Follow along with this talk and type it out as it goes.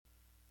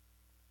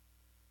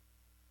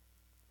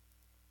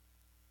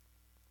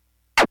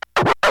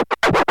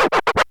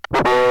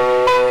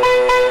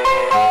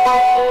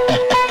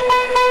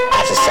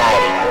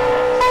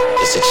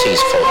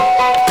peaceful.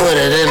 Put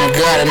it in the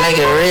gutter, make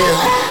it real.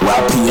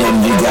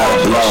 YPM, you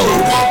gotta blow.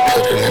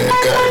 Put it in the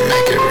gutter,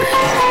 make it real.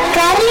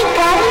 Got it.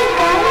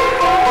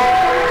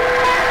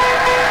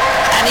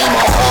 I need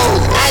more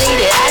hoes. I need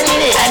it.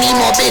 I need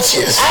more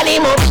bitches. I need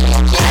more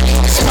bitches. I need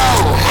the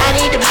smoke. I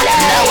need the black.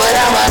 Know what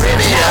I'ma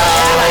rip it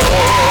all.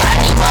 I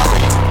need more.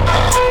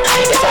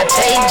 If I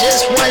take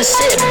just one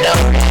sip,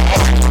 though.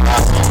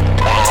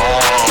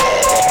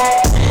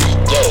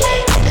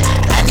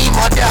 Yeah. I need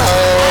more dough.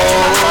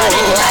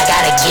 I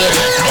gotta get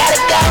it. Gotta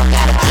go.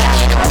 I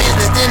need a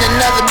business, then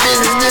another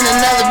business, then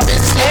another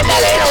business.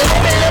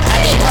 I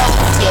need more.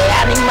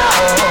 Yeah, I need more.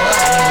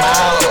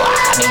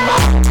 I need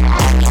more.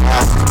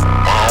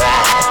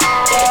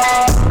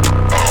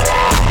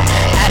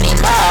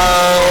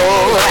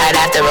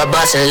 I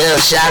bust a little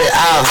shout it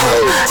off.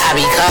 I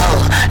be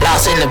cold,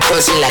 lost in the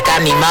pussy like I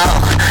need more.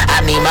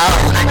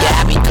 Yeah,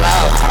 I be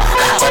throw,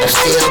 but I'm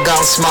still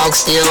gon' smoke,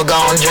 still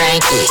gon' drink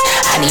it.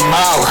 I need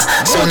more.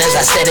 Soon as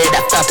I said it,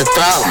 I felt the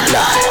throw.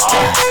 Lord,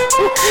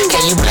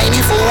 can you blame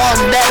me for one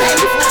better?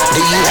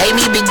 Do you hate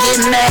me be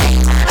getting mad?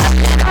 I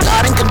plan to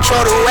guard and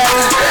control the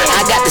weather.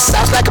 I got the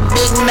sauce like a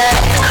Big Mac.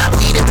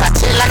 Weed in my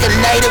tent like a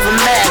Native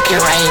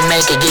American.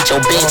 Rainmaker, get your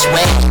bitch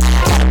wet.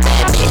 Got a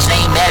bad bitch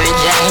named Mary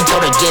Jane.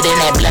 Told her get in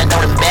that blood,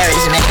 don't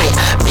embarrass me.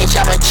 Bitch,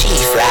 I'm a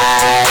chief,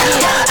 right?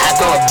 I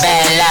go a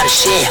bad lot of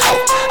shit.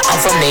 I'm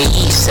from the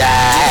east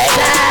side.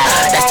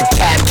 That's the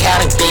Cap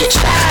County, bitch.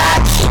 I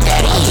keep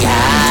that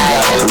E-high.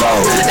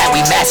 Now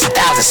we match 1,000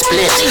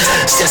 splits.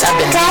 Since I've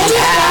been high,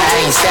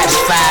 I ain't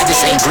satisfied.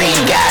 This ain't green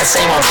guys,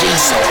 same on G.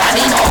 So I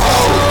need more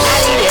hoes. I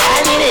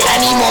need it. I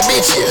need more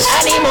bitches.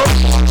 I need more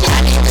bitches.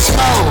 I need the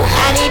smoke.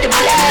 I need the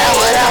black. Know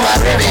what I'ma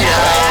rip it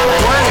up.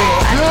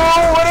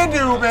 What it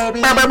do, baby?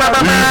 Oh my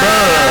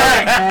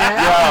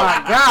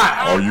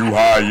God. Are you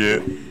high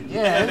yet?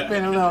 Yeah, it's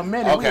been a little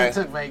minute. Okay. We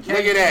took vacation.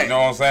 Look at that. You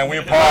know what I'm saying?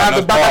 We're I have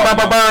to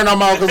partners. burn no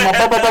more because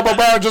my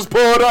burn just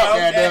pulled up.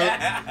 Yeah, dude.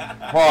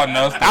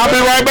 Partners. I'll be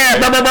right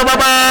back.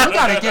 We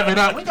gotta give it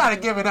up. We gotta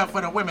give it up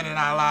for the women in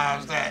our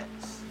lives that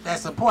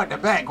support the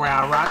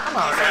background rock. Come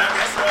on, man.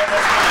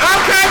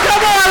 Okay,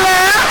 come on,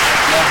 man.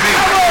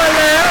 Come on,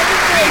 man.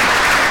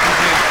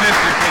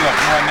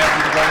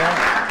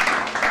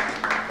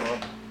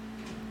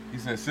 He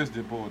said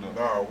sister pulled up.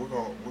 Nah, we're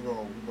gonna get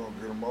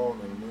them on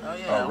in a minute. Oh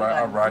yeah,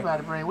 All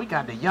right. We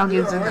got the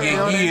youngins in the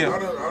building. Yeah.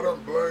 I done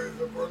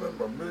blazed in front of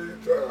them a million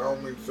times. I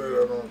don't mean to say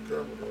that on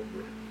camera though,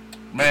 but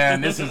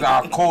Man, this is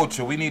our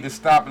culture. We need to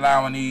stop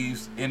allowing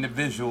these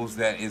individuals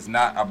that is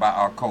not about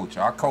our culture.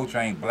 Our culture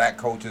ain't black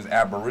culture, it's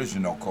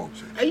aboriginal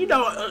culture. And you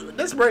know,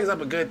 this brings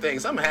up a good thing.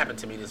 Something happened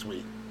to me this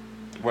week.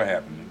 What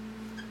happened?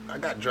 I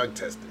got drug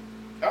tested.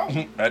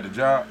 At the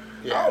job?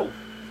 Yeah. Oh.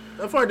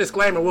 And for a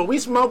disclaimer, what we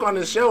smoke on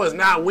this show is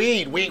not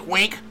weed. Wink,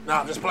 wink. No,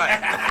 I'm just playing.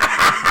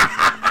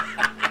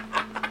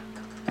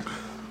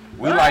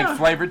 We like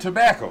flavored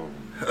tobacco.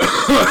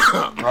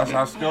 That's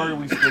our story.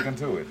 We sticking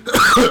to it.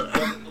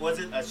 Was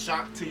it a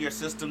shock to your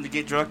system to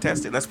get drug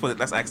tested? Let's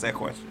ask that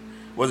question.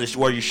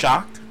 Were you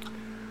shocked?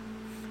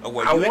 Or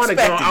were you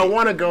expecting it? I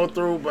want to go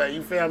through, but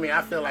you feel me?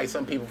 I feel like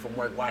some people from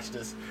work watch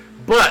this.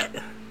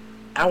 But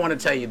I want to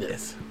tell you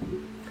this.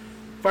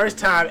 First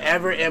time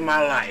ever in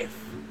my life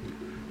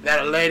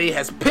that a lady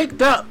has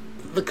picked up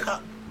the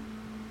cup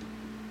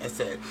and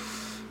said,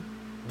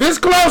 "This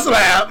close,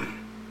 lab,"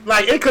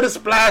 like it could have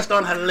splashed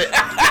on her lip.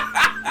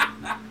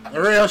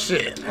 Real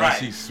shit. And Right.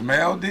 she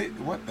smelled it?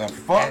 What the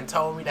fuck? And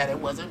told me that it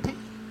wasn't pee.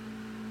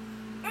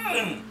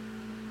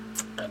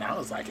 And I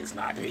was like, it's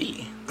not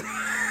pee.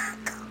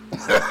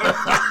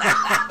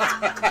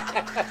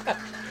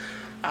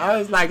 I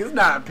was like, it's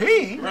not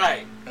pee.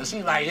 Right. And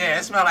she's like, yeah,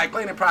 it smells like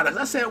cleaning products.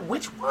 I said,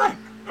 which one?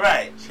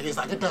 Right. She's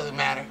like, it doesn't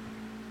matter.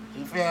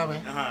 You feel me?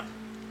 Uh-huh.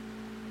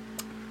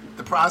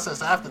 The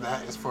process after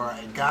that is for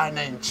a guy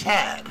named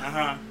Chad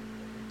Uh-huh.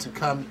 to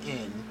come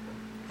in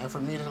and for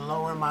me to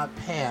lower my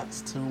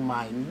pants to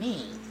my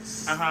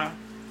knees Uh-huh.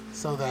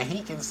 so that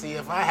he can see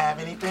if I have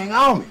anything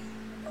on me.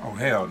 Oh,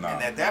 hell no.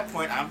 And at that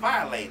point, I'm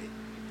violated.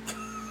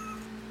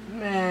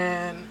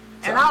 Man.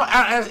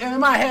 And in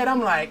my head,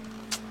 I'm like,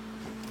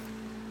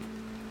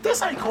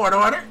 this ain't court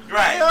order.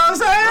 Right. You know what I'm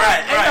saying?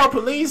 Right, Ain't right. no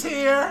police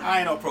here. I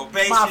ain't no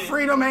probation. My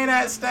freedom ain't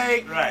at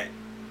stake. Right.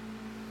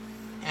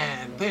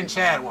 And then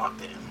Chad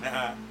walked in.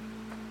 Uh-huh.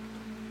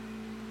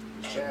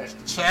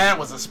 Chad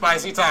was a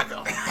spicy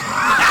taco.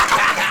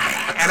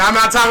 And I'm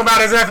not talking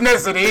about his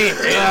ethnicity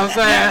either. You know what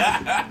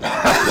I'm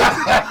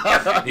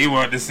saying? He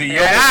wanted to see you.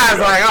 And I was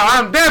like, oh,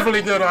 I'm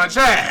definitely good on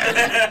Chad.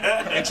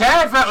 And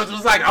Chad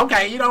was like,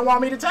 okay, you don't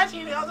want me to touch you?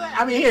 You know what I'm saying?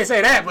 I mean, he didn't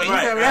say that, but you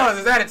feel me? That was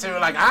his attitude.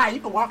 Like, all right, you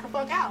can walk the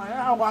fuck out. And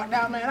I'll walk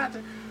down, man.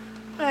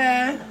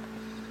 That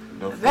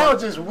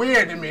was just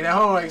weird to me, the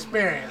whole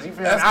experience. You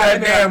feel That's me?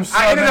 that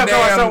I ended up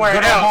going damn somewhere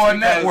good else boy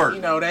because, network.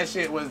 you know, that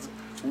shit was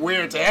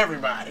weird to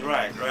everybody.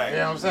 Right, right. You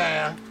know what I'm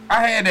saying?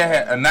 I had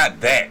that, not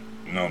that.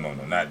 No,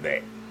 not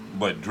that.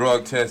 But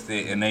drug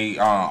tested, and they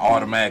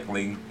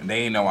automatically, and they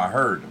ain't know I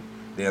heard them.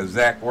 the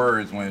exact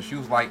words when she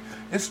was like,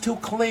 "It's too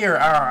clear.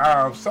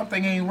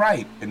 Something ain't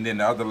right." And then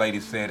the other lady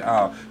said,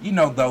 "You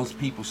know those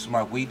people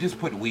smoke weed. Just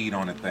put weed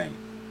on the thing."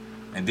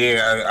 And then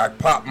I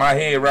popped my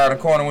head around the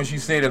corner when she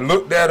said it.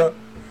 Looked at her.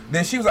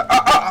 Then she was like,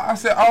 I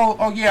said,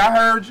 "Oh yeah, I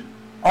heard you.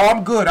 Oh,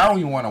 I'm good. I don't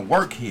even want to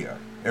work here.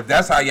 If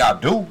that's how y'all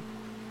do,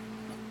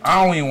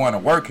 I don't even want to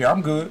work here.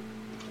 I'm good.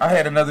 I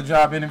had another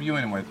job interview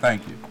anyway.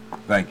 Thank you.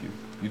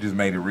 You just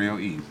made it real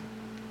easy."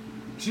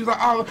 She was like,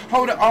 "Oh,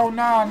 hold it. Oh,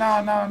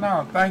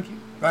 no. Thank you.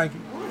 Thank you.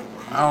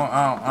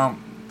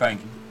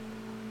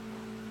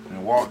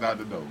 And walked out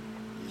the door.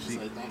 Say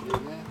thank you,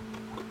 man.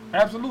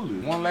 Absolutely.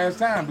 One last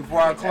time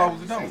before I close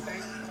the door.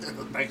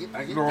 Thank you.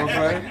 You know what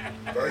I'm saying?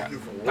 Thank you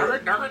for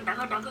what?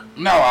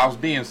 No, I was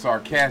being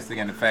sarcastic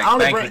in the fact,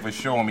 thank you for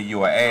showing me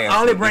you an ass.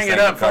 I only bring it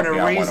up for the company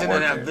I wanna reasoning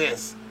work of at.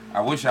 this.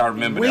 I wish I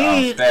remembered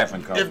the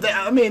staffing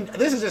company.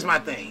 This is just my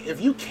thing.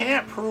 If you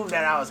can't prove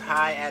that I was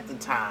high at the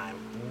time,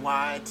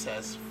 why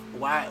test?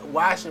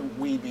 Why should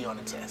we be on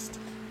the test?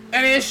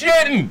 And it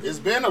shouldn't. It's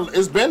being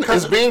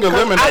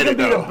eliminated. I could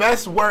be the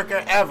best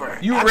worker ever.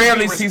 You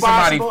rarely see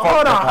somebody fuck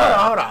Hold up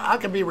high. on. I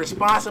could be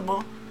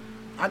responsible.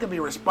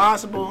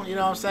 You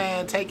know what I'm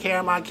saying? Take care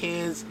of my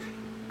kids.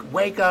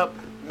 Wake up,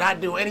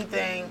 not do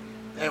anything,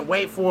 and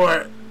wait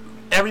for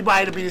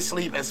everybody to be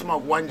asleep and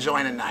smoke one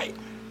joint a night.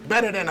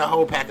 Better than a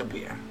whole pack of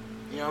beer.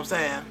 You know what I'm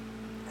saying?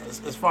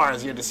 As far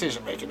as your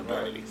decision-making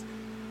abilities.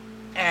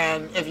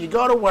 And if you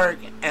go to work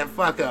and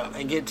fuck up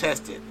and get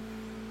tested,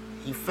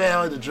 you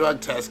fail the drug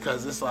test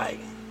because it's like,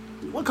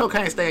 what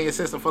cocaine stay in your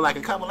system for like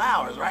a couple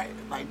hours, right?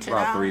 Like 10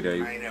 hours? About 3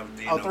 days. I ain't never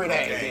did 3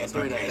 days. Yeah,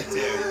 3 days.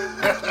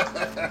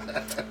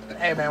 days.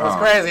 Hey, man, what's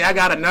crazy? I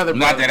got another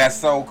Not brother. that I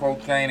sold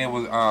cocaine. It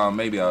was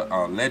maybe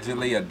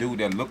allegedly a dude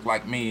that looked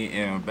like me.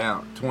 And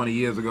about 20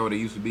 years ago, there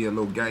used to be a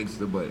little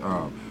gangster, but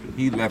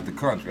he left the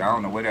country. I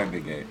don't know where that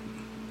big at.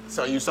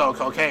 So you sold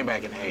cocaine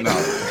back in the 80s? No.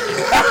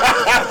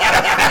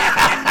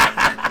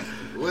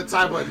 What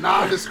type of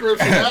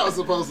non-description that was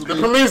supposed to be?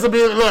 The police will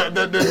be, look,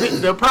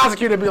 the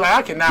prosecutor will be like,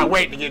 I cannot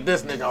wait to get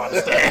this nigga on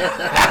the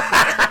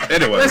stand.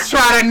 Anyway. Let's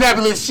try that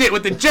nebulous shit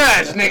with the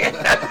judge, nigga.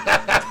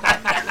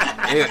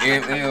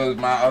 It was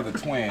my other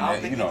twin. I That,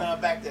 don't think you know,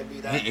 he's back there,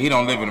 B. he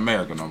don't live in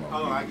America no more.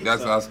 Oh, I get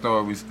That's so. our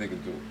story. We sticking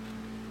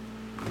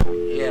to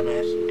it. Yeah,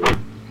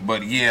 man.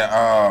 But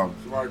yeah,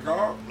 Somebody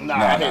call?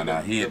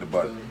 nah. He hit the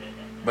button.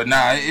 But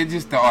nah, it's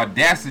just the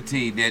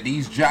audacity that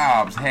these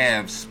jobs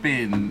have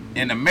spent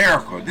in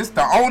America. This is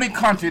the only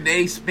country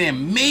they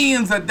spend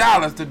millions of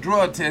dollars to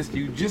drug test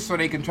you just so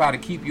they can try to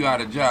keep you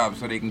out of jobs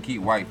so they can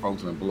keep white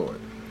folks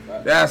employed.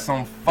 That's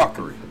some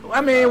fuckery.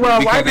 I mean, well,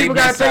 Because white they people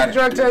gotta take the decided-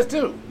 drug test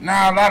too.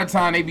 Nah, a lot of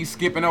time they be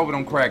skipping over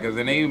them crackers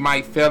and they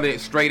might fail it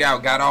straight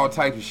out, got all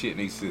types of shit in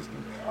their system.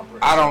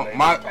 I don't,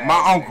 my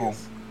uncle,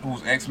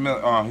 who's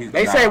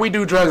They say we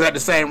do drugs at the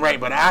same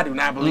rate, but I do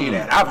not believe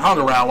that. I've hung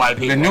around white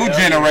people. the new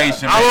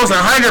generation. Almost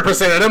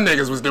 100% of them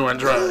niggas was doing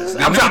drugs.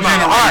 I'm new talking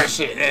about hard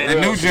generation- shit. The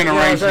new You know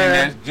what I'm generation saying?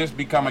 that's just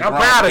becoming I'm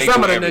grown. proud of They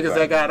some do of the niggas everything.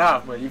 that got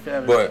off, but you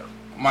feel me? But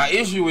my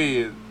issue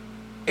is,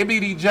 it be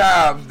these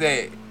jobs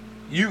that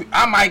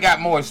I might got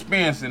more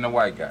experience than the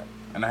white guy.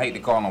 And I hate to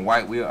call them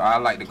white, I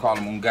like to call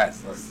them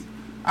Ungazis.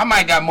 I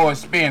might got more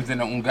experience than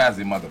the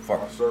Ungazi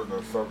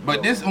motherfucker.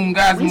 But this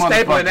Ungazi we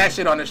stapling motherfucker, that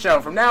shit on the show.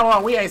 From now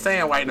on, we ain't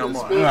saying white no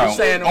more. no, We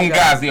saying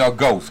Ungazi or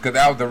ghost, because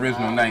that was the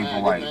original name for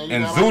man, white. man, you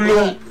In got Zulu,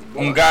 my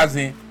back.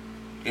 Ungazi,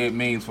 it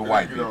means for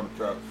white Get people. on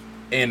the couch.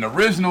 In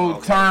original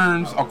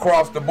terms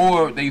across the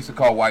board, they used to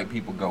call white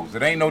people ghosts.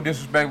 It ain't no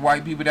disrespect to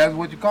white people, that's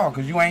what you call,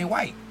 because you ain't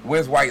white.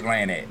 Where's white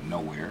land at?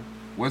 Nowhere.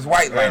 Where's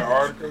white land?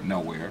 Antarctica?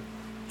 Nowhere.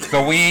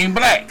 So we ain't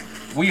black.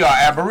 We are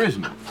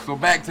aboriginal. So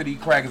back to these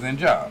crackers and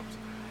jobs.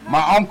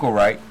 My uncle,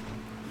 right?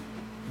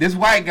 This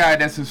white guy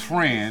that's his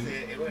friend,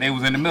 they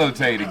was in the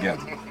military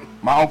together.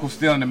 My uncle's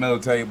still in the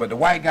military, but the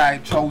white guy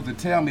chose to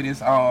tell me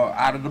this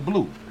out of the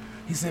blue.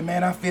 He said,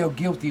 man, I feel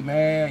guilty,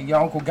 man. Your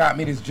uncle got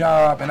me this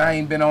job, and I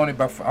ain't been on it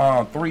but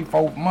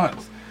 3-4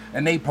 months.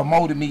 And they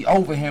promoted me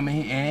over him,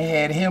 and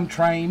had him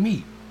train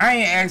me. I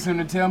ain't asked him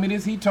to tell me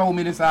this. He told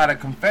me this out of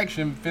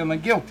confection,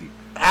 feeling guilty.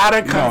 Out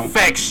of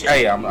confection.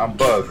 Hey, I'm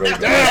buzzed right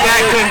now.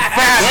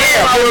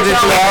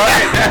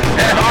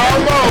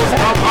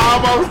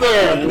 I'm almost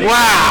there.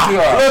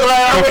 Wow. Look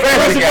like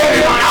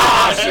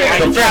Oh,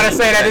 shit. You trying to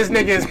say that this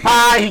nigga is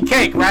pie, he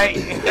cake, right?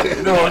 You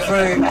know what I'm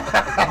saying? But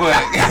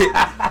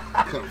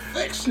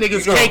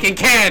Nigga's cake and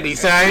candy,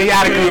 son. He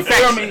out of you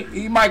feel confection. me?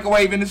 He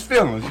microwaving his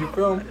feelings. You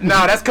feel me?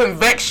 No, that's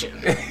convection.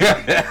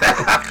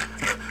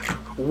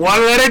 One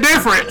letter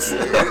difference.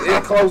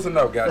 It's close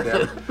enough,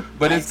 goddamn.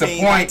 But it's the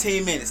 19, point.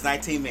 19 minutes.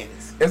 19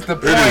 minutes. It's the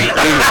point. It is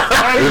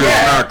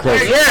not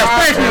close enough. Yeah,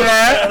 thank you,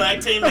 man.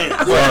 19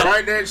 minutes.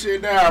 Write that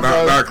shit down,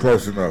 bro. Not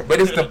close enough.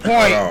 But it's the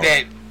point At all.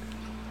 that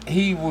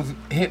he was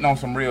hitting on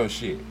some real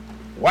shit.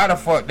 Why the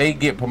fuck they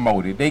get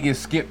promoted? They get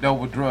skipped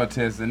over drug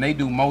tests and they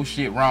do more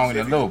shit wrong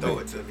than a little Throw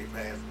bit. it to me,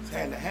 man.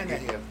 Hand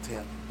that here,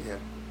 Tim. Yeah.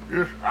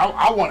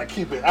 I want to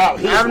keep it out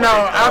here. I've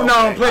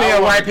known plenty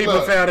of white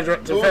people fail to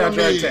fail drug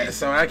me. tests,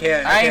 so I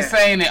can't. I ain't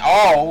saying it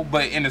all,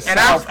 but in the And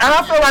I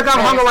South, feel like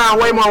I've hung around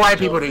way more white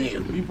people than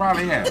you. you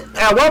probably have.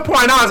 At one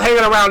point, I was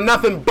hanging around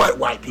nothing but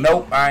white people.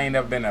 Nope, I ain't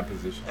never been in that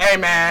position. Hey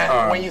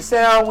man, when you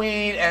sell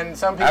weed and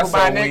some people I buy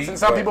sell nicks weed, and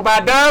some but- people buy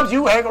dubs,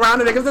 you hang around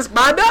the niggas that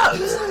buy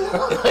dubs.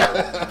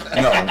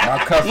 No,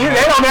 my customer.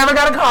 They don't never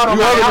got a call on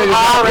me.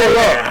 I'm already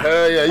there.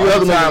 Hell yeah, you One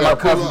other time, niggas my that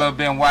pull customer up.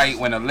 been white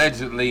when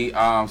allegedly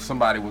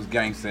somebody was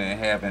gangster and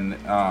having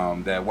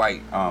that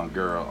white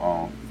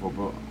girl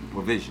for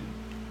provision.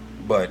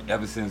 But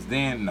ever since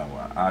then, no.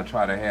 I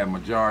try to have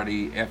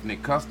majority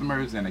ethnic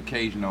customers and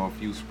occasional a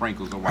few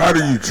sprinkles of white. How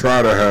do you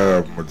try to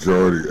have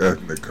majority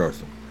ethnic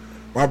customers?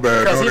 My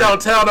bad. Because he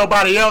don't tell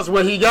nobody else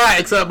what he got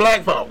except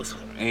black folks.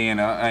 And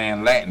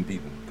Latin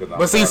people.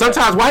 But see,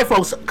 sometimes white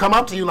folks come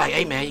up to you like,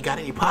 hey man, you got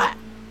any pot?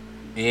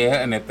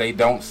 Yeah, and if they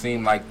don't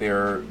seem like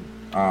they're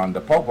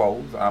the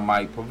popos, I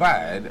might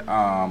provide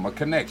a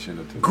connection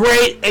or two.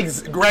 Great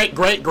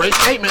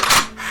statement.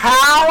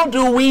 How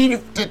do we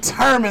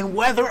determine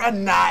whether or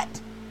not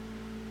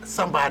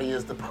somebody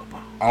is the popo?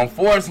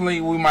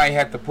 Unfortunately, we might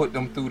have to put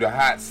them through the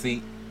hot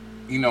seat,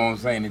 you know what I'm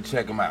saying, and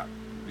check them out.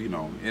 You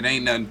know, it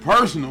ain't nothing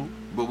personal,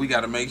 but we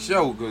got to make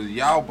sure, because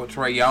y'all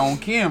portray your own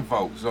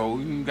kinfolk, so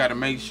you got to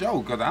make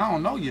sure, because I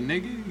don't know you,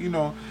 nigga. You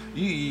know,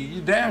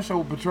 you damn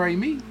sure portray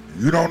me.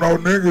 You don't know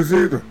niggas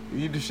either.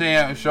 You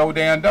just show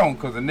damn don't,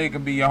 because a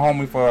nigga be your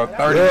homie for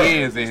 30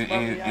 years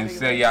and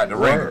sell you out the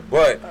ringer.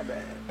 But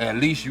at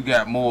least you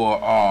got more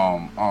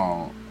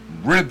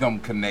rhythm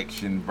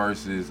connection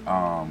versus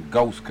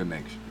ghost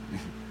connection.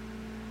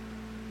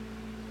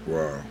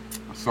 Wow.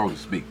 So to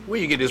speak. Where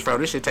you get this from?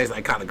 This shit tastes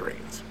like collard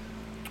greens.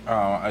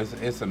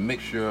 It's a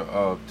mixture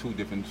of two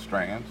different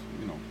strands,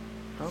 you know.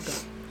 Okay.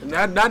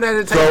 Not that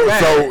it tastes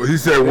bad. So he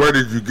said, where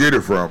did you get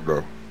it from,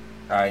 though?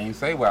 I ain't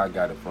say where I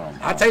got it from.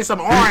 I taste some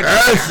He orange.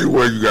 asked you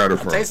where you got it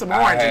from. Taste some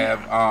I orange.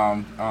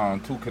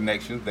 have two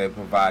connections that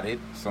provided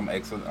some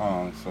excellent,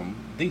 some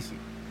decent.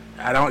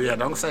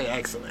 Don't say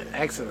excellent.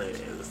 Excellent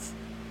is.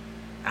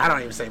 I don't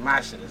even say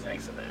my shit is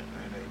excellent.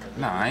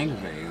 Nah, I ain't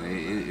gonna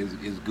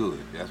say it's good.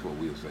 That's what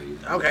we'll say.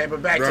 It's good. Okay,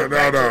 but back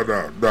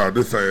No,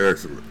 this ain't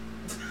excellent.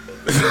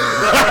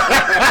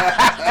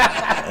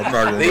 I'm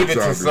not gonna Leave it let to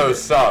y'all do Sir that.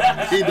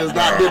 Soft. He does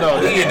not do no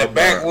He in the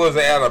backwoods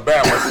of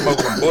Alabama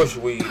smoking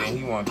bushweed, and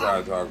he want to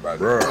try to talk about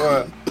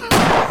Bruh.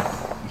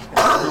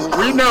 it.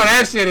 we know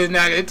that shit is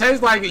not. It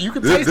tastes like you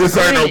can taste This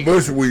the ain't no green.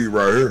 bushweed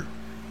right here.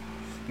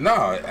 No,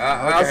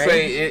 I'll Okay.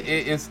 say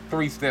it's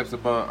 3 steps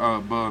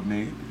above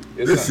me.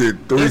 It's This a- shit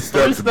three It's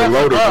steps 3 steps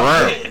below the above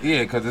ground. it.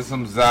 Yeah, because it's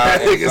some That Zai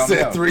and nigga something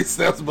said else. 3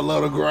 steps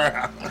below the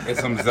ground. It's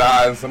some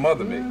Zai and some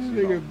other mix. You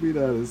know. Nigga beat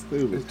out is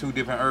stupid. It's 2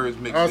 different herbs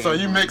mixed Oh, in. so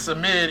you mix a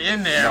mid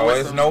in there. No, with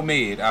it's some, no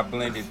mid. I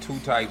blended 2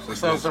 types of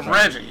So this some strain.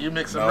 Reggie. You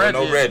mix some No, Reggie.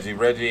 no Reggie.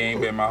 Reggie ain't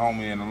been my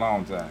homie in a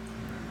long time.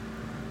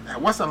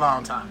 What's a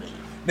long time? Then?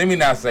 Let me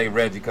not say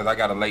Reggie, because I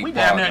got a late We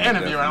down there partner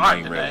interviewing that's Art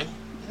named today. Reggie.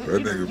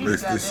 That nigga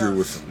mixed this shit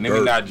with some Let me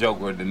dirt. not joke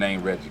with the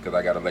name Reggie, because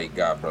I got a late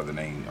godbrother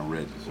named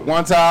Reggie. So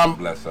One time,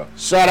 bless up.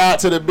 shout out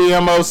to the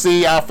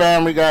BMOC, our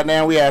family.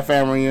 Goddamn, we had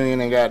family reunion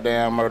in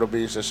goddamn Myrtle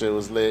Beach. That shit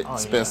was lit.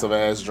 Expensive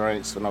ass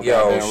drinks for no Yo,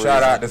 goddamn shout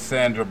reason. out to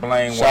Sandra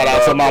Blaine. Shout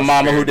out to my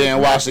mama who didn't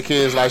watch the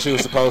kids like she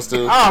was supposed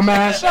to. Oh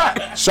man,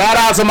 shut. Shout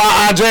out to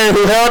my Aunt Jane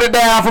who held it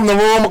down from the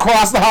room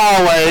across the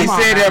hallway. He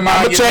said that, Mom.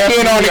 I'ma you check left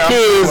in me on the up.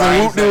 kids I and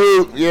ain't whoop de say-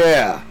 whoop.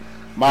 Yeah.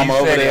 Mama He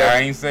over said it. I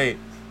there. ain't say it.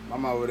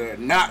 Mama over there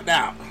knocked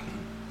out.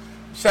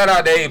 Shout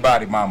out to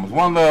everybody, mamas.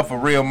 One love for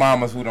real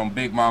mamas who done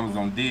big mamas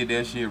done did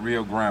that shit,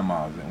 real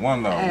grandmas. And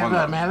one love, Hey, one look,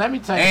 love. man, let me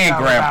tell you And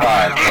something about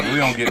grandpas, Myrtle because we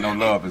don't get no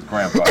love as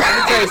grandpas. Let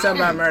me tell you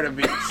something about Murder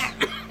Beach.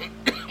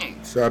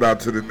 Shout out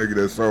to the nigga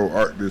that sold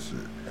Art this shit.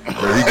 But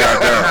he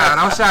got down.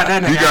 Nah, don't shout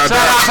that He nigga. got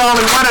Shout out to down.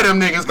 only one of them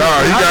niggas.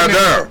 Nah, he got Other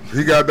niggas- down.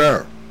 He got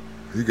down.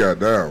 He got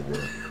down, boy.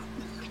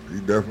 He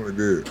definitely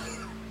did.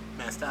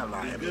 Man, stop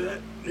lying,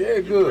 man. Yeah,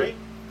 good.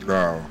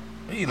 No,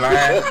 He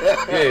lying.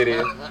 Yeah, it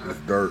is. it's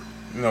dirt.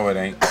 No, it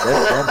ain't.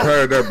 Don't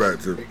pay that back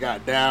to me. It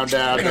got down,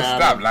 down, Nigga, down.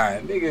 stop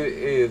lying. Nigga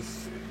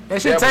is...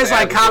 That shit That tastes was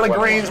like average collard at one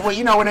greens. point. Well,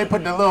 you know when they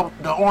put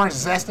the orange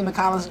zest in the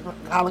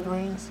collard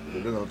greens. A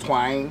little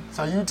twang.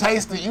 So you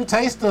taste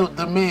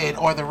the mid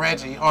or the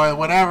Reggie or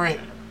whatever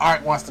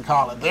Art wants to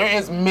call it. There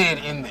is mid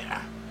in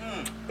there.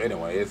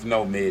 Anyway, it's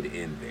no mid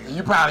in there.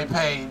 You probably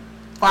paid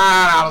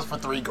 $5 for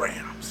 3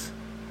 grams.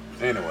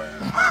 Anyway.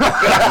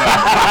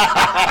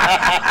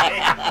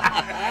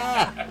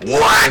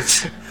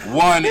 What?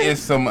 One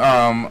is some,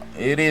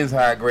 it is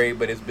high grade,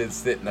 but it's been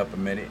sitting up a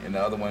minute. And the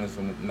other one is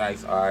some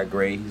nice high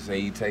grade. He say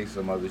he tastes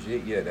some other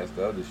shit. Yeah, that's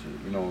the other shit.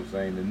 You know what I'm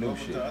saying? The new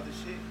shit.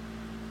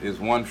 Is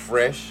one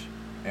fresh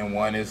and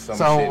one is some shit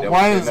So that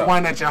one was is sitting up.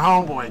 one that your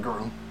homeboy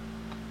grew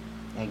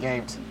and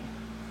gave to you.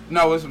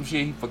 No, it's some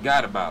shit he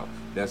forgot about.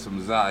 That's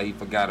some Zai he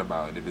forgot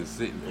about. It been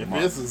sitting for If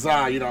months. it's a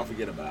Zai, you don't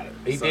forget about it.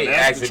 He So did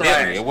that's the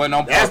accidentally. trash. It wasn't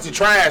on That's the purpose.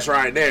 trash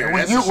right there. When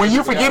That's you the when shit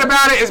you forget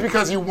about it, it's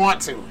because you want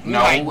to. You're No,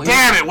 like, he-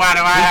 damn it, why do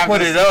I He have put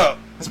this? it up.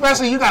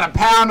 Especially you got a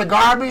pound of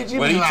garbage.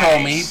 You Well, be he like,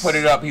 told me he put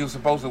it up. He was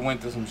supposed to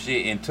went to some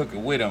shit and took it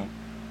with him,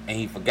 and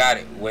he forgot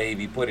it where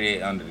he put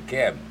it under the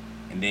cabinet,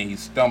 and then he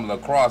stumbled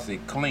across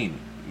it cleaning.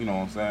 You know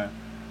what I'm saying?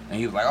 And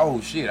he was like, "Oh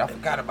shit, I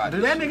forgot about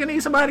Do this." that nigga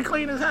need somebody to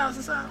clean his house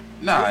or something?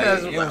 Nah,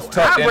 Because it was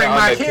tucked I in bring the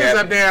my under kids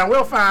cabinet. up there and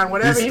we'll find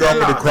whatever He he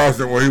stumbled lost. across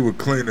it when he was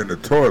cleaning the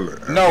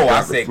toilet. No, I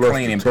Forgot to said flush the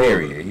cleaning. toilet.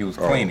 Period. He was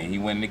cleaning. He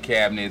went in the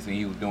cabinets and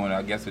he was doing,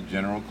 I guess, a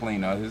general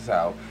clean of his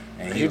house.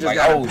 And He was just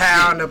like, got "Oh a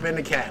pound shit!" up in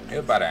the cabinet. It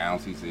was about an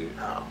ounce, he said.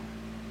 Oh.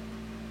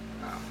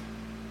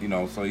 You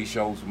know, so he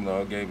showed some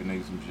love, gave a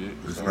nigga some shit.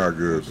 It's so not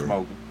good, though.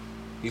 Smoking.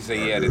 He said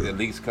he had to at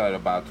least cut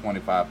about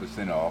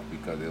 25% off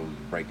because it was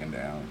breaking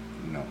down.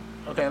 You know.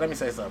 Okay, let me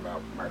say something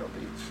about Myrtle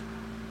Beach.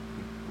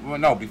 Well,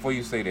 no, before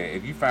you say that,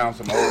 if you found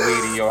some old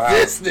weed in your house,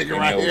 This nigga and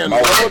right it was here,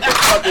 molded- load the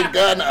fucking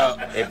gun up.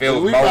 if it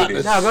was We about molded,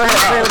 to- No, go ahead.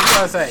 Say what you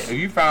gonna say. if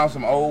you found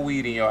some old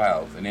weed in your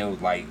house and it was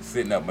like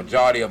sitting up,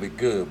 majority of it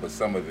good, but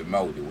some of it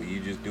molded, will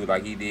you just do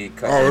like he did?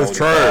 Cut the Oh, it's molded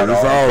trash. part It's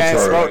off? all Can't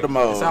trash. smoke the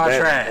mold. It's all That-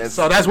 trash. it's-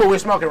 So that's what we're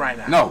smoking right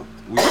now. No,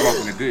 we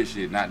smoking the good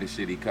shit, not the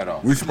shit he cut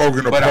off. We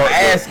smoking the But I'm part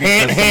that- asking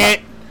Hint,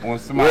 hint. when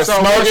somebody We're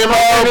smoking We're mold,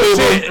 smoking this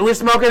people. shit. We're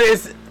smoking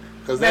this.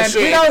 Cause Man, that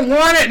we shit. don't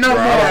want it no more,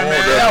 Bro, I don't want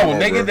man. that.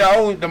 No,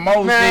 nigga, the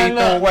mold Man, shit he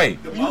threw look. away.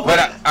 mold-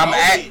 But I'm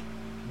mold at it.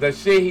 the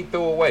shit he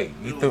threw away.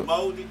 He It threw was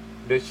molded.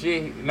 the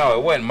shit. No,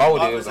 it wasn't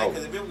molded. It was old.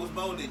 Because if it was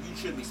molded, you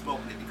shouldn't be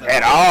smoking it. Because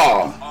At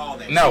all. All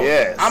that No,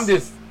 Yes. I'm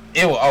just.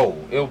 It was old.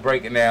 It was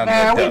breaking down.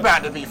 Man, to we the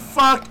about to be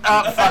fucked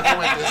up fucking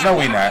with this. No,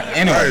 we not. I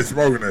Anyway, ain't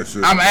smoking that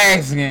shit. I'm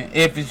asking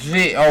if it's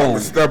shit I'ma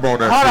old. step on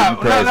that Hold shit. on,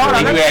 You pass hold on.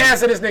 that. Let me You had-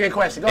 answer this nigga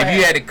question. Go If ahead.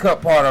 you had to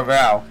cut part of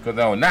out, because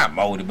it was not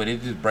molded, but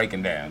it's just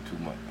breaking down too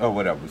much or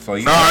whatever. So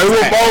you Nah, it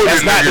was molded.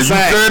 That's not nigga. the You same.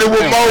 said it was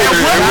molded. It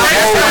was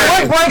molded.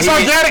 What breaks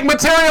organic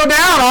material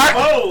down, Art?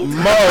 mold.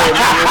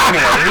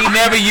 Anyway, he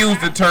never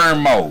used the term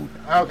mold.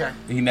 Okay.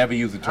 He never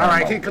used the term All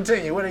right, mold.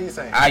 continue. What are you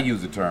saying? I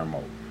use the term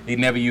mold. He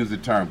never used the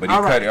term, but he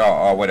All cut right. it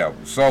off or whatever.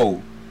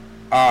 So,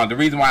 the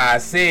reason why I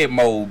said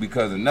mold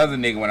because another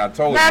nigga when I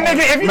told Man, him,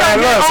 nigga, if you Man,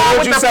 don't get look, so on what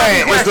with you the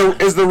saying? fucking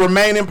question. Is the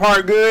remaining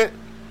part good?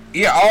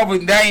 yeah, all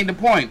but that ain't the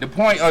point. The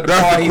point of the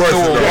That's part the he question,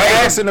 threw though. away. You're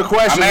asking the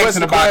question. I'm What's asking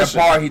the about question?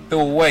 the part he threw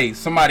away.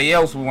 Somebody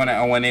else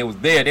when they was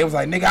there, they was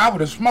like, "Nigga, I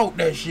would have smoked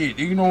that shit."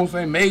 You know what I'm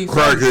saying? Made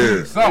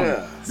Crackhead. something.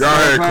 Yeah. Y'all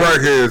had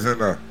crackheads in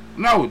there.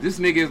 No, this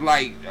nigga is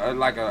like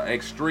an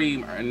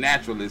extreme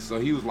naturalist. So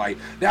he was like,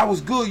 "That was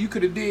good. You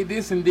could have did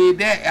this and did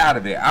that out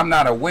of it." I'm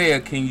not aware.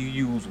 Can you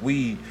use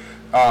weed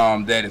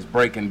that is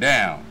breaking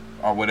down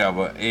or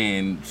whatever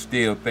and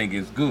still think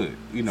it's good?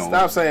 You know.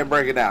 Stop saying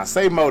break it down.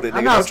 Say molded, nigga.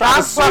 I know, Don't try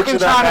to stop switch fucking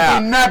it up trying to now.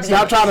 be nebulous.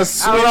 Stop trying to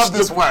switch I love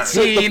this word.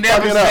 He ain't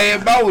never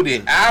said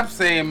molded. I'm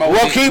saying molded.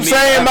 Well, keep Me-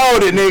 saying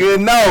molded, nigga.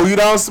 No, you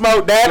don't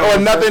smoke that or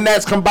nothing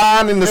that's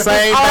combined in the If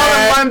same it's all in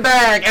bag. one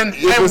bag, and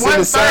If it's in one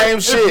the same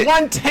shit.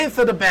 1/10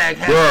 of the bag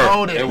has Bruh,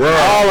 mold in it. bruh,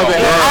 All of it.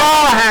 It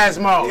all has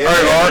mold. Hey,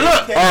 Art,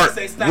 Look, Art,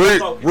 say stop read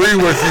smoking.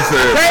 what she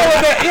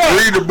said. Yeah.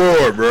 Read the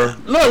board, bro.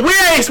 Look, we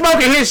ain't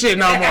smoking his shit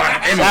no more.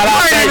 And you Shout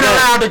out ain't even Tango.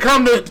 allowed to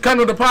come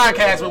to the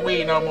podcast with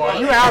weed no more.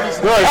 You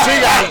obviously. Look, she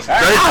got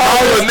They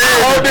call a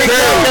nigga to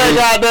tell you.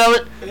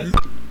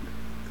 goddammit.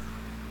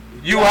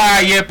 You High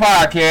Yet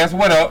PotCast.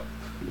 What up?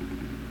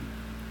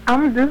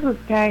 This is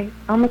Kay.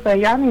 I'm gonna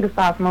say y'all need to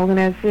stop smoking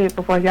that shit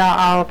before y'all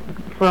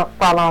all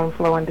fall on the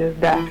floor and just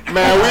die.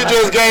 Man, we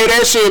just gave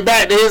that shit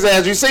back to his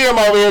ass. You see him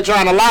over here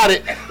trying to light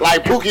it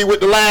like Pookie with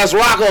the last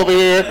rock over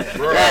here.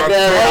 Bro,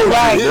 Goddamn,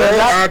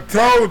 I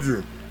told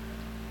you.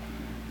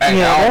 Hey,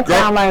 Yeah, that go-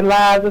 sound like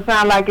lies. It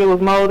sound like it was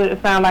molded.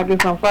 It sound like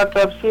it's some fucked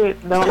up shit.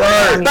 Don't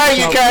Right. Thank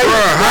you, Kay.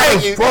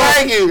 Thank you,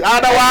 thank you. I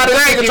know why this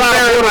nigga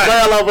trying to put a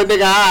veil over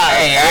nigga eyes.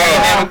 Hey, I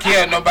ain't never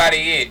killed nobody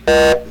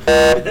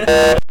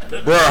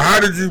yet. Bro, how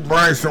did you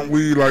bring some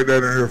weed like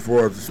that in here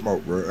for us to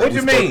smoke, bro? What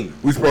you mean?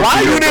 We supposed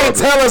Why to you didn't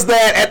tell us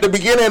that at the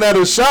beginning of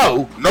the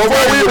show? Nobody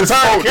Before we even would've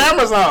turned smoked the it.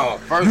 cameras on.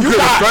 You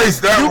could have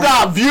faced that You one.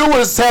 got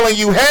viewers telling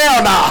you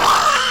hell no.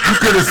 You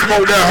could have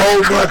smoked that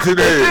whole bunch of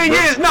Thing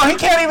that. is, no, he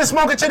can't even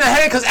smoke it to the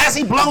head because as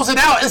he blows it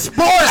out, it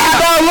spores I out.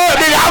 don't look,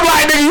 nigga. I'm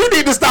like, nigga, you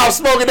need to stop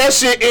smoking that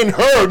shit in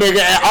her, nigga,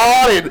 at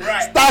all. And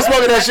stop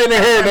smoking that shit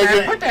in here, Man,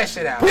 nigga. put that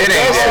shit out. It ain't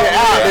That shit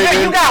out, Yeah,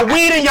 nigga. you got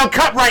weed in your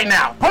cup right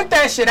now. Put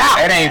that shit out.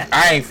 It ain't.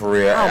 I ain't for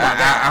real. Oh, my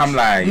God. I'm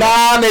lying.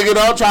 Nah, nigga,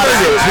 don't try to Nigga,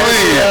 switch that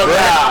please, shit up bro.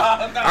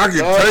 now. I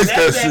can taste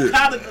that shit.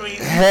 Collard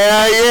greens.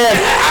 Hell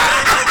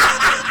yeah.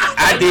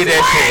 I did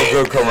that shit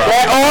for good camaraderie.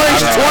 That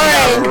orange I'm twang.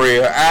 not for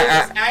real.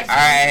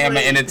 I am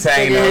an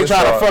entertainer. Nigga, you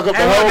try to so fuck up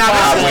the And whole look, now,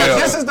 I will.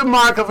 this is the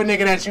mark of a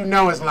nigga that you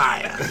know is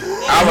lying. I'm a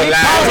Posing a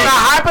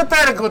liar.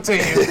 hypothetical to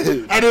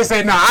you, and then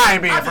say, "No, I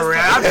ain't being for real.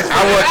 I'm just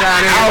I was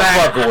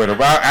trying fucking with him.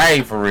 I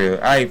ain't for real.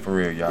 I ain't for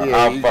real, y'all.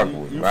 Yeah, I'm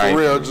fucking with you him. I for ain't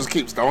real. Just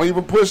keep. Don't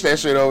even push that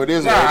shit over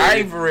this Nah, way. I nigga.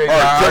 ain't for real, All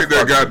y'all. right, I'm take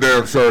that fucking-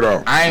 goddamn shirt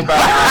off. I ain't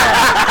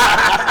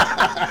about.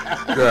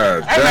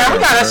 God Hey man, we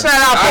gotta shout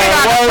out to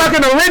the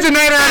fucking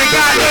originator of the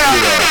goddamn.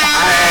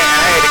 I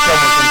had to come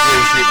with some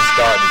good shit to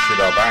start this shit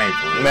up. I ain't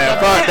for real. Man,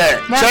 fuck that.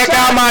 Man, Check check-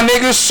 out my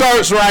niggas'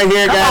 shirts right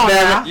here, Come on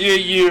now.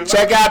 goddammit.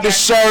 Check out the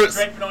shirts.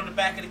 Draping on the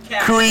back of the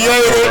cap.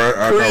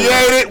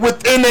 Created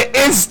within the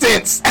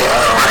instance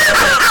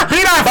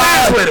Beat our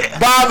fans with it.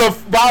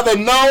 by the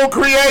known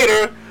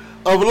creator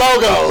of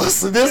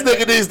logos. This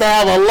nigga needs to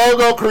have a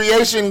logo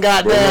creation,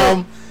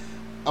 goddamn.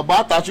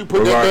 I thought you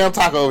put that damn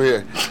taco over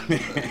here.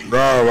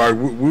 Nah, like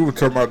we were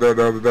talking about that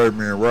the other day,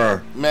 me and Rye.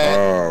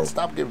 Man,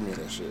 stop giving me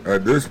that shit.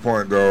 At this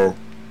point, though,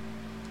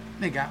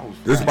 nigga,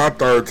 this is my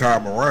third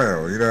time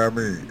around. You know what I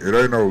mean? It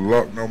ain't no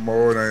luck no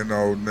more. It ain't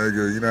no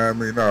nigga. You know what I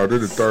mean? No,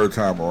 this is the third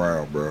time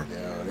around, bro.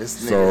 Yeah, this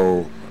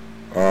so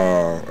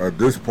at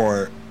this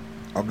point,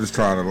 I'm just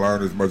trying to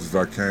learn as much as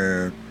I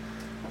can,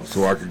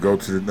 so I can go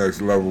to the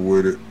next level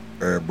with it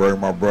and bring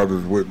my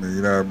brothers with me.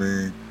 You know what I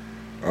mean?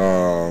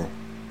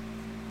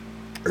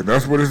 And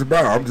that's what it's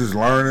about. I'm just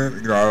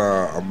learning. You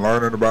know, I'm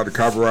learning about the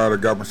copyright. I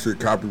got my shit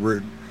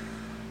copywritten.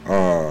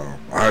 I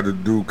had to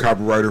do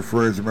copyright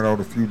infringement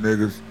on a few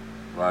niggas.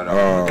 Right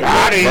on.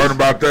 Learn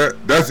about that.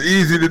 That's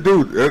easy to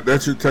do.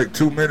 That should take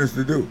 2 minutes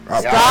to do.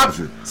 Stop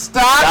stealing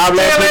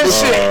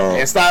shit.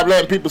 And stop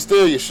letting people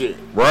steal your shit.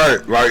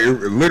 Right. Like, it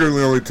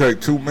literally only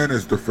take 2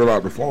 minutes to fill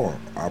out the form.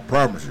 I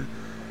promise you.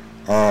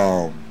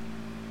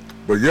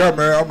 But yeah,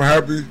 man, I'm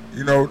happy.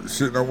 You know,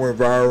 shit that went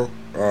viral.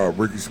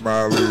 Ricky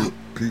Smiley,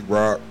 Pete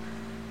Rock,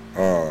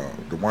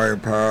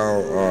 Dwayne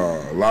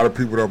Powell, a lot of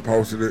people done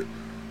posted it.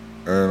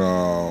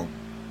 And,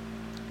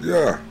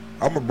 yeah,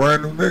 I'm a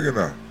brand new nigga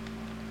now.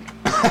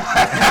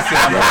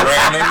 I'm a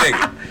brand new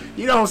nigga.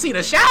 You don't see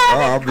the shine.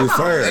 I'm just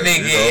saying. That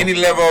nigga get any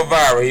level of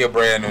viral, he a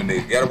brand new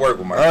nigga. Gotta work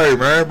with my Hey,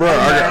 man, bro,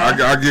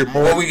 I get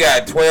more. Well, we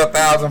got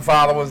 12,000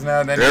 followers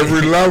now.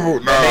 Every level?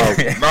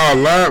 No,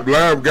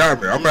 Lab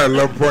got me. I'm at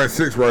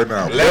 11.6 right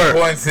now.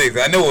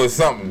 11.6. I knew it was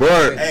something.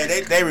 But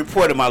hey, they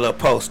reported my little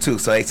post too,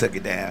 so they took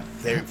it down.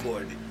 They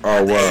reported it.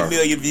 Oh, wow. 8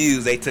 million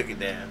views, they took it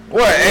down.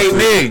 What? 8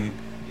 million?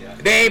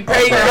 They ain't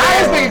paid you.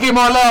 This nigga get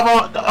more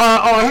love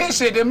on his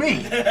shit than me.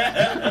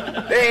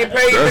 They ain't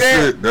paid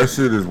you. That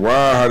shit is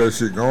wild how that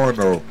shit going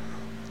though.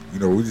 You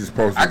know, we just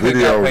post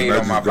videos and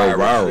that just go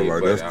viral.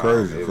 Like, that's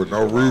crazy for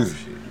no reason.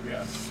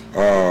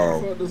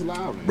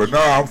 But no,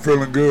 I'm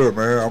feeling good,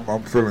 man.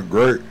 I'm feeling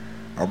great.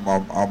 I'm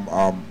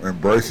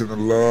embracing the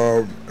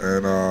love,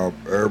 and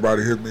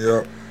everybody hit me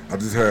up. I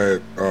just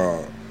had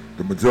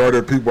the majority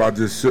of people I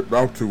just shipped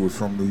off to was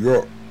from New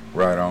York.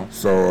 Right on.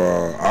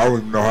 So I don't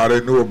even know how they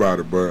knew about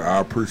it, but I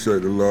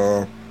appreciate the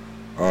love.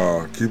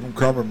 Keep them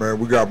coming, man.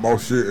 We got more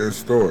shit in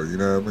store. You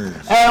know what I mean?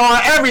 And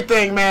on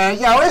everything, man.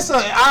 Yo,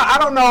 I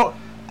don't know.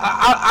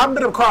 I've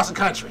been across the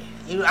country.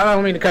 I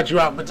don't mean to cut you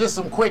out, but just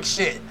some quick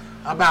shit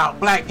about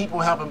black people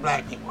helping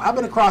black people. I've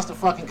been across the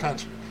fucking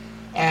country.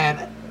 And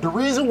the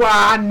reason why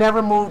I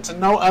never moved to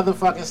no other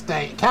fucking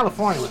state,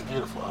 California was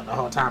beautiful the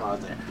whole time I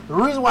was there. The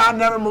reason why I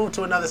never moved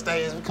to another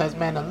state is because,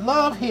 man, the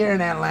love here in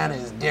Atlanta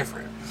is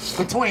different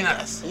between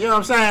us. You know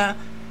what I'm saying?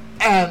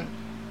 And,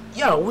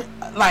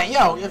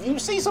 if you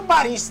see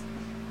somebody,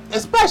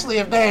 especially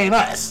if they ain't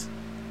us,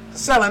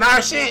 selling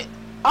our shit,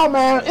 oh,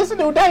 man, it's a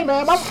new day,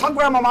 man. My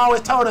grandmama always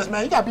told us,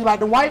 man, you gotta be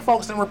like the white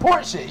folks and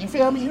report shit. You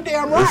feel me? You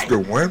damn right. It's the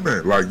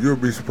women. Like, you'll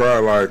be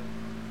surprised, like,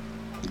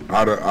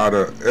 out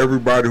of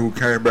everybody who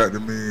came back to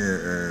me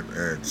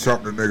and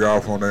chumped the nigga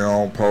off on their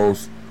own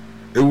post,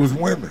 it was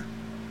women.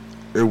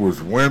 It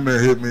was women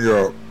hit me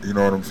up, you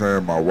know what I'm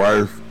saying? My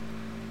wife,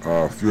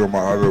 a few of my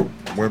other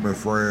women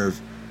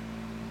friends.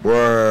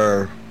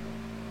 Boy,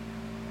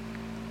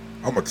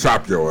 I'm gonna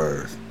chop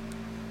your ass.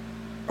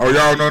 Oh,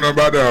 y'all know nothing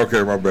about that?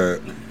 Okay, my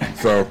bad.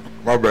 So,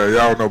 my bad.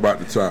 Y'all know about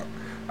the chop.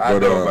 I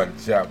know about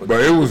the chop.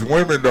 But it was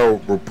women,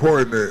 though,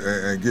 reporting it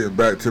and getting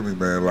back to me,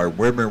 man. Like,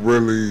 women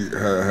really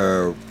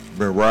have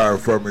been riding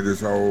for me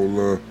this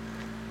whole,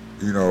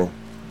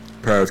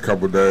 past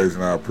couple of days,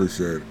 and I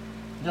appreciate it.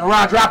 Yo,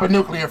 Rod, drop a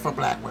nuclear for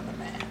black women,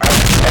 man. Black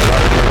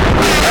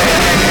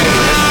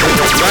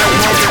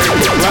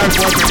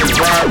woman is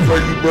riding for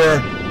you, bro.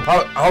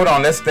 Hold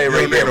on, let's stay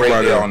right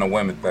there on the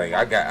women thing.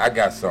 I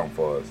got something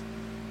for us.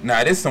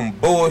 Now, this some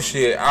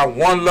bullshit.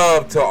 One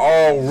love to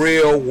all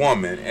real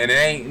women, and it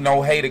ain't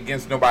no hate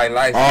against nobody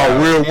like all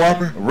real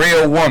woman?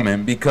 Real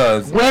woman,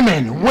 because...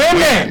 Women!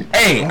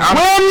 Hey,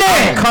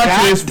 I'm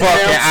country as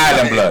fucking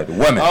island blood.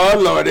 Women. Oh,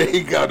 Lord, there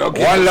you go. Don't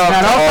One love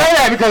now, to don't all... say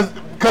that, because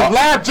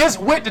Lab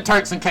just went to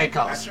Turks and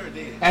Caicos. I sure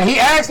did. And he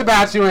asked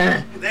about you,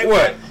 and...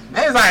 What?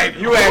 It's like...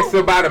 You asked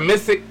about a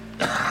mystic...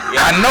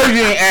 I know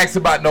you ain't asked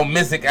about no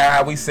mystic,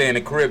 how we say in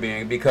the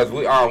Caribbean, because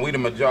we the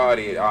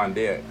majority on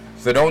there.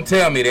 So don't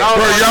tell me that.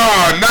 Bro,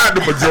 y'all are not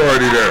the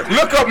majority there.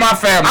 Look up my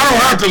family. I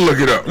don't have to look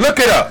it up. Look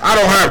it up. I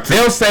don't have to.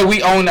 They'll say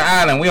we own the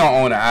island. We don't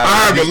own the island. I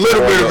have a little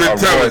bit of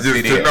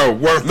intelligence to know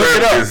what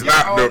family is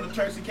not the...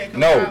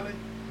 No,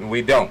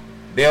 we don't.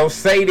 They'll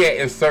say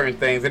that in certain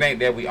things. It ain't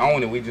that we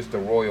own it. We just the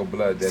royal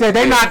blood. Say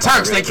they not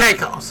Turks, they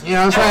Caicos. You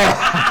know what I'm saying?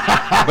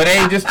 But they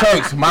ain't just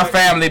Turks. My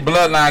family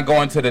bloodline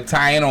going to the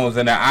Tainos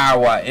and the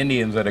Iowa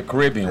Indians of the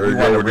Caribbean. There you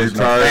go with these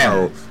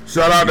Tainos.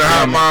 Shout out to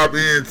High Mob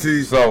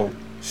ENT. So,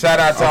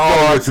 shout out to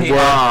all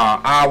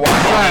Iowa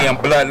Indian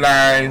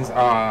bloodlines,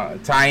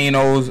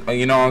 Tainos,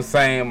 you know what I'm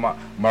saying,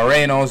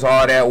 Morenos,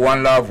 all that.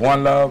 One love.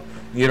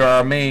 You know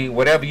what I mean?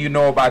 Whatever you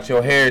know about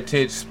your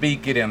heritage,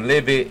 speak it and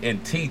live it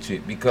and teach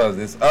it, because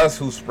it's us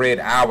who spread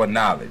our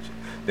knowledge.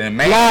 The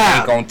man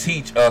ain't gonna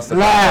teach us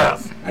about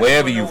us,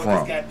 wherever you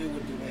from.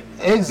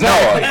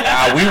 Exactly.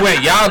 No, we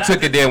went. Y'all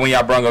took it there when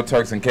y'all brought up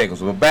Turks and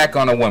Caicos. We're back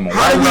on the women.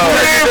 How did we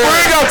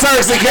bring up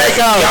Turks and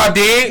Caicos? Y'all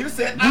did. You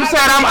said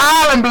I'm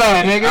island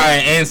blood, nigga. All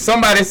right, and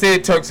somebody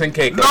said Turks and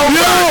Caicos. No, you.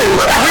 We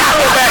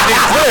go back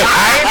this clip.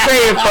 I ain't say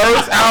it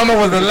first. I don't know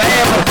if it was a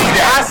laugh or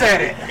either. I said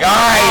it. All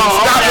right,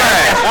 stop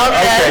lying.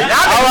 Okay.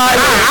 All right.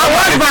 I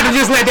was about to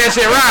just let that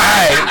shit ride.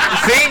 All right.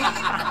 See,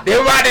 they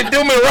about to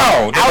do me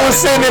wrong. I was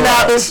sending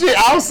out the shit.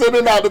 I was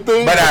sending out the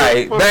thing. But all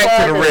right,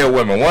 back to the real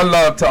women. One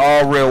love to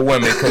all real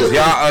women, because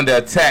y'all under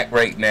attack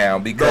right now.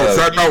 Because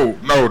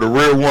No, the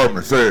real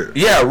woman. Say it.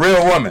 yeah,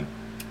 real women.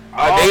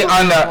 They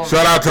under.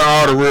 Shout out to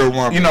all the real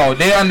women. You know,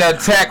 they under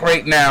attack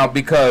right now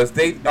because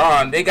they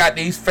got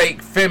these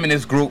fake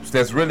feminist groups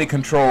that's really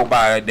controlled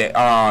by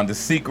the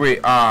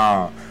secret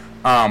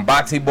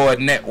Bati Board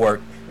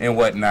network and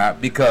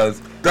whatnot.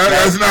 Because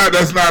that's not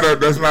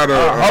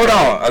a. hold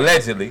on,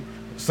 allegedly.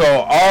 So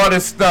all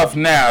this stuff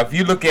now, if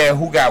you look at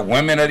who got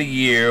Women of the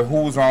Year,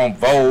 who's on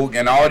Vogue,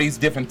 and all these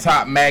different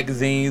top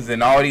magazines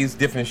and all these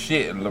different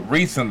shit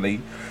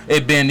recently,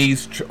 it been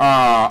these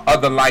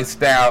other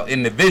lifestyle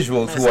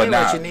individuals who are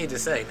not what you need to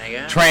say,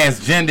 nigga.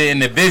 transgender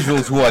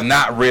individuals who are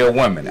not real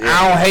women.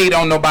 I don't hate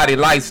on nobody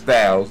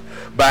lifestyles,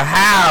 but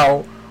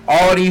how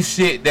all these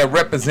shit that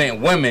represent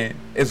women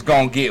is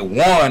gonna get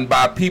won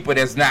by people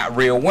that's not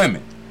real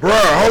women. Bruh,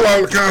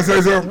 hold on. Can I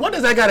say something? What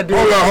does that got to do?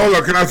 Hold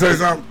on. Can I say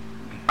something?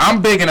 I'm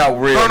bigging up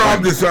real women.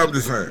 I'm just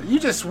saying. You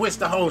just switched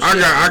the whole shit.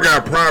 I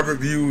got private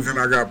views and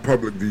I got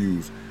public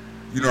views.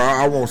 You know,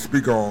 I won't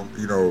speak on,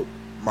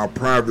 my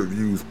private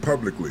views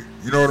publicly.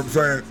 You know what I'm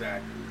saying?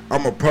 Exactly.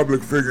 I'm a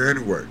public figure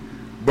anyway.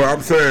 But I'm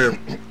saying,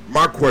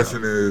 my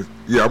question is,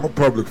 I'm a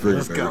public figure.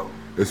 Let's go.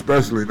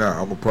 Especially now,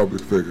 I'm a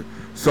public figure.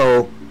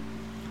 So,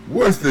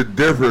 what's the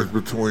difference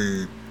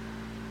between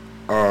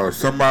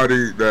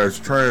somebody that's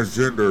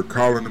transgender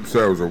calling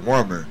themselves a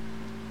woman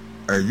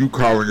and you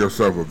calling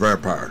yourself a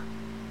vampire?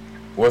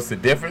 What's the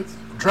difference?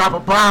 Drop a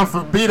bomb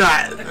for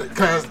B-Dot,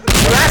 because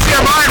that's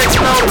your mind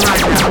exploding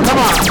right now.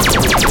 Come on.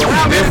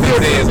 Well, the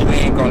difference is we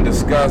ain't gonna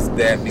discuss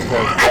that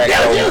because that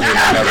goes in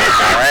another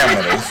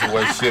parameters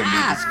where it shouldn't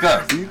be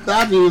discussed. You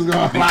thought you was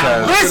gonna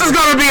Because This is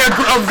going to be a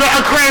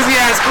crazy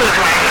ass clip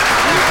right here.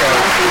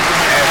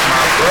 as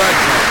my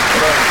brother,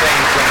 certain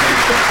things that need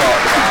to be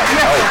talked about.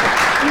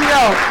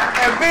 Yo,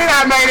 and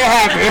B-Dot made it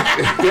happen.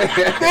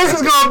 This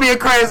is going to be a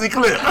crazy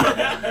clip.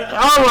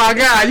 Oh my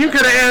God, you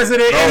could have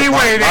answered it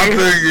anyway, My nigga.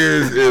 thing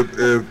is, if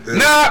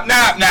No.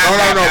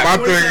 my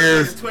thing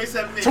is,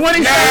 27 minutes.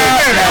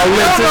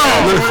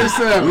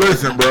 27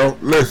 listen, bro,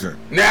 listen.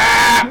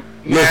 Nah.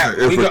 Listen,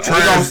 if we a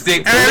gonna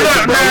stick to Hey, it.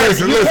 look, man,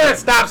 listen, you listen. can't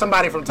stop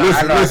somebody from talking.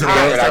 Listen, All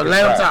right, bro. so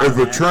let him talk. If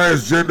a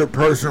transgender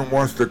person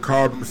wants to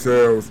call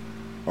themselves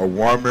a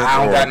woman I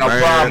don't or got a no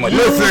man, problem with You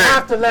listen,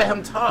 have to let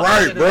him talk.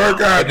 right, Get it bro, out.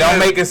 God, It don't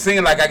make it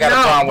seem like I got a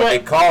No, problem with but- they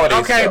call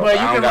themselves. okay, but you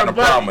I can don't got no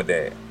rebut problem it. with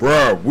that.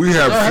 bro, we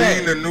have Go ahead.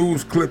 seen the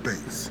news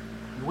clippings.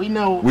 We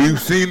know. We've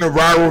seen the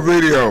viral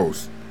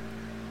videos.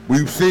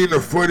 We've seen the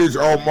footage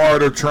on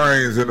MARTA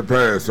trains in the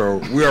past,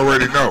 so we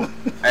already know.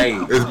 Hey,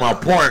 Is my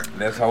point.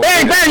 let's hope.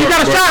 Bang, bang, you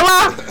got a shot,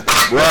 Rob?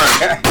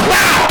 Right.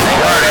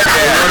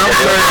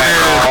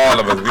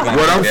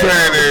 What I'm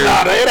saying is,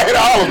 Nah, it ain't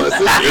all of us.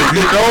 if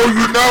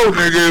you know,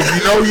 nigga.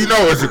 If you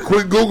know. It's a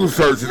quick Google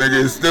search,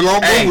 nigga. It's still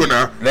on Hey, Google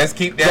now. let's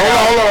keep that.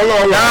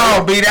 Hold on.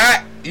 No, be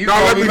that. You No,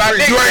 told let me me about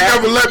finish. that. You ain't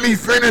never let me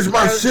finish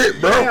my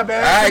shit, bro. Yeah, All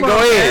man. right, Come go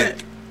on,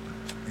 ahead.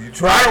 You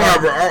try. I don't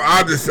have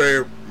I'll just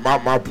say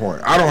my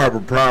point. I don't have a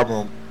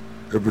problem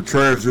if a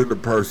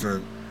transgender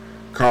person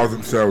calls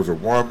themselves a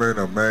woman,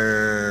 a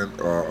man,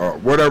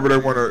 whatever they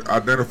want to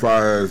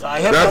identify as.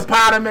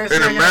 Hippopotamus.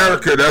 In nigga.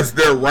 America, that's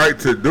their right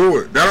to do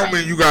it. That don't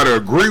mean you got to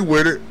agree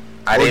with it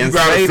I or didn't you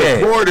got say to that.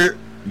 support it.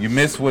 You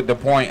missed with the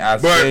point I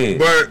But- said.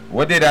 but-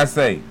 what did I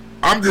say?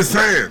 I'm just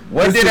saying.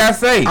 What did I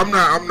say? I'm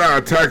not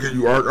attacking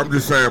you, Art. I'm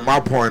just saying my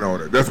point on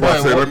it. That's why I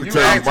Well, said let me You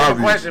tell you asked my him a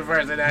view. question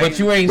first. And But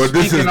you ain't But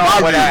this speaking is on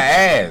my what view. I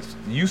asked.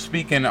 You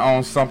speaking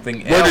on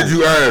something else. What did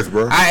you ask,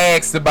 bro? I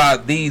asked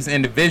about these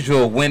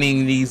individuals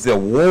winning these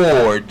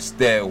awards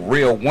that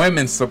real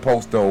women's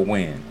supposed to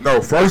win.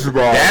 No, first of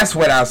all, That's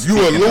what I was you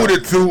speaking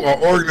alluded to an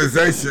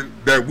organization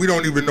that we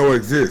don't even know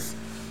exists.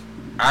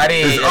 I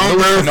didn't. It's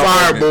allude to no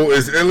unverifiable.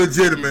 It's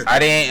illegitimate. I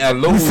didn't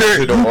allude You said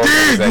to the you did. You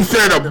organization.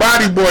 said a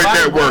Body Boy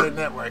Network.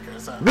 Network or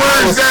something. Where I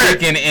is was that?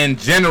 speaking in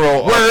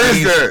general Where of is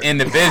these that?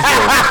 individuals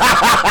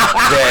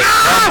that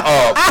come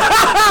up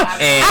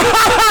and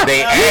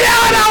they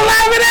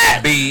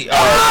actually be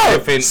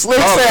different. Slick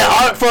colors. said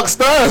Art fuck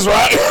stars,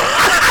 right?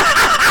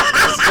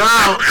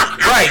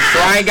 Right,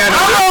 so I ain't got no.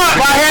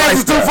 My hands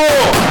is too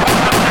full.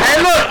 Hey,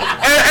 look,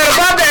 and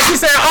above that, she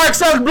said Ark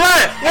sucks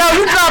blood. Yo,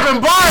 you dropping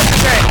bars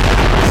today.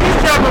 She's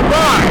dropping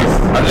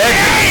bars.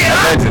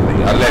 Allegedly.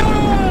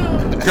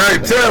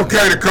 Kay, tell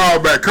Kay to call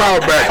back. Call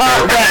back.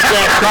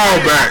 Call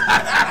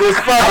back. This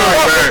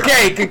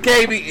fucking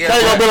Kay be. They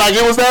gonna be like,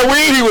 it was that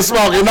weed he was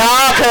smoking.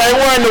 Nah, okay, it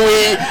wasn't the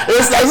weed.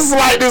 It's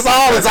like this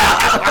all the time.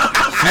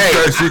 Hey,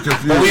 She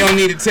confused. but we don't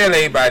need to tell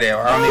everybody that.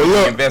 I don't need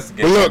to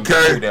investigate. but look,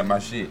 Kay. That my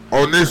shit.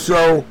 On this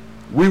show,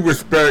 we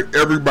respect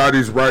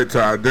everybody's right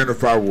to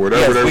identify with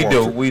whatever they want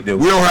to. We do.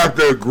 We don't have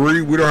to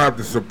agree. We don't have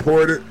to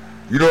support it.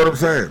 You know what I'm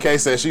saying? Kay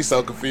said she's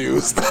so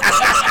confused.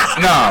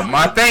 No,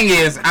 my thing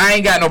is, I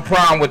ain't got no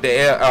problem with the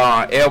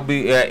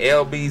LBC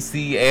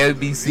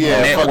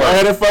network.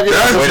 That's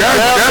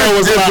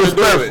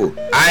disrespectful.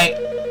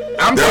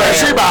 I'm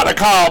saying she about to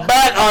call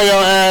back on your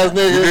ass,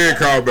 nigga. You did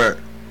call back.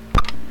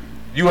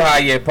 You High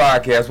Yet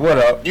PotCast, what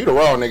up? You the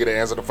wrong nigga to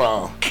answer the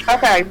phone.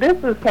 Okay,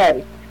 this is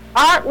Kay.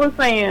 Art was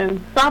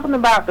saying something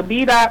about the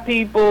B-Dot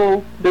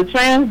people, the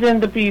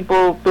transgender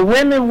people, the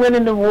women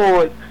winning the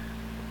awards.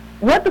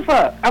 What the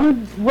fuck?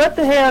 What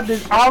the hell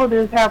does all of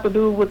this have to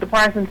do with the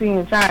pricing tea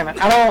in China?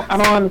 I don't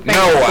understand.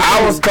 No,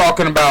 I was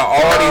talking about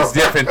all these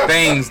different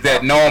things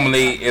that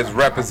normally is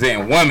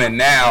representing women.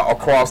 Now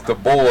across the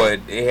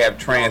board, they have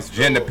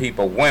transgender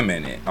people,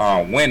 winning,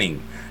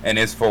 and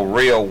it's for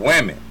real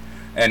women.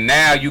 And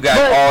now you got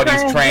all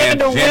these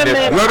transgender women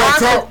are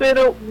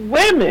considered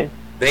women.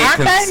 They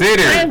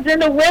consider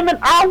transgender women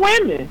are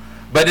women.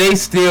 But they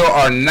still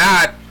are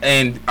not,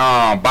 and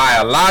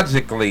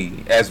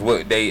biologically, as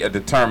what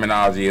the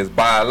terminology is,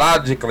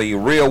 biologically,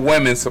 real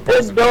women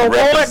supposed to be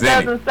represented. The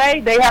word doesn't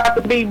say they have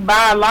to be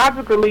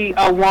biologically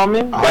a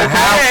woman. But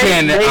how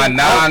can a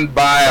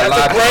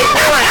non-biological...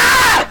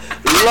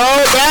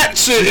 Lord, that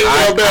shit is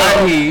your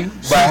bad.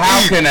 But how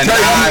can a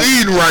That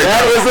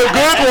is a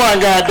good one,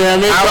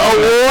 goddammit.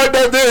 The award,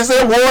 there's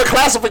award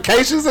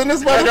classifications in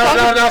this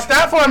motherfucker. No,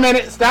 stop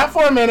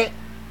for a minute.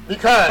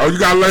 Because you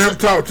gotta let him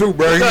talk too,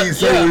 bro.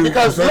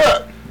 Because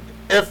look,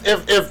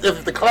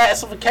 if the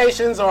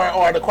classifications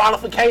or the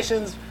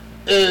qualifications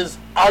is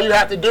all you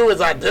have to do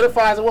is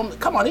identify as a woman.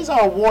 Come on, these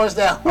are awards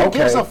that who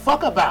gives a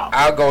fuck about.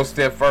 I'll go a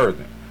step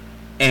further.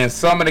 In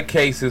some of the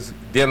cases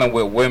dealing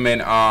with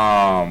women,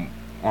 far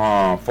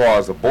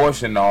as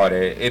abortion and all that,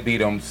 it be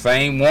them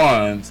same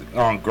ones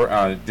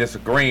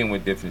disagreeing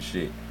with different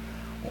shit.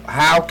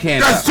 How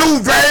can that's too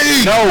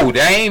vague? No,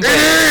 that ain't vague.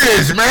 It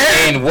is,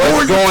 man. And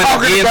what's going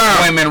against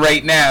women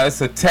right now?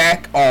 It's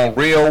attack on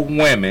real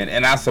women,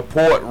 and I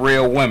support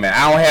real women.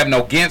 I don't have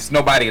no against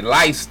nobody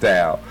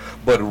lifestyle,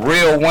 but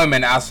real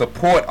women I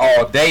support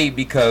all day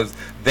because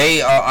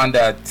they are under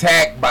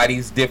attack by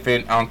these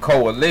different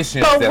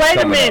coalitions. So wait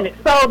a minute.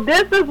 So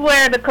this is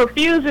where the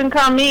confusion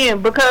come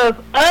in because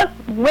us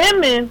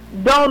women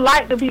don't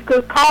like to be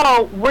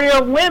called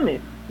real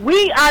women.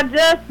 We are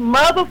just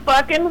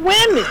motherfucking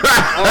women. Okay.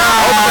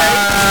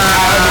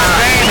 I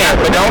understand that,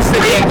 but don't sit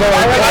there and go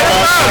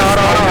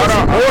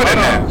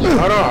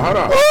hold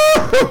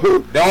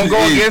on. Don't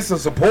go against a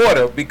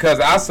supporter because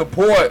I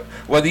support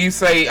whether you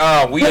say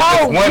we are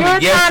just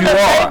women. Yes, you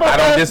are. I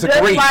don't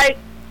disagree.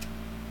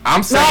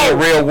 I'm saying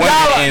real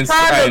women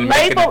and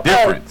making a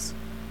difference.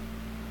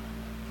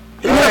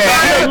 You're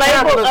trying to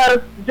label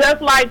us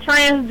just like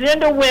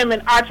transgender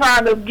women are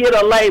trying to get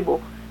a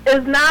label.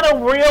 It's not a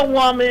real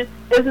woman.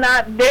 It's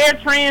not their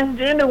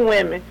transgender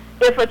women.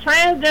 If a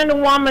transgender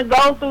woman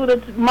goes through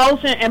the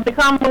motion and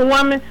becomes a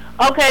woman,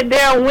 okay,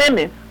 they're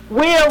women.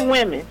 We're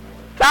women.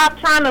 Stop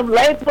trying to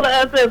label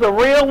us as a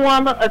real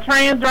woman, a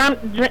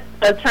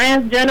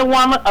transgender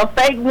woman, a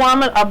fake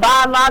woman, a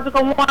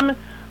biological woman.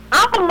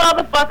 I'm a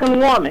motherfucking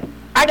woman.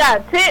 I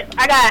got tits,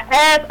 I got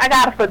ass, I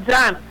got a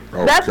vagina.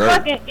 Okay. That's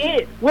fucking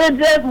it. We're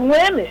just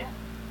women.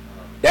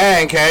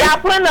 Dang, Kay.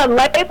 Stop putting a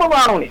label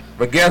on it.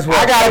 But guess what?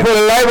 I gotta put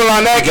a label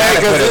on that, Kay,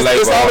 because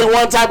it's only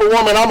one type of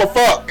woman I'ma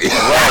fuck.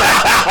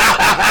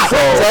 Right. so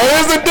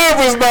here's the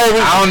difference, baby.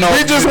 I don't know.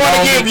 We just want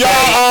to give y'all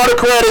all the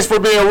credits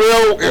for being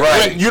real.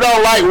 Right. You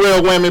don't like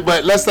real women,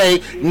 but let's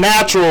say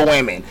natural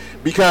women.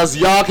 Because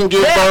y'all can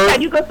give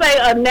birth. You can say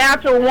a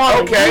natural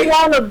woman. Okay.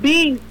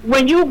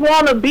 When you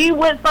want to be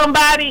with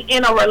somebody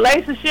in a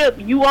relationship,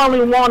 you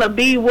only want to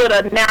be with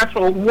a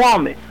natural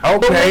woman. Okay,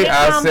 but when it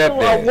I comes accept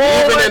to that.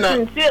 awards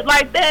and shit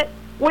like that,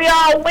 we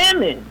all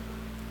women.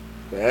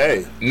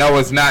 Hey. No,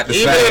 it's not the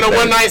same. Even in a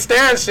one-night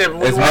stand shit,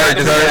 it's not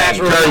the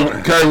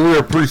same. Kay, we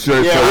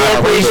appreciate your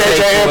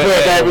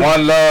input, baby.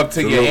 One love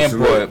to your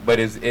input, but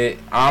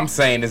I'm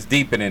saying it's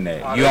deeper than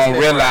that. You don't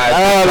realize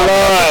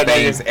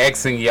things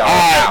Xing y'all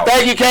out.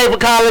 Thank you, Kay, for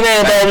calling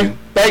in, baby.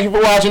 Thank you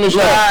for watching the show.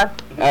 All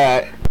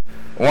right.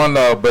 One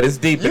love, but it's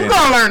deeper than that. You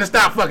gonna learn to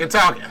stop fucking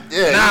talking.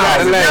 Yeah, you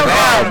gotta let it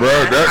go,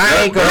 bro.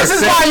 This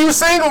is why you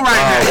single right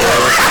now.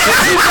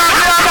 You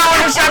don't know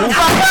when to shut the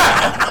fuck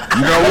up.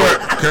 You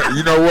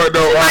know what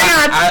though?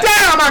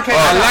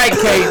 I like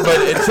Kate, but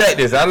check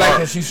this. I like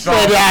that she's strong.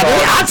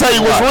 I'll tell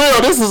you what's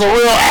real. This is a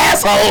real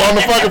asshole on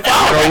the fucking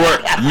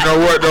phone. You know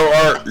what though,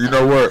 Art? You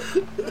know what?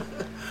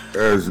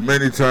 As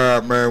many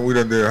times, man, we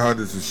done did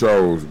hundreds of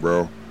shows,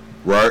 bro.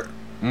 Right?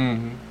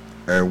 Mm-hmm.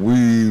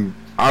 And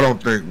I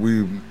don't think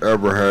we've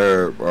ever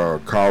had a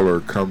caller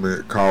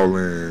call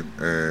in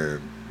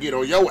and get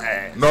on your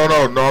ass. No,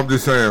 I'm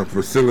just saying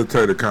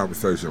facilitate a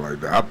conversation like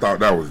that. I thought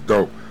that was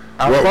dope.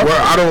 I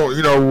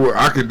don't,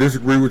 I can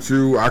disagree with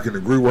you. I can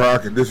agree with her. I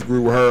can disagree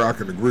with her. I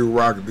can agree with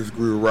her. I can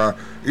disagree with her.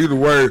 Either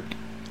way,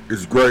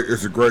 it's great.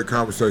 It's a great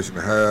conversation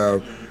to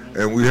have,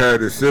 and we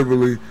had it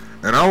civilly.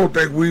 And I don't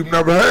think we've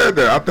never had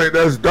that. I think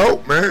that's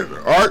dope, man.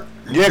 Art,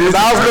 Yeah, because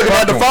I was looking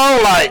at the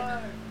phone like,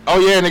 oh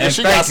yeah, nigga,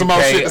 she got some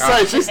more shit to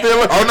say. She's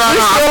still on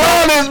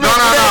this. No.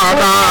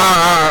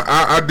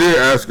 I did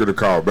ask her to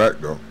call back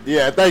though.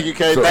 Yeah, thank you,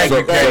 Kay. So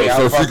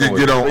she can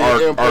get on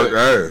Art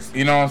ass.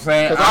 You know what I'm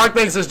saying? Because Art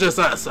thinks it's just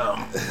us, so.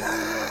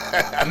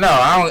 No,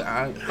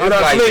 I don't.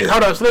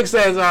 Hold up. Slick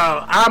says,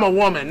 I'm a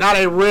woman, not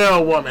a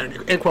real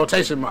woman, in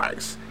quotation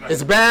marks.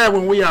 It's bad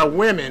when we are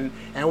women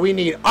and we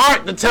need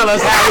Art to tell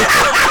us how we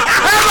feel.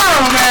 Come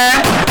on,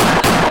 man.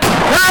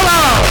 Come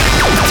on.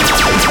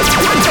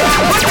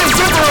 What's the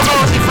zipper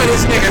emoji for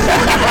this nigga?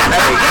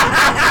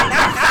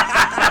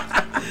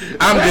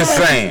 I'm just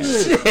saying.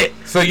 Shit.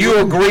 So you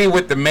agree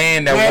with the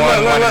man that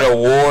won one of the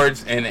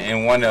awards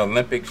and won the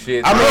Olympic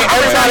shit? I mean,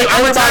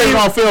 everybody's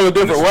gonna feel a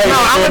different way. No,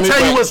 I'm gonna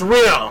tell you what's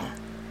real,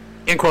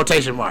 in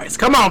quotation marks.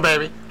 Come on,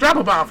 baby. Drop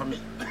a bomb for me.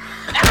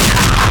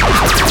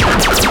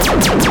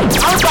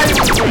 I'll tell you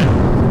what's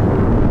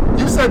real.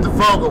 You said the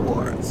Vogue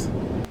Awards.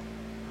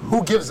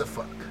 Who gives a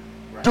fuck?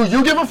 Right. Do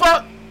you give a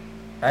fuck?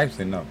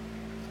 Actually, no.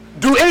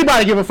 Do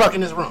anybody give a fuck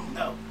in this room?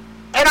 No.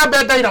 And I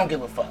bet they don't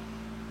give a fuck.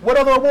 What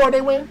other award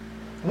they win?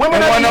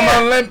 Women of the Year.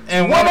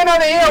 Women of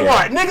the Year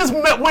award. Niggas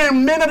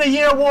win Men of the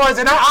Year awards,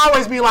 and I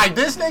always be like,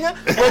 this nigga?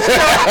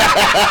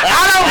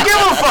 I don't give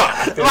a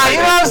fuck. Like, you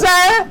know what I'm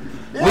saying?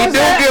 We do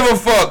give a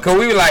fuck, cause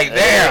we be like,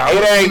 damn,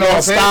 it ain't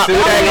gonna stop. It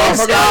ain't gonna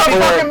stop. It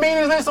fucking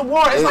meaningless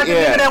award. It's like a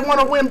nigga that want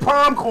to win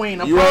prom queen,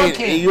 prom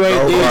king. You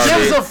ain't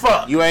gives a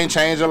fuck. You ain't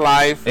changed your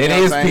life. It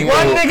is people.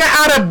 One nigga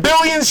out of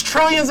billions,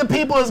 trillions of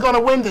people is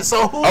gonna win this.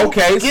 So who?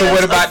 Okay, so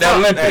what about the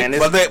Olympics?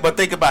 But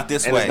think about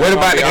this way. What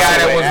about the guy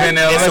that was in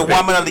the Olympics? It's a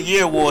Woman of the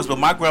Year awards, but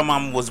my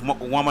grandmama was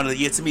Woman of the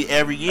Year to me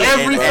every year.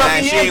 Every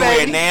fucking year, she ain't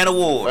winning nan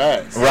award.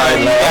 Right.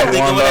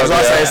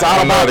 It's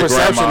all about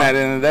perception at the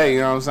end of the day. You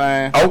know what I'm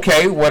saying?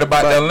 Okay, what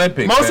about the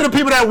Olympics? Most of the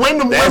people that win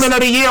the Women of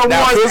the Year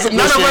awards,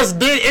 none of us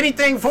did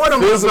anything for them.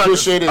 Physical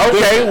shit is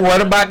okay,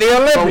 what about the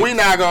Olympics? But we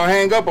not gonna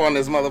hang up on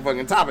this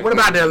motherfucking topic. What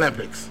about the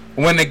Olympics?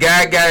 When the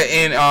guy got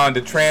in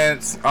the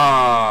trans,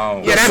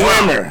 that's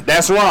wrong.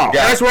 That's wrong.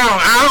 That's wrong.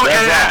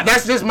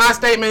 That's just my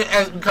statement,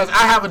 because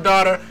I have a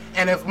daughter,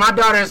 and if my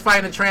daughter is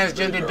fighting a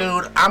transgender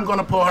dude, I'm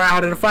gonna pull her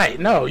out of the fight.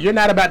 No, you're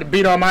not about to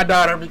beat on my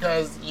daughter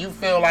because you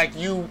feel like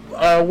you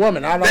are a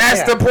woman.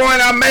 That's the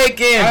point I'm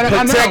making.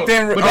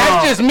 Protecting, but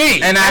that's just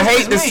me. And I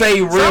hate to say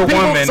real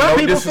women. Some no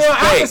people feel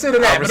opposite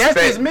of that, but that's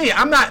just me.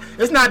 I'm not.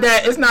 It's not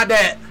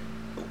that.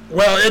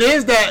 Well, it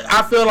is that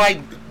I feel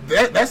like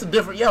that's a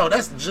different.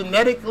 That's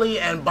genetically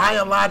and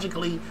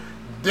biologically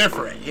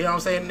different. You know what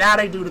I'm saying? Now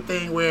they do the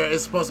thing where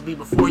it's supposed to be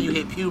before you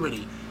hit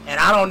puberty, and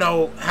I don't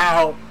know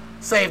how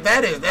safe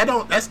that is. That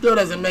still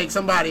doesn't make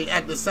somebody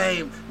at the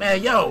same.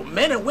 Man,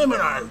 men and women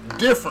are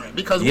different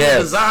because we're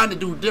designed to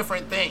do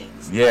different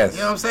things. Yes. You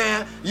know what I'm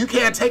saying? You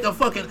can't take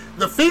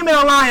the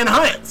female lion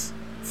hunts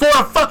for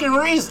a fucking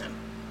reason.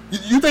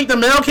 You think the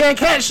male can't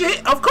catch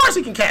shit? Of course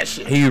he can catch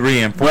shit. He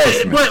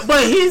reinforcements.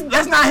 But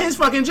that's not his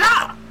fucking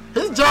job.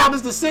 His job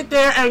is to sit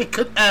there and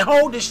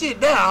hold the shit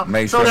down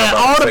so that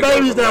all the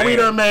babies that we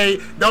done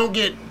made don't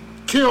get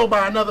killed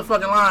by another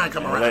fucking lion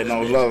coming around. I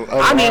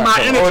need my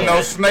energy. Or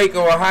no snake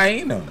or a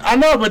hyena. I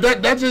know, but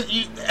that just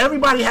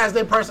everybody has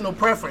their personal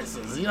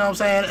preferences. You know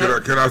what I'm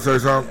saying? Can I say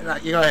something?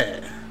 You go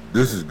ahead.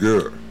 This is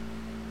good.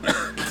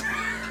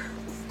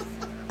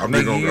 I'm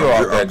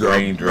off that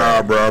green drink.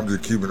 Nah, bro, I'm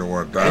just keeping it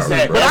 1,000.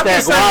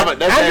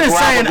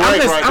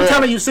 I'm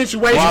telling you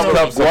situations. If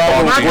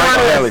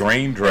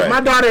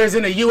my daughter is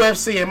in the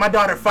UFC and my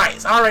daughter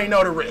fights, I already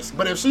know the risk.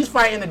 But if she's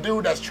fighting a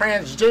dude that's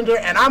transgender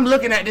and I'm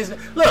looking at this,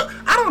 look,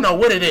 I don't know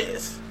what it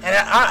is. And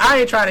I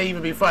ain't trying to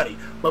even be funny.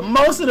 But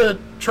most of the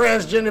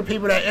transgender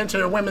people that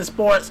enter women's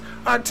sports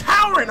are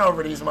towering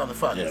over these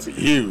motherfuckers. Yeah,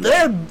 huge.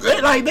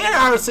 They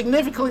are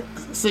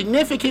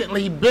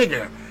significantly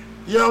bigger.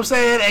 You know what I'm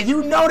saying? And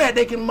you know that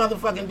they can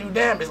motherfucking do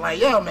damage. Like,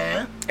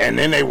 man. And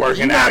then they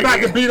working You're out. not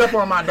about to beat up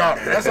on my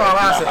daughter. That's all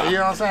I say. You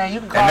know what I'm saying?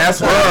 You can call and that's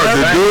the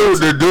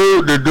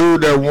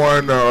dude that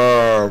won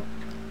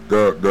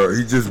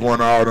he just won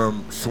all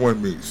them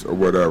swim meets or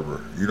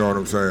whatever. You know what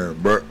I'm saying?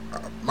 But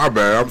my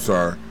bad, I'm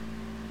sorry.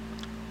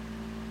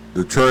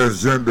 The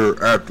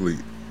transgender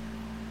athlete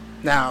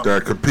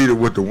that competed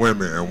with the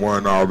women and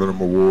won all of them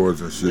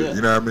awards and shit. Yeah.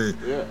 You know what I mean?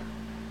 Yeah.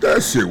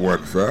 That shit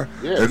wasn't fair.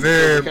 Yeah, and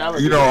then,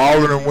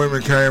 all of them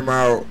women came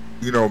out,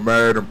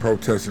 mad and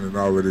protesting and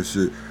all of this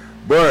shit.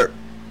 But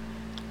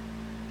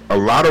a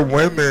lot of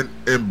women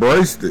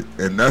embraced it.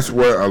 And that's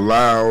what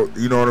allowed,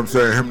 you know what I'm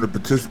saying, him to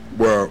participate.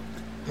 Well,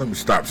 let me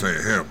stop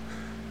saying him.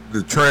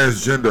 The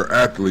transgender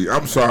athlete.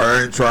 I'm sorry,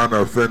 I ain't trying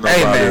to offend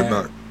nobody or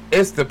nothing.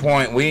 It's the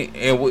point. We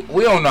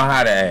don't know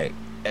how to act.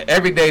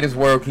 Every day this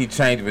world keeps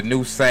changing with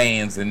new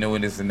sayings and new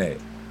this and that.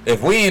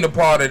 If we ain't a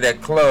part of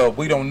that club,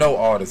 we don't know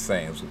all the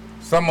sayings.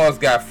 Some of us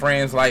got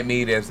friends like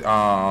me that's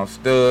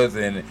studs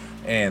and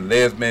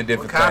lesbian, different things.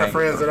 What kind of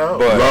friends are those?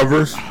 But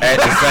lovers. At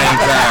the same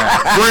time.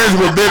 Friends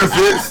with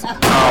benefits.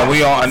 We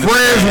don't understand.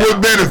 Friends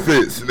with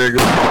benefits, nigga.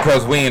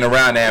 Because we ain't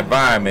around the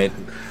environment,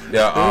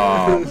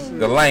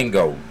 the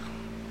lingo.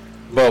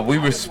 But we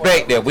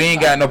respect that. We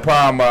ain't got no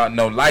problem about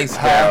no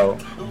lifestyle.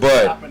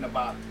 But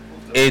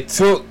it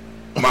took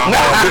My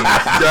hobby.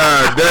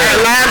 God damn. And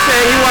Lab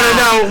said he want to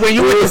know when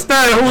you with the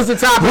stud, who's the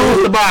top,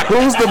 who's the bottom?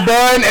 Who's the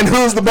bun and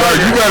who's the Bro, bun?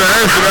 you better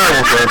answer that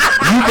one, bro.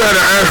 You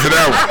better answer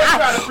that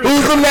one.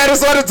 Who's the lettuce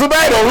or the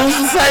tomato? Who's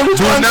the same?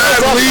 Which Do one? not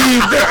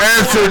leave the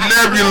answer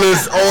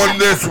nebulous on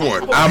this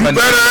one. You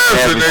better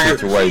answer, nigga.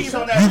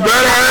 You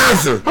better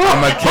answer.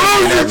 I'm a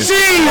king in every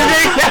Cheese,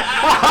 nigga.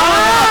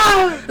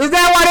 Is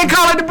that why they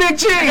call it the big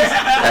cheese?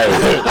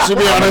 Hey, Should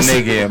be on I'm a this.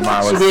 nigga in my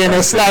Should be in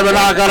there slapping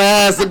out, got her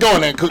ass to go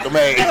in there and cook them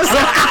eggs. No,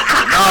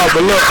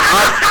 but look,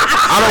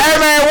 I don't. Hey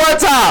man, one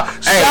time,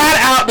 shout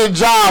out to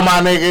John, my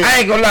nigga. I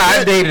ain't gonna lie,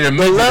 I dated a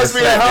midget that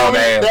Lesbian slapped on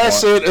homie, the ass that once.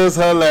 shit is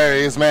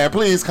hilarious, man.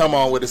 Please come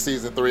on with the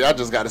season 3. I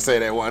just got to say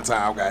that one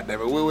time,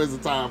 goddammit. What's the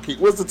time?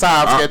 What's the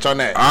time sketch on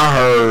that? I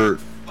heard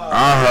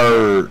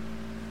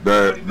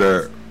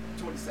that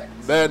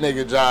That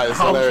nigga John is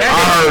hilarious.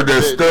 I heard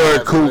that John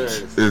Stud is Cooch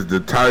hilarious. is the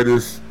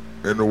tightest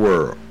in the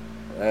world.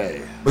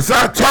 Hey.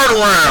 Besides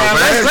turnaround,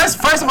 man. Let's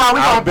first of all, we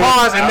gonna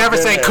pause and never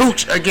say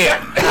cooch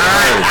again.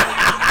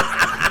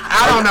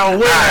 I don't know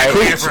where that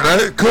came Cooch, from.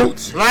 man.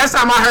 Cooch. Last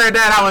time I heard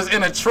that, I was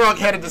in a truck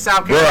headed to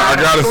South Bro, Carolina. I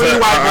gotta 3 say,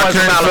 white boys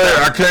from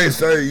Alabama. I can't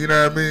say, you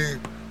know what I mean?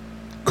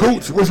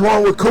 Cooch, what's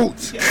wrong with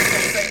Cooch?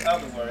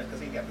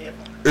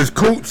 Is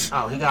Cooch?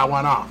 Oh, he got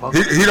one off.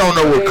 Okay. He don't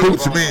know what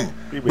Cooch mean.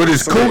 But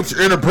is Cooch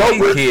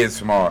inappropriate? Kid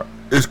smart.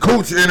 Is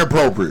Cooch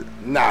inappropriate?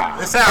 Nah.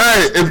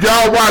 Hey, if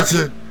y'all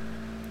watching,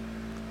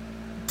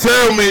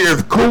 tell me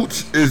if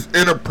Cooch is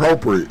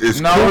inappropriate. Is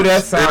No, Cooch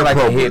that sounds like a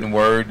inappropriate? hidden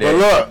word. But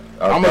look,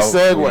 I'm a adult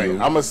segue. you.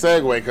 I'm a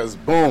segue because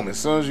boom, as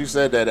soon as you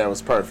said that, that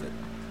was perfect.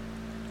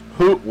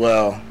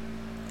 Well,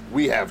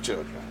 we have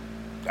children.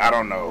 I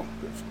don't know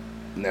if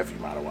nephew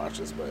might have watched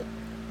this, but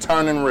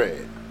Turning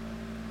Red.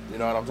 You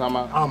know what I'm talking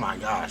about? Oh my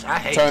gosh, I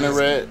hate Turning this.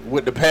 Red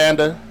with the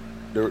panda.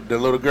 The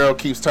little girl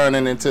keeps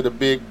turning into the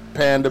big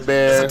panda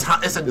bear. It's a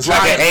It's like an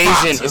giant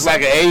fox. Asian. It's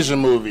like an Asian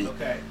movie.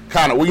 Okay.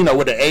 Kind of, you know,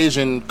 with the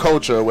Asian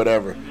culture or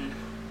whatever.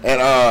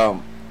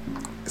 And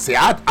see,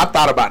 I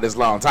thought about this a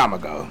long time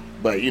ago,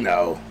 but you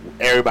know,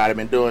 everybody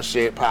been doing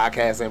shit.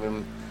 Podcasts ain't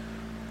been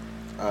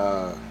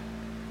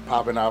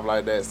popping off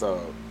like that.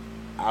 So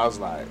I was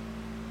like,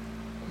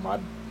 my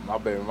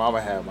baby mama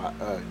had my.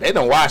 They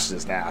don't watch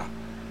this now.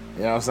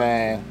 You know what I'm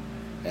saying?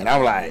 And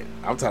I'm like,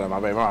 I'm telling my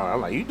baby mama, I'm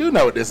like, you do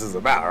know what this is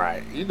about,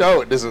 right? You know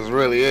what this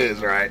really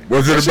is, right?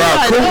 Was it And she about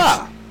like, Cooch?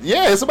 "Nah."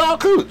 Yeah, it's about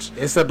Cooch.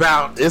 It's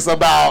about It's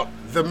about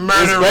the It's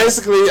murder.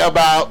 basically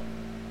about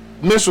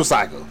menstrual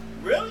cycle.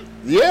 Really?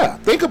 Yeah,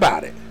 think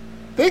about it.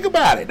 Think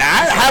about it. Now,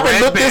 I haven't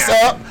red looked this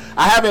bear. up.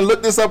 I haven't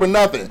looked this up or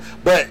nothing.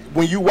 But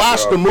when you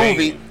watch the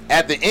movie,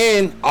 at the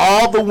end,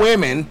 all the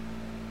women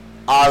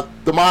are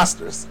the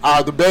monsters,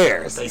 are the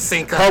bears. They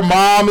sync Her up.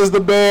 mom is the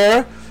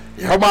bear.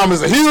 Her mom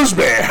is a huge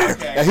bear,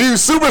 a huge,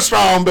 super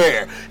strong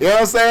bear. You know what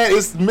I'm saying?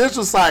 It's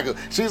menstrual cycle.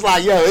 She's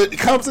like, yo, it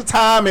comes a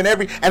time and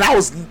I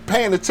was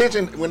paying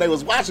attention when they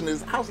was watching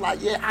this. I was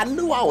like, yeah, I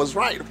knew I was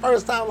right the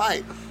first time.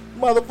 Like,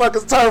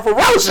 motherfuckers turn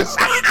ferocious.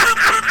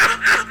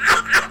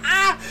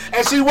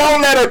 And she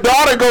won't let her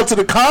daughter go to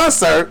the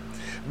concert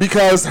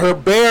because her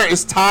bear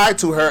is tied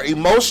to her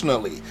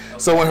emotionally.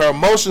 So when her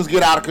emotions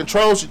get out of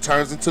control, she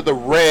turns into the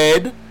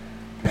red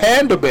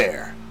panda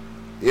bear.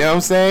 You know what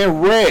I'm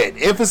saying? Red.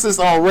 Emphasis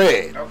on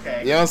red. Okay.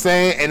 You know what I'm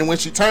saying? And when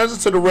she turns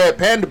into the red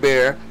panda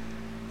bear,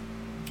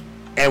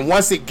 and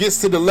once it gets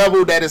to the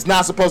level that it's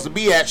not supposed to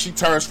be at, she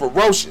turns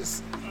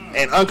ferocious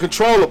and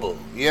uncontrollable.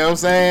 You know what I'm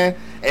saying?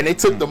 And they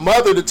took the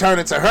mother to turn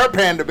into her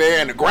panda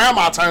bear, and the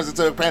grandma turns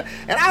into a panda.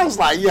 And I was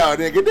like, yo,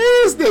 nigga,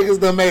 these niggas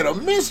done made a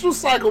menstrual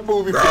cycle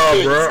movie for Nah,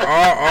 kids. bro.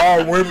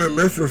 All women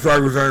menstrual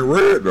cycles ain't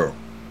red though.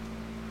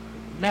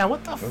 Man,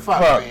 what the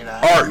fuck? Art, do you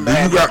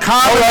got?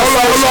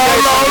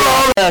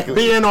 Exactly.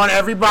 Being on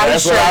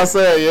everybody's That's what I shirt.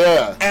 said,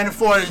 yeah. And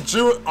for the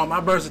Jew, on my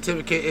birth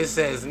certificate, it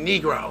says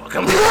Negro.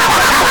 Come on.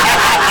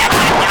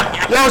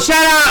 Yo,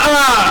 shout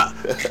out,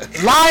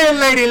 Lion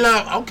Lady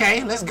Love.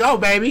 Okay, let's go,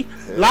 baby.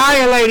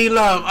 Lion Lady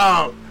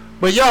Love.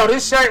 But yo,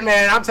 this shirt,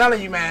 man, I'm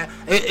telling you, man,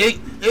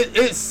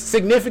 it's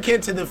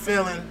significant to the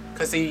feeling.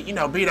 Cause see, you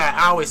know, B-Dot,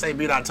 I always say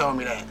B-Dot told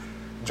me that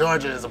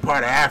Georgia is a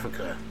part of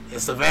Africa.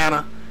 It's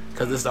Savannah,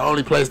 cause it's the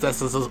only place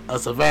that's a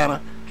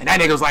Savannah. And that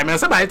nigga was like, man,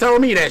 somebody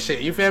told me that shit.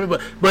 You feel me?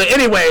 But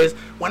anyways,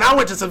 when I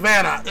went to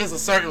Savannah, there's a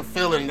certain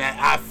feeling that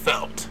I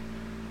felt.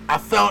 I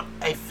felt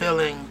a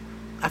feeling.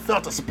 I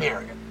felt a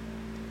spirit,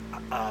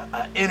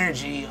 a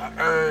energy, a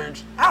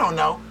urge. I don't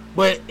know,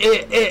 but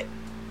I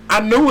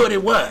knew what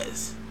it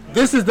was.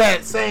 This is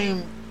that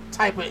same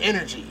type of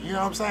energy. You know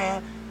what I'm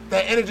saying?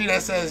 That energy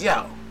that says,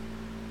 yo.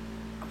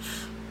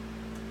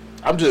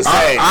 I'm just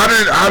saying. I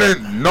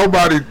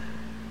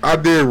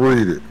did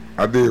read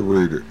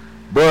it,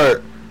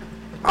 but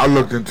I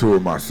looked into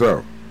it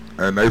myself,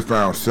 and they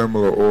found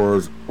similar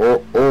ores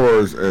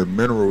and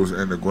minerals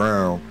in the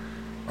ground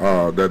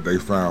that they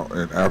found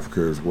in Africa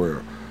as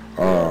well.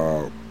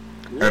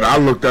 And I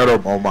looked that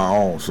up on my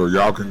own, so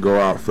y'all can go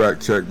out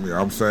fact check me.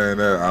 I'm saying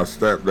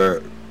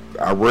that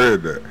I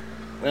read that.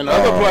 In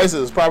other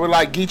places, probably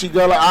like Geechee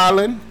Gullah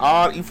Island,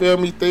 all you feel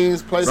me,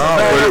 things, places.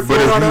 No,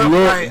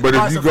 but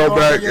if you go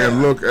back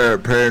and look at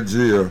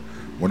Pangea,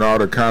 when all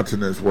the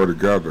continents were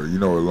together, you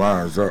know, it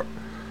lines up.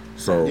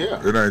 So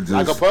it ain't just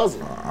like a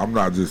puzzle. I'm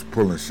not just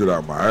pulling shit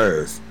out my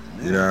ass.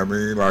 You know what I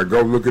mean? Like,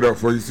 go look it up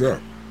for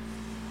yourself.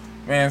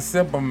 Man,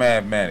 simple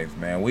mathematics,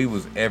 man. We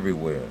was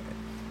everywhere.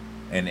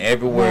 And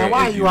everywhere. Man,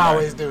 why you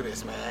always do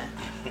this, man?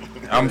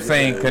 I'm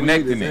saying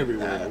connecting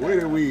it. Where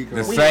did we come?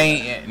 The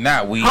same,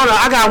 not we. Hold on,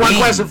 I got one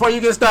question before you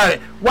get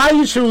started. Why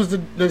you choose the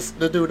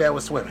dude that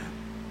was swimming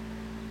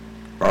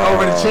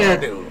over the chair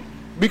dude?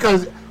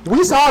 Because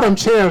we saw them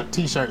chair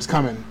T-shirts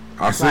coming.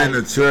 I seen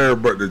the chair,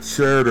 but the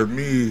chair to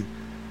me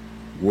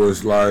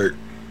was like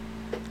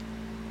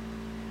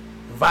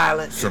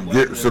violent. Some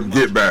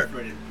get back.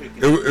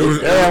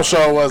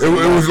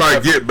 It was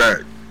like get back.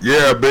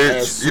 Yeah,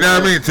 bitch. You know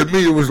what I mean? To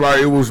me,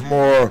 it was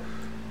more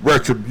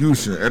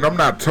retribution, and I'm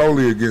not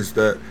totally against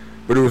that,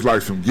 but it was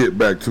like some get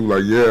back too.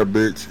 Like, yeah,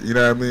 bitch. You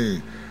know what I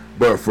mean?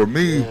 But for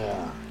me,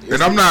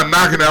 and I'm not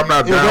knocking it. I'm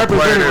not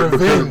downplaying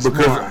it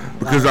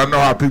because I know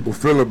how people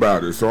feel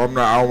about it. So I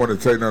don't want to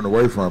take nothing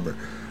away from it.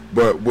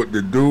 But with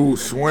the dude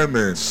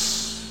swimming,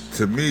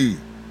 to me,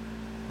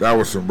 that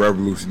was some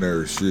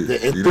revolutionary shit.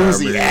 The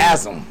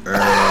enthusiasm. You know what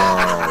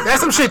I mean?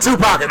 That's some shit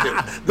Tupac could do.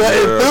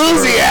 The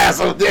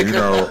enthusiasm, nigga. You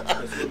know,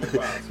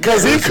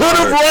 because he could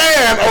have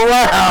ran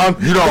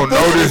around. You don't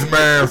know this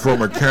man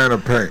from a can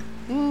of paint.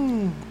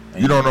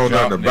 You don't know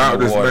nothing about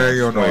this man.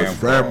 You don't know his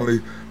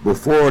family.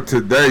 Before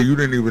today, you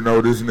didn't even know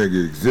this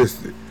nigga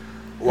existed.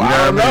 Well,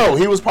 I don't know.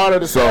 He was part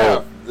of the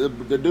staff.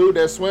 The dude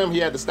that swam, he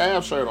had the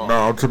staff shirt on. No,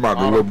 I'm talking about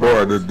the little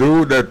boy. The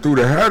dude that threw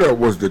the hat up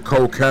was the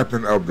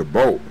co-captain of the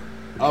boat.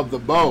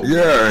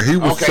 Yeah, he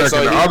was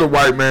checking the other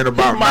white man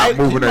about not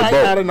moving that boat.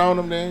 He might have known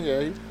him then,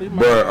 yeah. He might.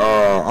 But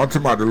I'm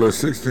talking about the little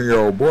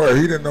 16-year-old boy.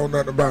 He didn't know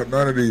nothing about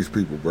none of these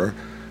people, bro.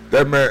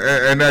 That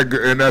man,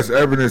 and that's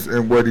evidence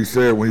in what he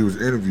said when he was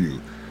interviewed.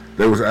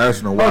 They was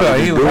asking him why did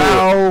he do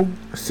it.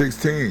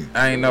 16.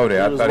 I ain't know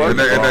that. I thought and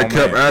they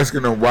kept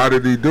asking him why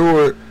did he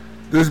do it.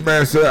 This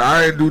man said,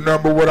 I ain't do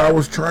nothing but what I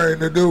was trained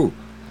to do.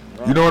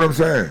 You know what I'm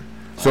saying?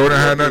 So it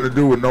had nothing to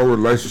do with no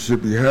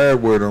relationship he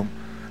had with him.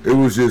 It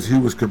was just he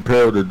was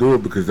compelled to do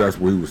it because that's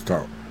what he was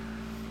taught.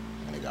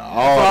 For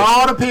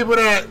all the people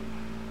that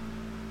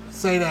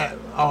say that,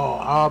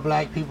 all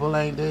black people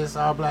ain't this,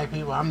 all black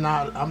people, I'm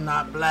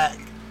not black.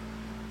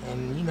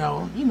 And you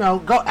know, I'm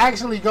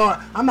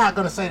not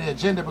gonna say the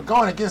agenda, but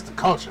going against the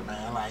culture,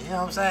 man. Like, you know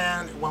what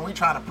I'm saying? When we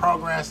try to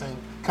progress and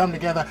come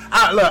together.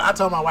 I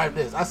told my wife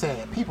this. I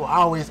said, people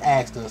always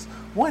asked us,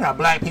 when are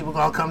black people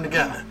gonna come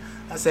together?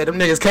 I said, them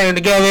niggas came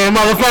together in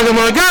motherfucking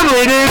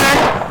Montgomery, didn't they?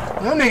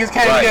 Them niggas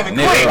came together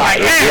quick.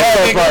 Like,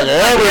 everybody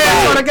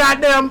on the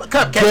goddamn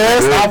cupcake.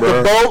 Guest off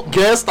the boat,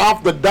 guest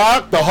off the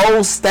dock, the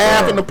whole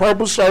staff in the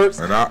purple shirts.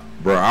 And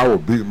I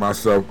would beat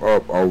myself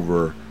up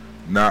over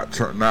not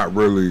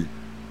really,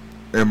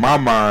 in my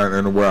mind,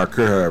 in the way I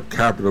could have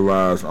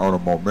capitalized on a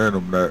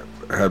momentum that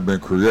had been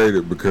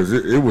created because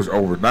it was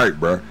overnight,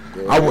 bro.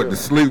 Yeah. I went to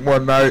sleep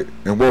one night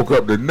and woke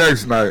up the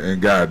next night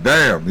and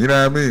goddamn, you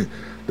know what I mean?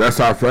 That's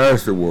how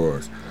fast it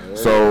was. Yeah.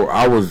 So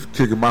I was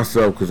kicking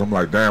myself because I'm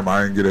like, damn,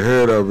 I ain't get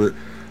ahead of it.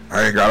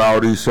 I ain't got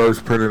all these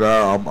shirts printed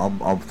out.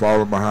 I'm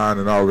falling behind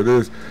and all of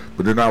this.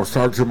 But then I was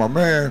talking to my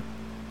man,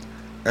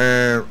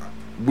 and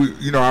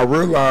I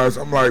realized,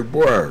 I'm like,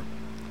 boy,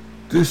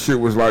 this shit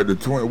was like the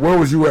twin. Where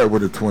was you at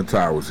when the Twin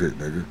Towers hit,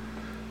 nigga?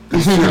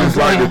 This shit is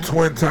like the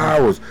Twin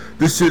Towers.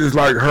 This shit is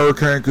like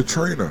Hurricane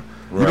Katrina.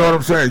 Right. You know what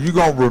I'm saying? You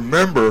gonna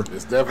remember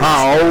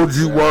how old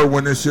you were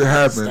when this shit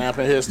happened.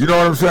 You know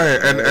what I'm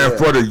saying? And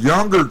for the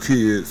younger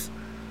kids,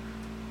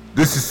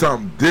 this is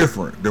something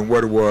different than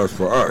what it was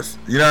for us.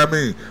 You know what I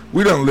mean?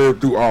 We done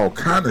lived through all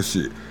kind of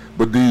shit.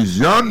 But these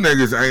young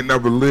niggas ain't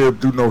never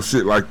lived through no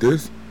shit like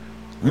this.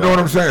 You know what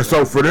I'm saying?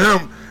 So for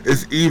them,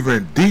 it's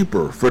even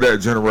deeper for that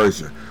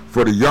generation.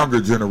 For the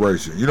younger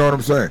generation. You know what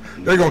I'm saying?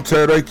 They're gonna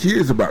tell their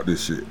kids about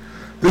this shit.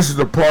 This is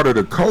a part of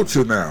the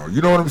culture now.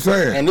 You know what I'm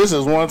saying? And this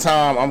is one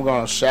time I'm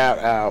going to shout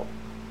out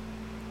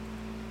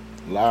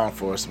law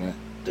enforcement.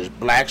 There's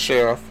black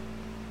sheriff.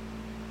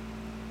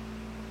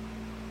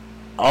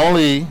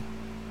 Only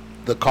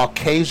the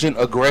Caucasian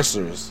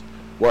aggressors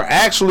were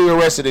actually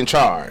arrested and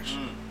charged.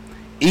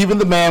 Even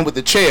the man with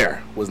the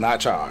chair was not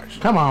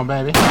charged. Come on,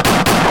 baby.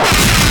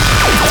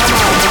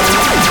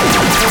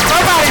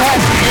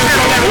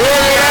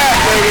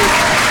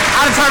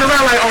 I turn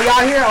around like, oh,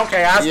 y'all here?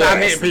 Okay, I'll stop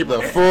hitting people.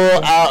 The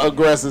full-out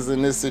aggressors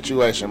in this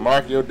situation.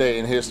 Mark your day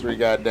in history,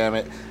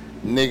 goddammit.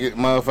 Nigga,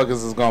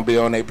 motherfuckers is gonna be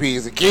on their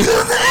P's and Q's.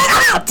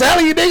 I'm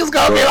telling you, niggas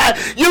gonna be like,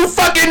 you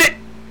fucking it.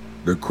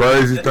 The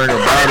crazy thing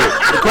about it.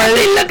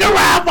 They look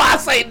around while I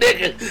say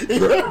nigga.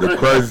 The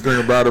crazy thing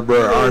about it,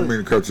 bro, I didn't mean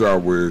to cut you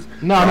off, Wiz.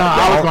 No,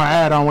 I was gonna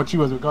add on what you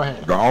was. Go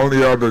ahead. The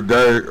only other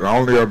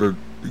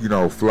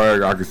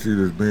flag I can see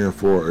this being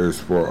for is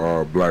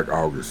for Black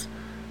August.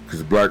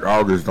 Because Black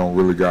August don't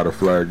really got a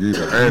flag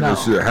either. And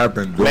this shit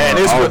happened during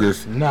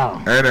August. And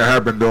it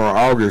happened during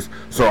August.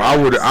 So I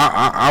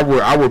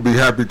would be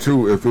happy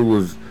too if it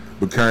was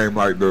became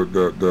like the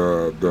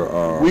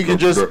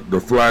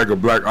flag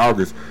of Black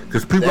August,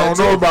 because people don't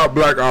know about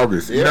Black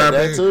August. You know what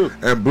I mean? Too.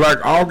 And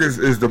Black August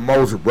is the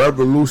most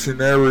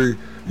revolutionary,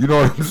 you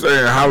know what I'm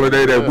saying,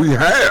 holiday that we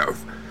have.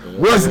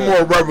 What's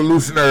more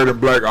revolutionary than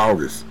Black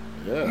August?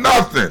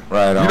 Nothing.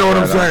 Right on, you know what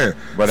I'm saying?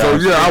 But so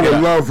I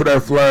would love for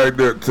that flag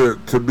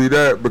to be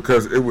that,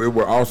 because it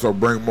would also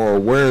bring more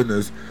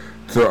awareness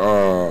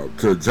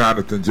to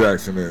Jonathan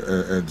Jackson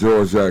and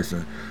George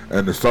Jackson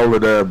and the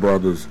Soledad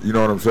brothers. You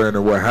know what I'm saying?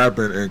 And what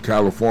happened in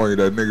California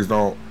that niggas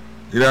don't,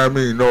 you know what I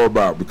mean, know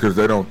about, because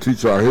they don't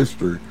teach our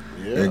history.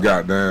 And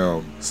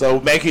goddamn. So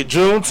make it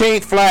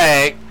Juneteenth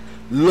flag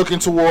looking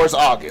towards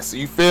August.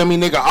 You feel me,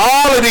 nigga?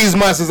 All of these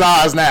months is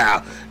ours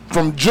now.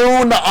 From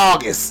June to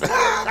August. We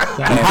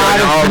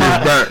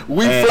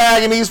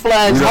flagging these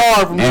flags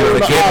hard from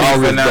June to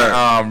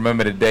August.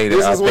 Remember the day that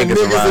this is when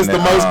niggas is the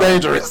most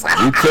dangerous.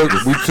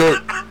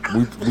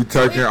 We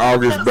taking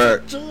August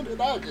back.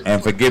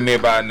 And forgive me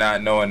about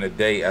not knowing the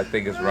date. I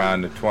think it's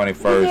around the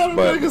 21st.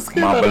 But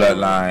my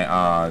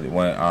bloodline,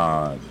 when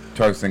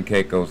Turks and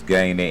Caicos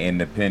gained their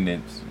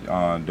independence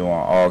during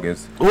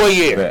August. What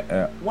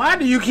year? Why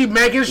do you keep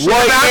making shit about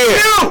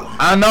you?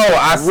 I know.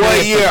 I said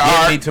what year?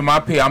 Forgive me to my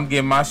P. I'm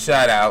giving my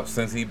shout out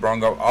since he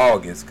brought up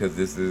August, because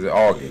this is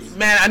August.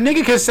 Man, a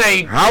nigga can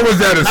say. How was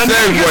that a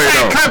segue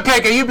though?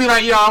 Cupcake, and you be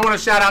like, yo, I want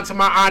to shout out to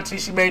my auntie.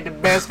 She made the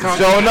best cupcake.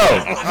 Sure no.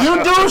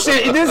 You do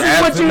shit. This is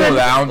Absolutely, what you.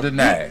 I don't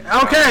deny it.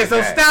 Okay,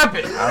 so stop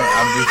it.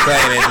 I'm just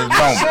saying at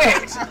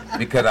this moment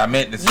because I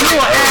meant to say. You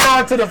will add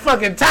on to the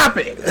fucking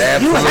topic.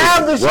 Absolutely. You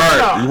have the shit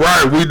on.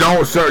 Right.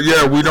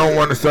 We don't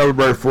want to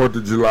celebrate 4th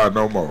of July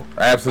no more.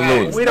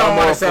 Absolutely. Right. We don't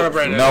want to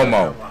celebrate it no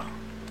more.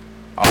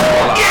 All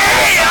our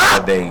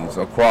holidays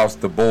across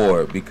the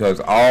board, because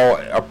all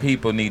our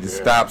people need to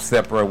stop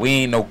separate. We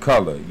ain't no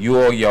color. You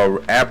are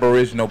your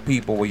aboriginal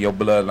people where your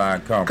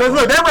bloodline comes from. Because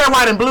look, that red,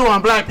 white, and blue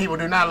on black people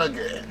do not look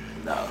good.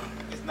 No,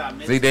 it's not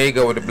meant. See, there you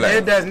go with the black.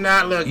 It does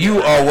not look you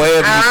good. are wherever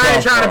you come from. I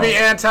ain't trying to be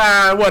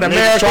anti-American.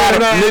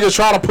 Niggas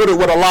try to put it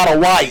with a lot of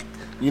white.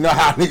 You know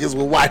how niggas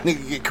with white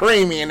niggas get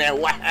creamy in that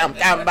white. I'm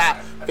talking about.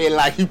 Feel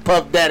like you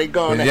Puff Daddy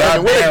going to y'all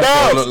heaven. What it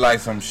does? Look like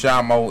some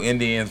Shamo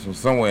Indians from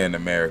somewhere in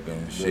America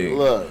and shit.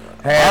 Look,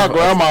 my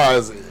grandma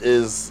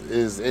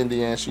is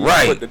Indian. She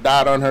put the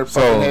dot on her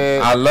fucking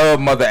head. I love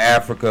Mother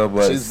Africa,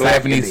 but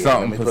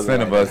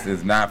 70-something% of us there.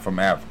 is not from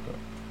Africa.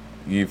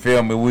 You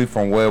feel me? We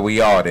from where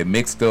we are. They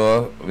mixed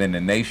up in the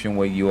nation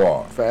where you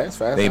are. Fast.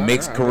 They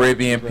mix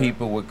Caribbean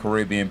people with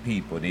Caribbean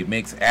people. They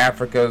mix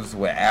Africans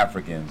with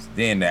Africans.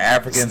 Then the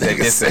Africans that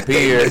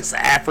disappeared. Mix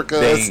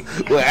Africans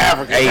with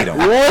Africans. Ate them.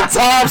 What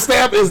time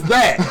stamp is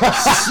that?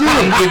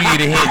 I'm giving you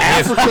the hint.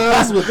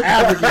 Africans with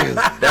Africans.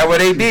 That's what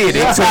they did.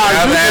 They took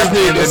other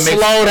Africans to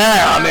slow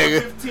down,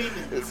 nigga.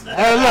 15.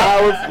 Hey,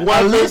 look,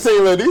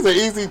 115. These are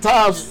easy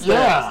times.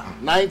 Yeah.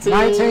 19,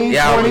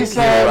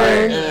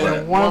 27,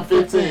 and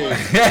 115.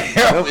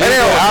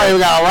 I ain't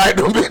gotta write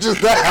them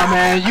bitches down.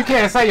 Man, you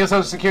can't say your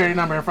social security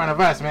number in front of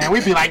us, man. We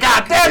be like,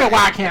 God damn it,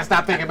 why I can't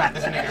stop thinking about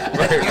this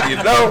nigga? You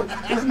know?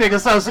 This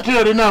nigga's social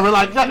security number,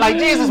 like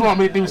Jesus want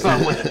me to do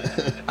something with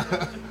it.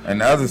 And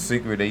the other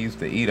secret, they used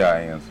to eat our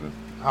answers.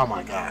 Oh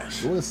my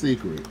gosh. What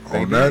secret?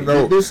 On that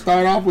note, did this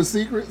start off with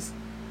secrets?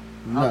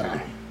 No.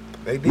 Okay.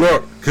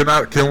 Look,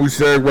 can we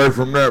segue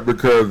from that,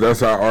 because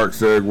that's our arc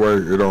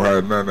segue. It don't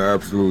have nothing to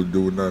absolutely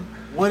do with nothing.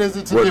 What is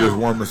it to do? What do? does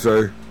woman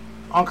say?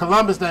 On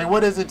Columbus Day,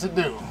 what is it to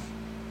do?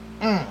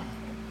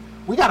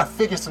 We gotta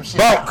figure some shit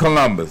out. Fuck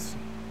Columbus.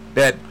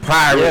 That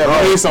pirate.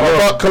 Yeah, we need some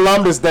fuck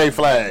Columbus Day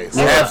flags.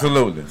 Yeah.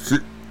 Absolutely.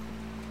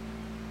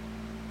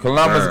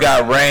 Columbus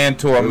got ran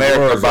to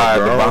America by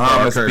the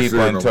Bahamas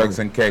people and Turks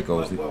and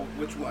Caicos.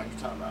 Which one you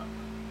talking about?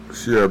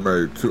 She had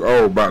made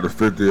about the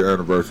 50th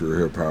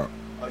anniversary of hip hop.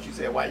 She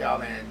said, why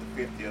y'all ain't at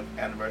the 50th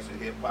anniversary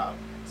of hip hop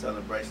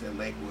celebration in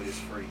Lakewood is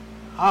free?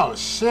 Oh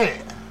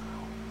shit.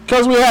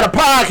 Because we had a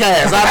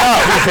podcast, I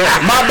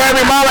know. My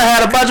baby mama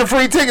had a bunch of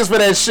free tickets for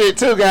that shit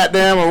too,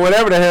 goddamn, or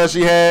whatever the hell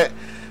she had.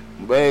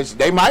 But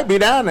they might be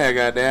down there,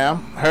 goddamn.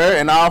 Her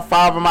and all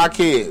 5 of my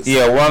kids.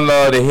 Yeah, one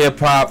love to hip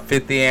hop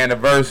 50th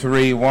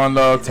anniversary. One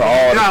love to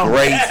all the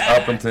greats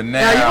up until now.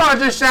 Now, you want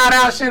to just shout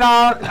out shit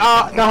on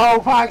the whole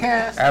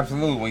podcast?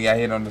 Absolutely. When y'all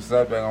hit on the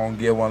subject, I'm going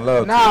to give one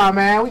love to Nah,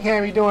 man, we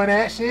can't be doing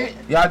that shit.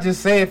 Y'all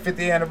just said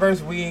 50th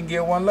anniversary. We didn't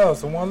get one love,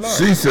 so one love.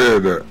 She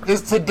said that.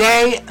 Is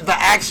today the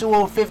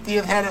actual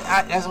 50th?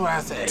 That's what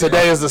I said.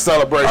 Today is the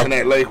celebration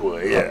at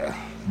Lakewood, yeah.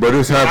 But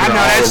it's happening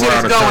all around the country.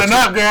 I know that shit is going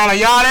up, girl. Are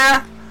y'all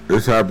there?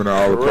 It's happening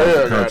all across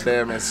the country.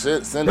 Goddamn it,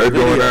 shit. Send they the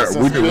doing videos.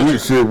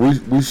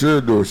 that. We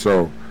should do a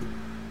show.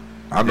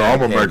 I know I'm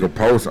gonna make a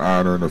post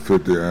honoring the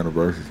 50th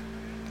anniversary.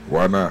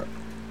 Why not?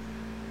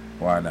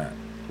 Why not?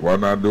 Why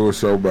not do a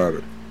show about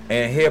it?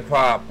 And hip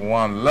hop,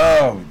 one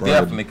love,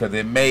 definitely, because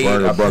it made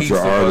a bunch of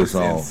artists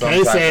on.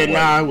 They said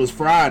it was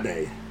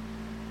Friday.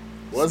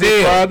 Was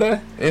it Friday?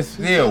 It's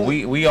still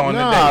we on the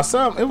day.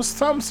 It was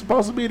something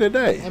supposed to be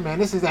today. Hey man,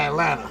 this is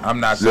Atlanta.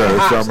 I'm not Yeah, saying.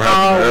 it's something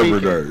happening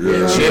every day.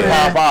 Yeah, Shit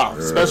pop off,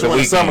 especially when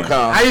the summer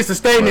comes. I used to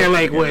stay near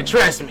Lakewood.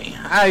 Trust me,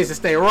 I used to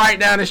stay right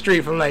down the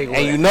street from Lakewood.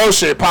 And you know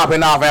shit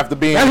popping off after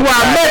being. That's why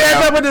I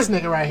met up with this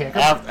nigga right here.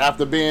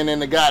 After being in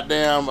the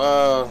goddamn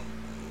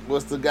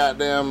what's the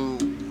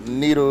goddamn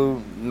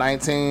needle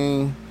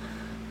 19,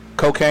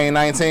 cocaine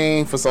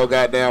 19 for so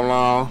goddamn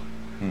long.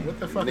 What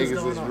the fuck Niggas is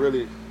going is on?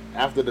 really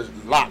after the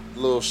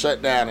little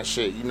shutdown and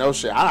shit. You know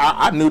shit.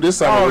 I knew this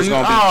summer was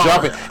gonna be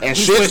jumping, and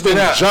shit's been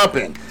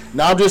jumping.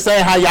 Now I'm just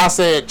saying how y'all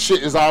said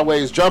shit is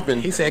always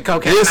jumping. He said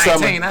cocaine this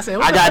 19. Summer, I said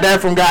I got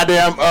that from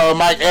goddamn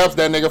Mike Epps,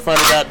 that nigga from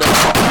the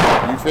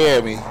goddamn. You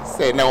feel me? He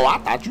said no, I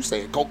thought you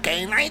said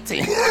cocaine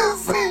 19.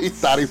 He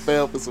thought he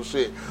fell for some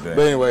shit. Damn.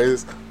 But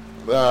anyways,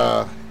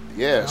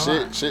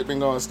 shit been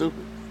going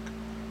stupid.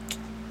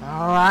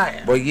 All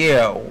right. But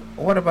yeah,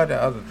 what about the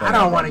other thing? I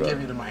don't want to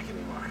give you the mic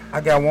anymore.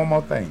 I got one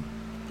more thing.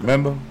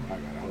 Remember? I got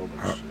a whole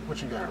bunch of shit.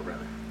 What you got,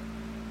 brother?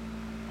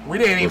 We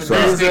didn't even do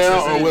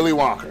Denzel or Willy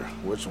Wonka?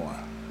 Which one?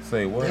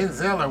 Say what?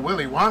 Denzel or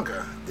Willy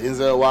Wonka?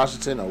 Denzel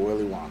Washington or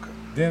Willy Wonka?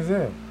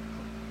 Denzel.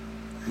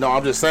 No,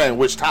 I'm just saying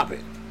which topic.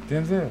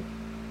 Denzel.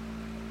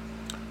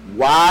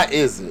 Why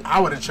is it?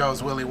 I would have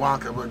chose Willy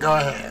Wonka, but go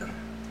ahead.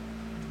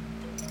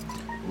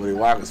 Willy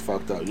Wonka's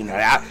fucked up.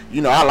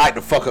 I like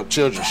to fuck up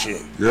children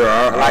shit.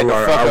 Yeah, I'd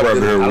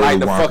rather hear Willy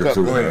Wonka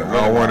too. I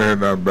I don't want to hear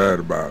nothing bad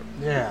about it.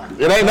 Yeah.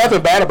 It ain't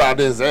nothing bad about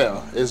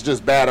Denzel. It's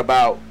just bad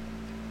about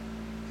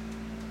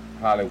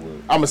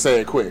Hollywood. I'm gonna say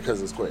it quick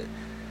because it's quick.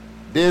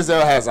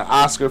 Denzel has an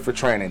Oscar for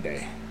Training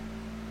Day.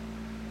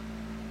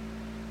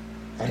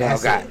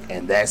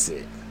 And that's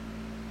it.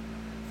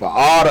 For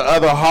all the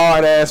other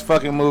hard ass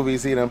fucking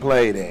movies he done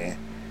played in,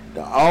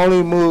 the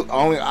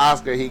only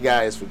Oscar he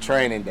got is for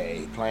Training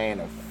Day, playing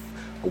a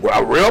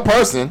real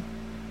person.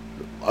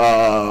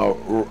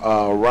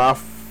 Raphael.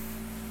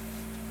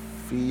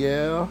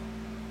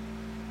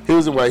 He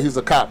was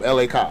a cop,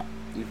 LA cop.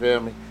 You feel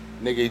me?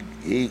 Nigga,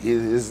 he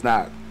is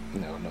not,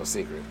 no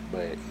secret.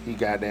 But he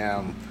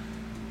goddamn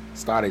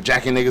started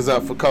jacking niggas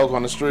up for coke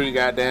on the street,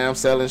 goddamn,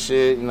 selling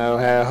shit,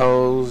 had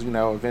hoes,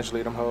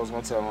 eventually them hoes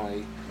gonna tell him,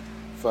 hey,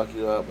 fuck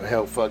you up or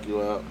help fuck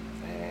you up.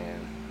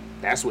 And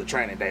that's what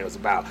Training Day was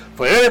about.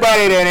 For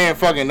anybody that didn't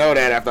fucking know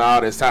that after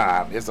all this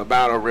time, it's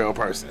about a real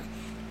person.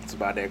 It's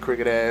about that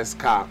crooked ass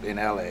cop in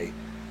LA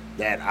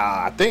that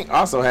I think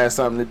also has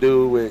something to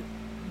do with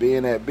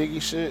being that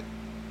Biggie shit.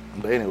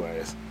 But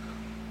anyways.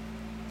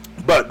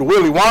 But the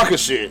Willy Wonka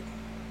shit,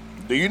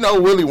 do you know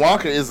Willy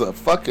Wonka is a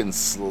fucking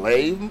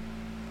slave?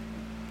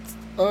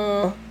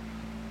 Oh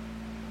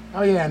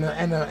yeah, and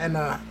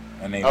the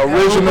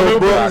original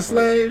book.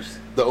 Slaves.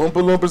 The Oompa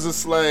Loompas are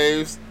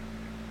slaves.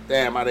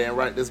 Damn, I didn't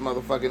write this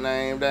motherfucking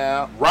name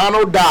down.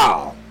 Ronald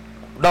Dahl.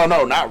 No,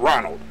 not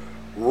Ronald.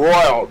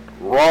 Ronald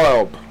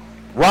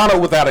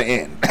without an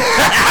N.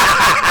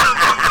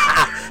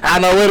 I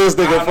know what this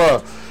nigga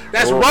for.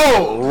 That's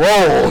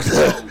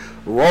Roald.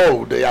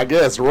 Roald, I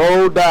guess.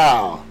 Roald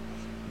Dahl.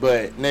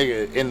 But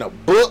nigga, in the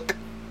book,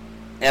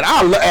 and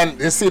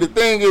see the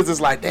thing is,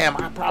 it's like, damn,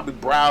 I probably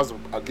browsed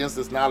against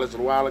this knowledge a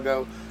while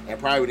ago and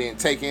probably didn't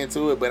take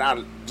into it, but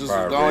I just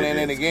was going in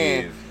and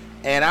again. Kids.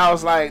 And I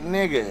was like,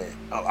 nigga,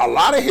 a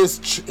lot of his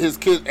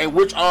kids, and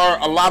which are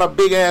a lot of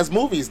big ass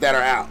movies that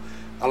are out.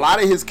 A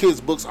lot of his kids'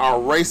 books are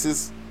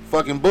racist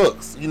fucking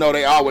books.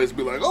 They always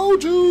be like, oh,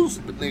 Jews.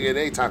 But nigga,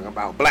 they talking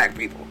about black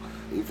people.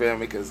 You feel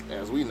me? Because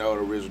as we know,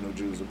 the original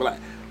Jews are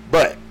black.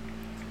 But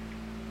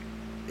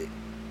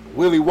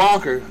Willy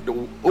Wonka, the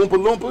Oompa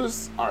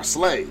Loompas are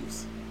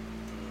slaves.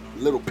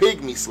 Little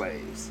pygmy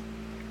slaves.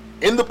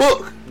 In the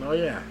book. Oh,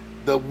 yeah.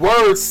 The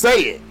words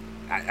say it.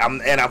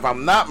 And if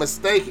I'm not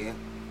mistaken,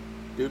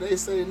 do they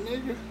say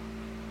nigger?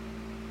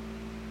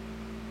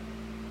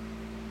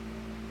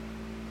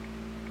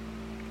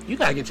 You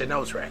gotta get your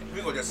notes right.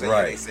 We gonna just say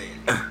right. They say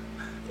it.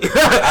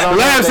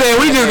 Lamb said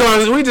we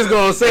just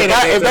gonna say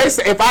that.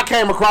 If I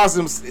came across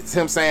him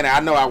saying it, I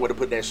know I would have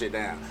put that shit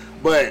down.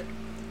 But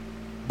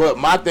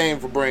my thing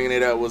for bringing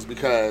it up was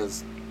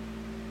because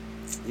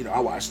I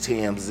watched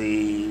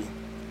TMZ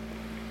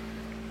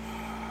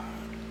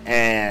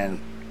and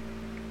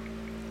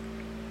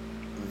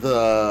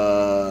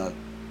the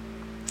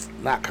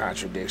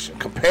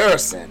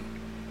comparison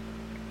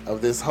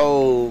of this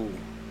whole.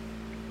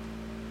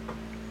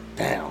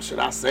 Damn, should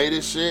I say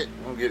this shit?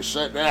 I'm gonna get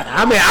shut down.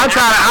 I mean,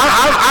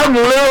 I'm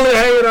literally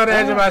hanging on the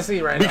edge of my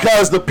seat right now.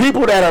 Because the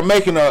people that are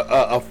making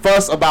a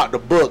fuss about the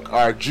book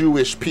are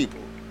Jewish people.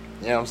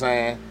 You know what I'm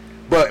saying?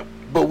 But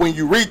when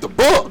you read the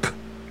book,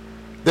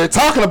 they're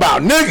talking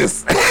about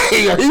niggas.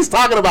 He's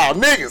talking about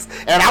niggas.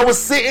 And I was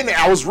sitting there,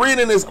 I was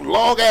reading this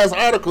long ass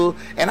article,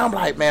 and I'm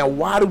like, man,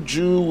 why do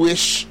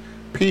Jewish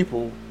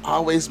people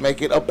always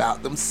make it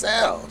about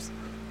themselves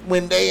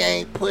when they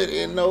ain't put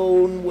in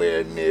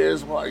nowhere near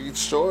as well? You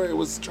sure it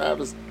was a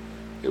travesty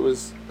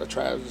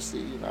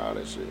and all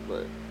that shit,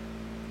 but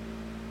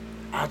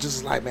I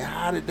just like, man,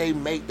 how did they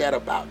make that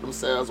about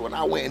themselves? When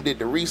I went and did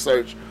the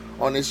research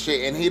on this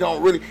shit, and he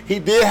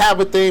did have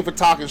a thing for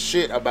talking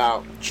shit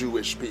about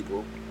Jewish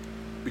people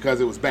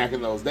because it was back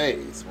in those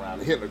days around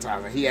the Hitler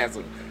times, and he has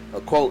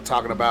a quote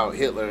talking about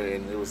Hitler,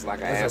 and it was like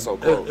an asshole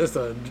quote. It's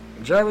a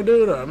German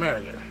dude or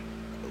American?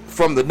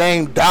 From the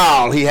name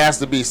Dahl, he has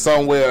to be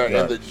somewhere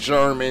in the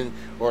German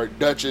or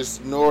Dutchish,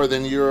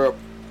 Northern Europe,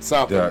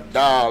 something.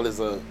 Dahl is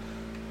a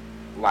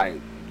like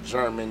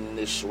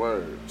Germanish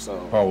word,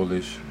 so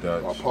Polish,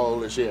 Dutch, or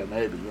Polish, yeah,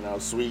 maybe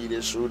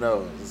Swedish, who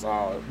knows? It's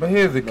all. But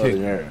here's the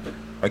kicker.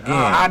 Again,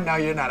 I know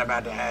you're not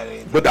about to add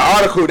anything. But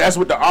that's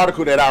what the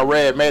article that I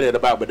read made it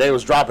about. But they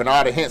was dropping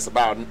all the hints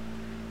about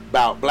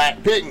black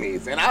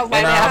pygmies, and I was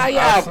like, how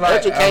y'all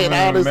educating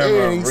all this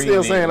in? He's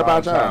still saying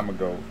about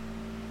y'all.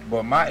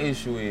 But my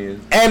issue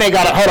is, and they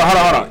got a hold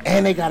on,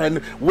 and they got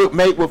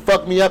what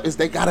fucked me up is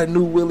they got a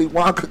new Willy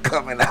Wonka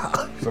coming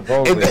out.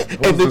 Supposedly,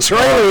 and the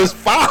trailer is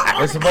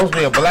fire. It's supposed to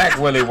be a black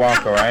Willy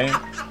Wonka, right?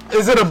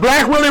 Is it a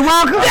black Willy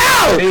Wonka?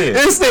 No,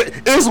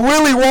 it's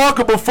Willy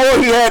Wonka before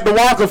he had the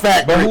Wonka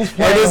factory.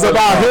 And it's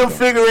about him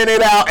figuring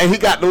it out, and he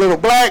got the little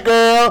black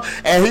girl,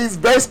 and he's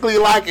basically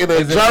like in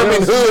a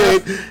German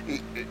hood.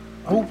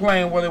 Who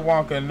playing Willy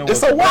Wonka in the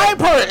It's a white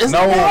person. It's no,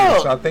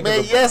 I think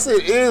man, yes,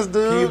 it is,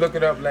 dude. Can you look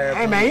it up last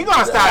Hey, man, you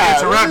gonna stop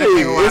interrupting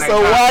people. It's a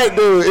white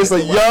dude.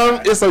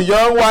 It's a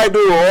young white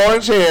dude with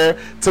orange hair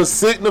to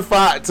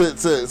signify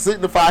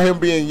him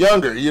being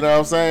younger. You know what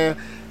I'm saying?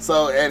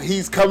 So, and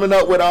he's coming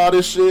up with all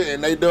this shit,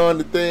 and they doing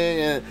the thing,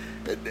 and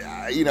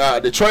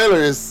the trailer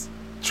is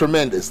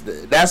tremendous.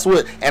 That's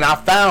what, and I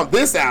found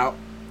this out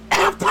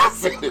after I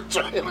seen the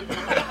trailer.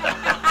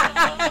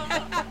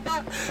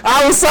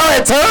 I was so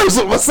in terms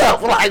with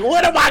myself, like,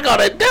 what am I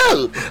gonna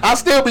do? I'll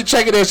still be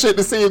checking that shit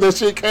to see if that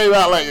shit came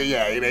out. Like,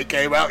 yeah, it ain't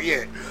came out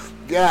yet.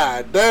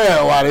 God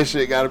damn, why this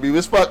shit gotta be?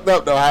 It's fucked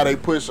up though how they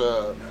push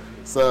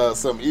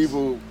some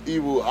evil,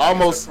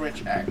 almost.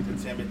 French actor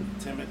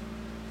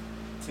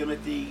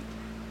Timothy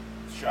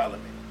Chalamet.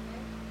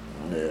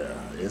 Yeah,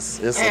 it's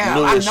yeah, a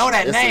newish. I know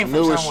that name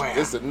from somewhere.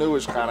 It's a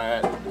newish kind of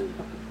actor, dude.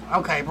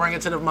 Okay, bring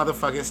it to the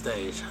motherfucking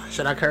stage.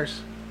 Should I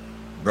curse?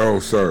 No,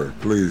 sir.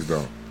 Please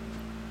don't.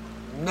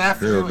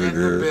 Nephew in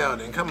the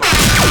building. Come on.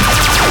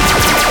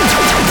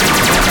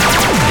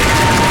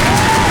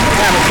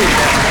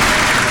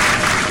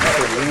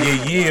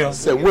 Yeah.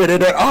 So where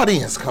did that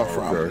audience come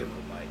from?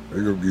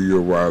 They're gonna give you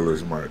a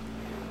wireless mic.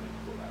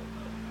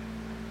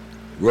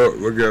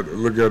 Look at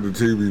the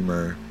TV,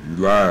 man. You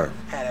live.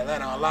 Had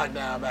Atlanta on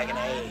lockdown back in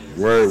the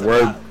 80s.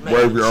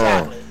 Wave your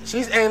arm.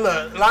 Hey,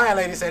 look, Lion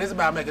Lady said it's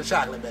about making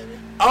chocolate, baby.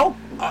 Oh,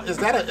 is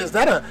that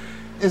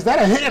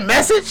a hidden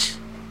message?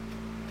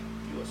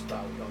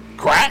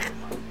 Crack?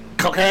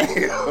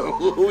 Cocaine?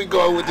 Who we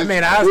going with this?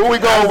 Who we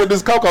going with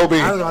this cocoa bean?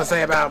 I was gonna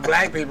say about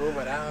black people,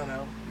 but I don't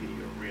know.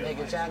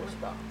 Making chocolate.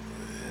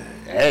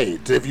 Hey,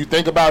 if you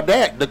think about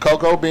that, the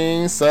cocoa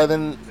beans,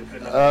 Southern,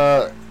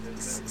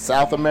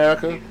 South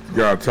America. You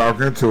gotta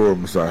talk into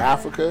them, sir.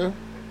 Africa.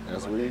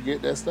 That's where you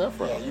get that stuff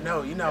from.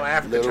 Yeah, you know,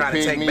 Africa trying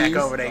to take back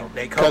over they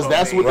cocoa. Because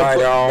that's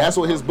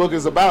what his book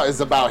is about.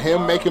 It's about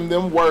him making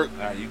them work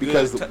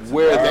because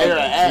where they're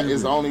at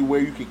is only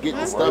where you could get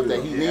the stuff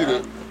that he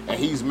needed. And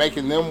he's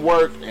making them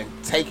work and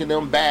taking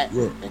them back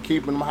and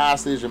keeping them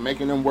hostage and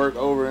making them work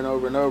over and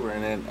over and over.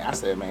 And then I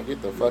said, man,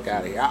 get the fuck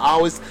out of here. I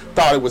always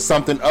thought it was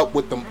something up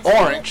with them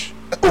orange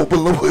Oompa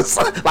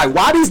Loompas. Like,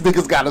 why these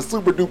niggas got a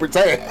super duper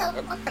tan?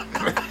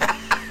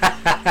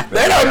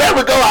 They don't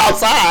never go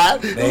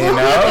outside.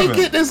 Where they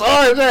get this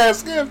orange ass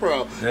skin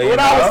from? When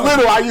I was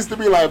little, I used to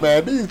be like,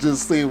 man, these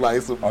just seem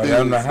like some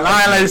Lion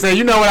Lady say,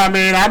 you know what I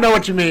mean? I know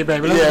what you mean,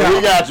 baby. Let's go.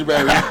 We got you,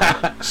 baby.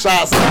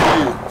 Shots to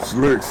you.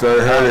 Slick say,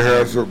 hey,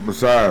 handsome.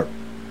 Beside,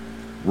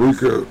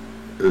 Rika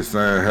is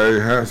saying, hey,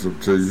 handsome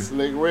to you.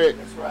 Slick Rick.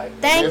 That's right.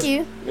 Thank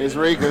you. It's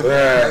Rika.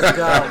 Let's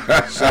go.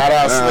 Shout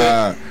out,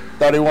 Slick.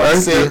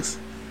 31-6.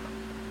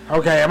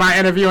 Okay, am I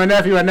interviewing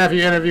nephew or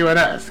nephew interviewing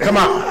us? Come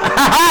on.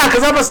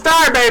 Because I'm a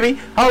star, baby.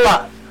 Hold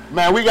up.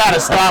 Man, we got to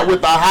start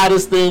with the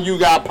hottest thing you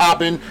got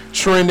popping,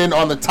 trending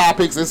on the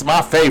topics. It's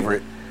my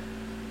favorite.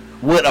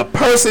 What a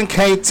person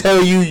can't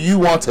tell you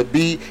want to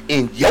be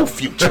in your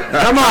future.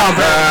 Come on, man.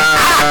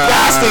 I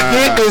got to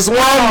get this one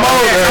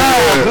more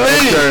time,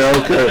 please.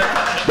 Okay.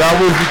 That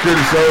was you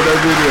could have showed that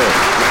video.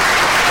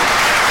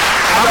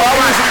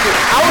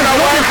 I was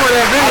waiting for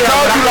that video.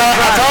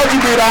 I told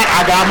you that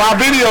I got my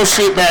video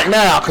shit back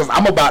now because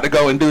I'm about to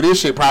go and do this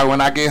shit probably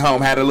when I get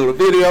home. Had a little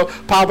video,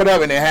 pop it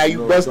up, and then have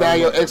you bust down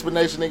your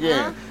explanation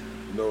again.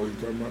 You know what you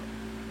talking about?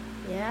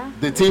 Yeah.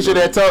 The teacher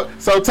that told.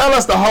 So tell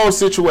us the whole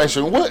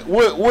situation.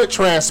 What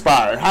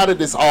transpired? How did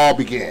this all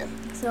begin?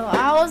 So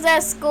I was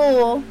at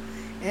school,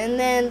 and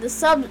then it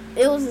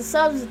was a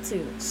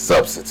substitute.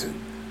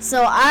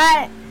 So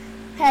I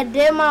had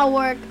did my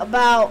work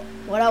about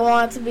what I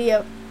wanted to be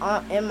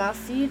in my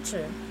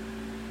future.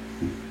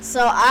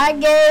 So I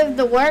gave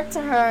the work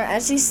to her,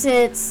 and she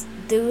said,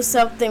 do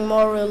something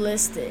more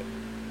realistic.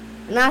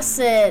 And I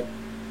said,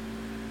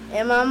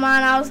 in my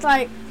mind, I was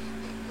like,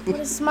 what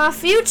is my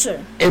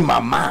future? In my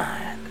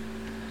mind.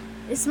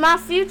 It's my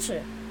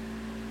future.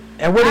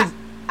 And what is?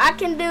 I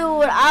can do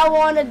what I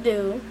want to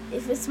do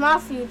if it's my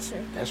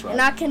future. That's right.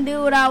 And I can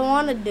do what I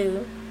want to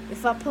do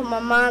if I put my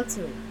mind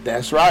to it.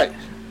 That's right.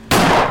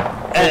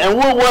 And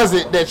what was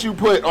it that you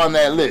put on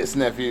that list,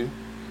 nephew?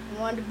 I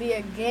wanted to be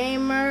a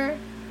gamer.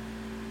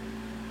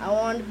 I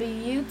wanted to be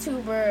a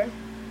YouTuber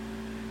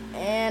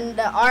and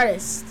an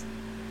artist.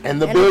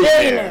 And the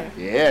billionaire.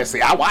 Yeah,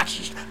 see, I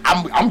watched.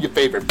 I'm your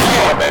favorite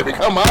fan, baby.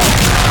 Come on.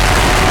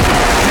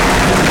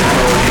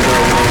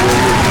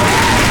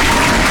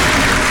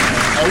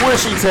 And what did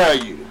she tell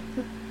you?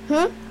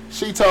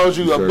 She told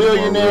you a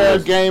billionaire,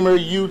 gamer,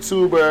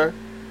 YouTuber,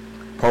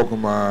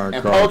 Pokemon,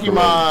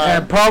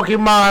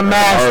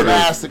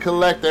 master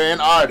collector,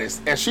 and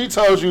artist. And she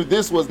told you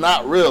this was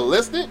not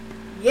realistic?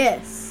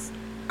 Yes.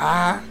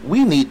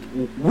 We need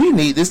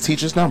this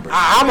teacher's number.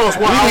 I almost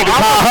want to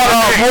call her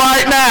up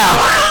right now.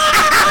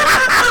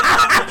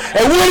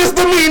 And what is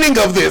the meaning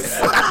of this?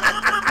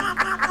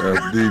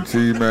 That's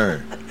DT,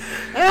 man.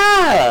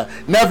 Yeah.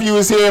 Nephew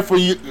is here for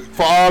you,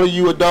 for all of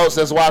you adults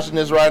that's watching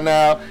this right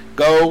now.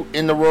 Go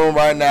in the room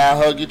right now,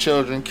 hug your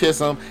children, kiss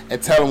them,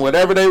 and tell them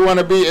whatever they want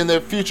to be in their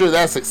future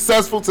that's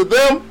successful to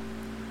them,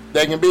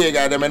 they can be it,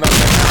 goddamn it. Tell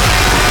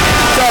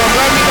them,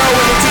 let me know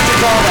when the teacher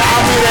calls.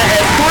 I'll be there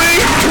at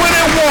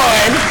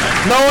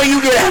 3:21, knowing you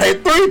get out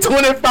at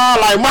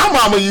 3:25 like my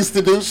mama used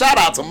to do. Shout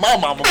out to my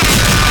mama.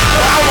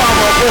 My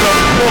mama put a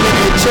woman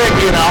in check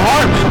in a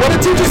heartbeat. What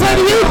did the teacher say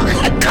to you?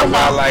 Come on.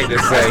 I like to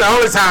say. That's the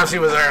only time she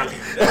was early.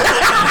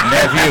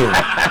 Nephew.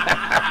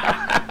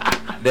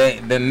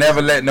 They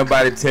never let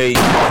nobody tell you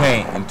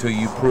can't until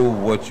you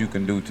prove what you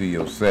can do to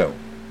yourself.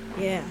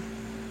 Yeah.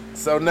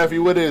 So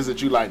nephew, what is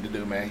it you like to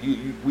do, man?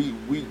 We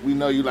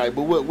know you like,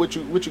 but what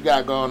you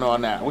got going on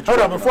now? Hold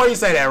on, before you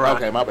say that, Rob.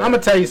 Okay, my bad. I'm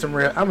gonna tell you something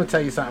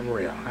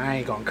real. I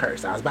ain't gonna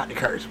curse. I was about to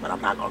curse, but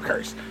I'm not gonna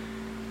curse.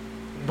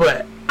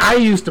 But I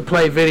used to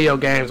play video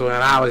games when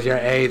I was your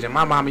age, and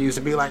my mama used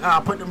to be like,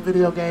 "Oh, put them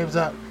video games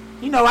up."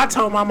 You know, I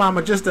told my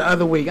mama just the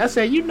other week, I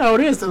said, you know,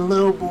 there's a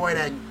little boy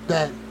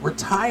that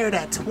retired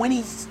at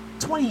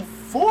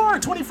 24,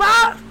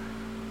 25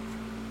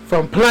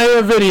 from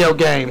playing video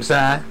games,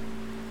 son.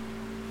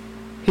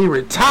 He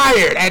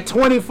retired at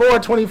 24,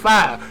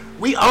 25.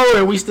 We old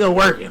and we still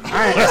working.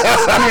 I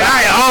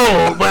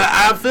ain't old, but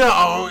I feel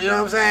old, you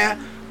know what I'm saying?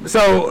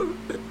 So,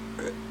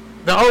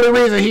 the only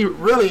reason he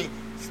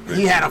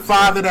had a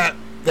father that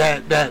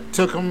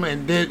took him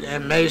and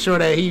made sure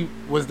that he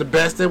was the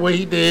best at what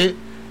he did.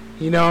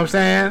 You know what I'm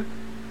saying?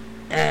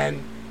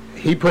 And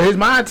he put his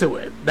mind to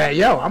it. That,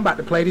 I'm about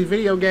to play these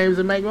video games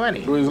and make money.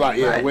 He was like,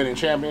 winning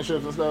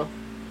championships and stuff?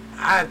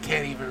 I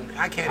can't even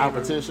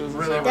competitions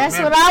really That's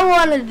remember. what I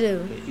want to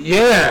do.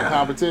 Yeah.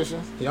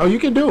 Competitions? You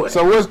can do it.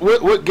 So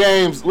what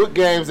games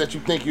that you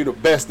think you're the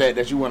best at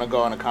that you want to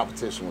go in a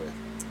competition with?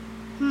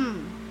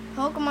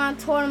 Pokemon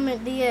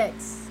Tournament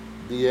DX.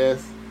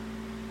 DS?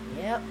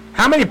 Yep.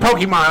 How many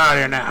Pokemon are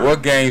there now?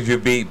 What games you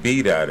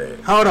beat out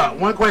at? Hold up,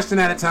 one question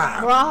at a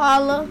time.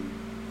 Brawlhalla,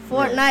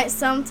 Fortnite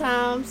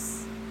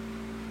sometimes.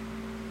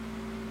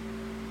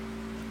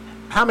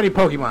 How many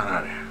Pokemon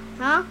are there?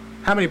 Huh?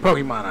 How many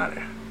Pokemon are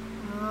there?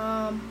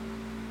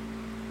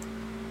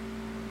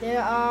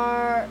 There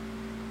are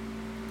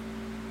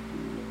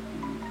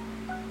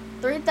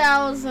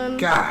 3,000.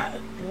 God.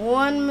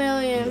 1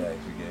 million.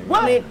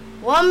 What?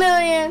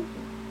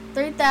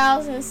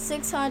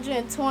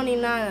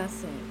 1,003,629, I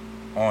think.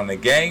 On the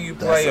game you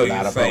play, or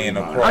you saying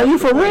across? Are you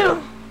for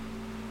real?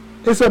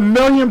 It's 1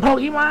 million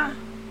Pokemon?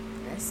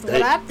 That's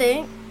what I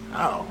think.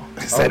 Oh.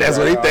 Say that's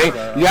what he think.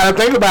 You gotta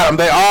think about them.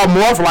 They all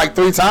morph like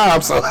 3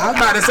 times. So I was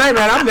about to say,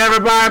 man, I'm never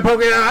buying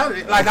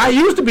Pokemon. Like, I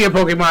used to be a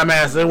Pokemon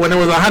master when there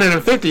was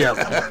 150 of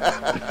them.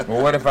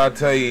 Well, what if I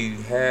tell you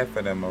half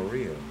of them are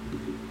real?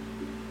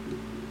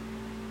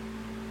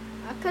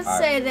 I could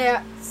say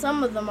that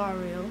some of them are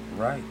real.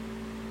 Right.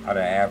 Are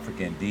there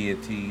African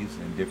deities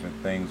and different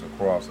things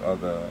across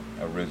other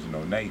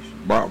original nations?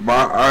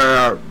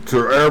 To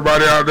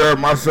everybody out there,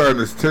 my son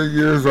is 10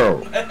 years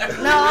old.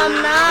 No,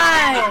 I'm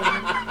 9.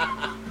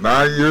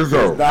 9 years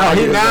old. Oh,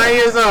 he's 9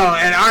 years old,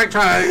 and Art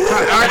trying to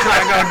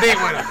go deep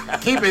with him.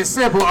 Keep it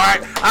simple,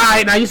 Art. All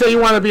right, now you say you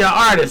want to be an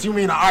artist. You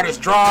mean an artist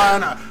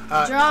drawing?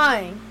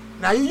 Drawing.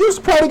 Now you used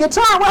to play the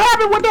guitar. What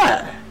happened with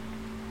that?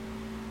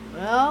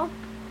 Well,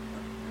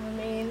 I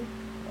mean,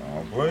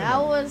 that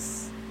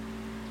was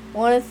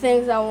one of the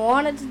things I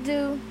wanted to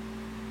do,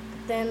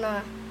 but then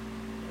it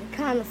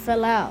kind of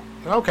fell out.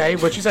 Okay,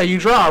 but you say you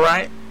draw,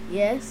 right?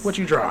 Yes. What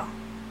you draw?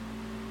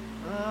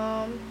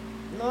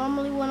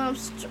 Normally when I'm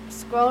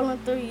scrolling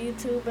through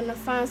YouTube and I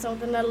find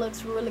something that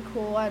looks really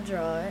cool, I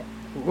draw it.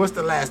 What's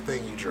the last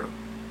thing you drew?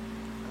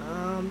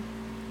 A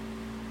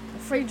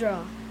free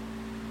draw.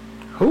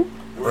 Who?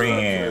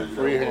 Freehand.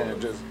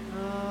 Freehand, just.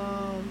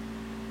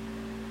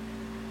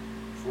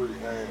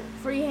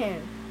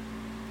 Freehand.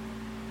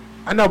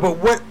 I know, but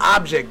what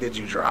object did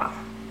you draw?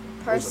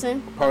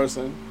 Person.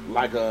 Person,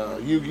 like a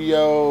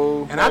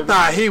Yu-Gi-Oh. And I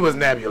thought he was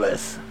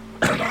nebulous.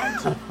 Who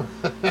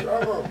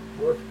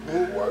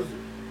was it?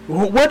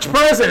 Which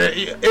person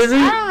is he?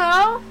 I don't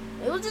know.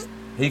 It was just.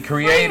 He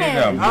created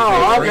them.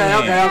 Oh,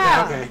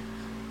 okay.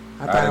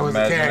 I thought it was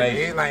a character.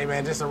 He's like,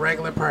 man, just a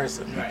regular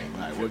person. Right.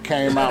 What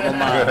came out my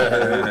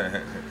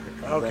mind.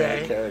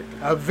 Okay.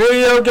 A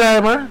video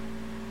gamer.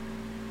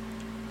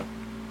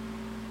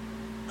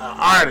 An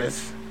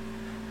artist.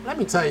 Let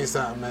me tell you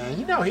something, man.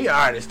 You know he an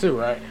artist too,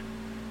 right?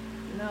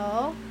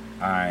 No.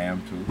 I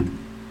am too.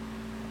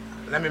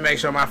 Let me make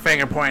sure my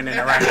finger pointing in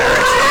the right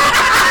direction.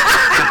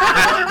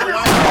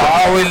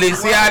 Always leave.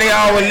 See how they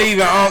always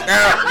leaving on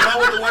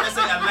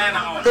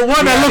out. The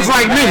one that looks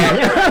like me.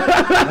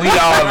 We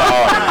all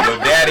are artists. Your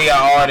daddy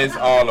are artists.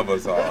 All of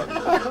us are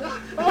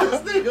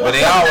artists. But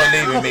they always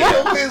leaving me.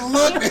 Always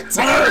look and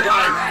turn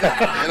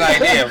like,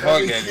 yeah,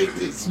 fuck that.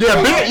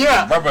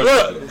 Yeah.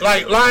 Look,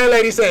 like Lion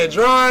Lady said,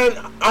 drawing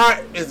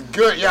art is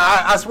good. Yeah,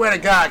 I swear to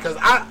God, because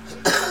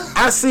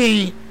I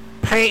see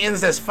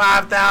paintings that's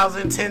 $5,000,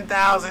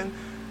 $10,000,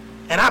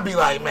 and I'd be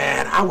like,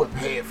 man, I would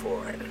pay it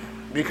for it,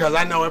 because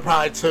I know it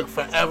probably took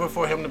forever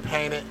for him to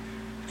paint it,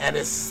 and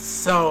it's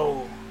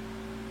so,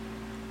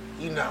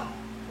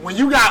 when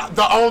you got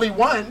the only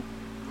one,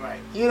 right?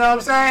 You know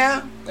what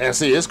I'm saying? And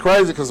see, it's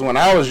crazy because when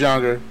I was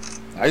younger,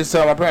 I used to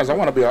tell my parents I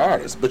want to be an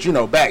artist, but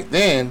back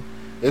then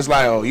it's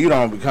like, oh, you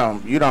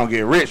don't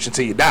get rich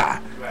until you die.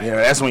 Right.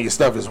 That's when your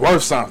stuff is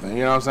worth something.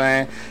 You know what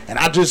I'm saying? And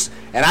I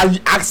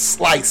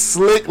like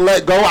slick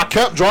let go. I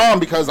kept drawing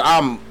because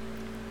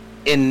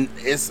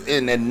it's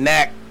an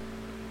innate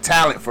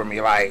talent for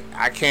me. Like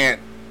I can't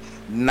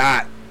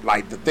not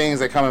like the things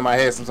that come in my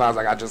head sometimes.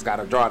 Like I just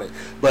gotta draw it.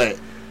 But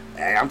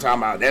hey, I'm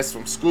talking about that's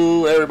from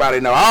school. Everybody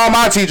know. All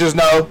my teachers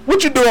know.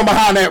 What you doing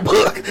behind that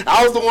book?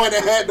 I was the one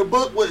that had the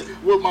book with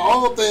my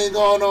own thing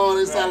going on.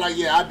 It's like,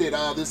 yeah, I did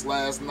all this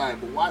last night,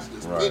 but watch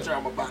this picture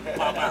I'm about to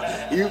pop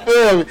out. You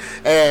feel me?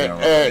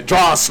 And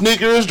drawing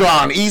sneakers,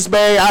 drawing East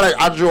Bay.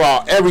 I drew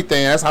all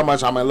everything. That's how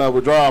much I'm in love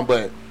with drawing.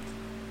 But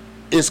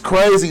it's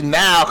crazy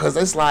now because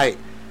it's like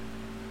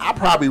I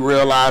probably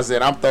realized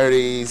that I'm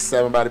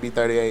 37, about to be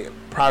 38,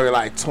 probably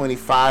like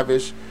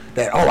 25-ish.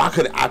 That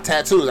I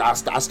tattooed. I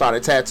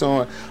started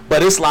tattooing,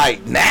 but it's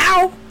like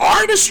now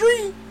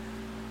artistry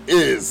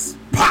is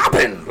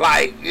popping.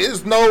 Like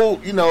it's no,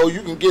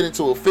 you can get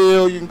into a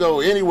field, you can go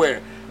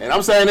anywhere. And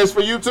I'm saying this for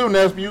you too,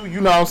 nephew.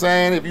 You know what I'm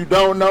saying? If you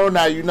don't know,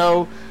 now you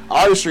know.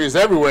 Artistry is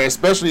everywhere,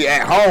 especially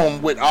at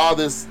home with all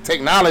this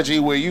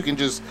technology where you can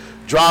just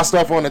draw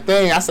stuff on the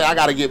thing. I say I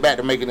got to get back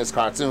to making this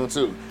cartoon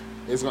too.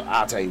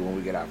 I'll tell you when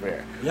we get out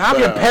there. Y'all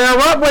can pair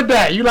up with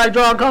that. You like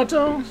drawing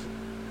cartoons?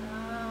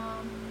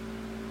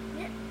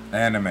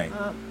 Anime.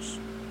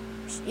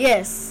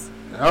 Yes.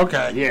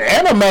 Okay. Yeah,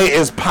 anime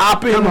is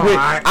popping.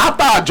 I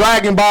thought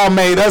Dragon Ball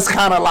made us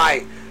kind of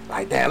like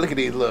damn, look at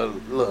these little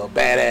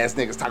badass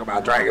niggas talking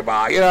about Dragon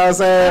Ball. You know what I'm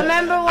saying?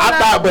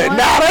 But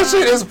now that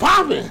shit is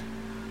popping.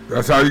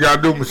 That's how you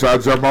gotta do, Michelle.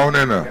 Jump on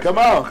in there. Come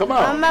on.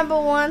 I remember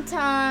one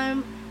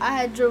time I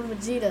had drew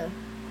Vegeta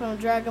from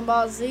Dragon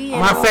Ball Z.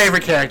 My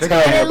favorite character.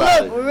 And it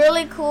looked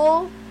really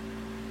cool.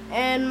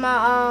 And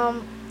my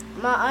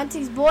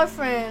auntie's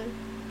boyfriend,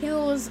 he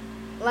was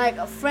like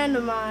a friend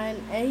of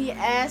mine, and he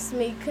asked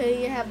me could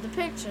he have the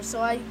picture,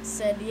 so I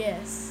said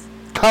yes.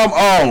 Come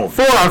on.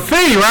 For a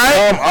fee,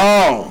 right? Come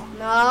on.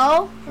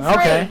 No.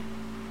 Okay.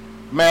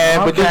 Man,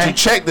 but did you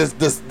check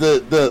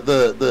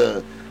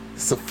the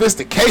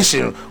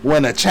sophistication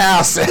when a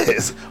child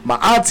says my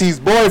auntie's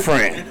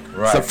boyfriend?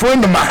 Right. It's a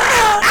friend of mine.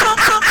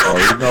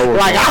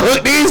 Like I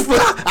hooked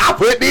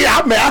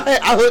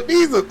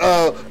these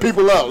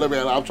people up.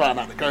 I'm trying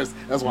not to curse.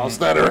 That's why I'm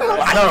stuttering.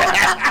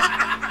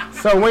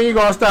 So when you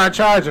gonna start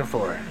charging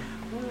for it?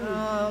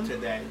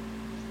 Today.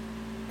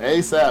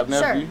 ASAP,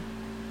 nephew.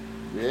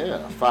 Sure.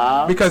 Yeah,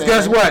 5. Because 10,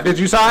 guess what? Did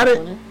you sign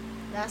it? Did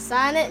I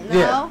sign it? No.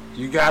 Yeah.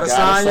 You gotta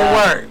sign your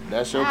work.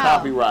 That's your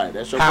copyright.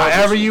 That's your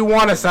however you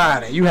want to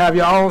sign it. You have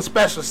your own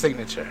special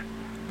signature.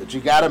 But you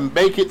gotta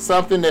make it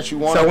something that you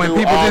want to do. So when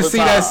people just see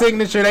that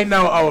signature, they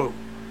know,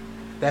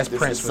 that's this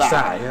Prince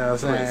Versailles. You know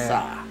what I'm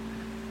saying?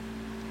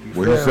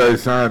 When you say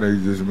sign it,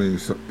 you just mean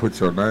put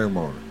your name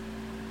on it.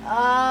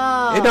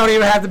 Oh. It don't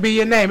even have to be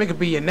your name. It could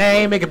be your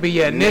name. It could be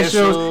your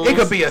initials. It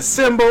could be a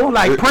symbol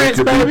like Prince,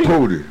 it could baby. Be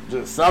Pootie.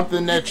 Just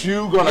something that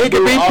you gonna. It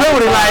could be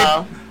Pootie,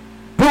 like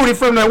Pootie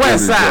from the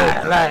West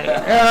Side. Like, you know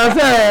what I'm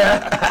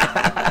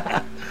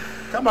saying?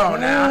 Come on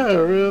now. Yeah,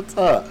 real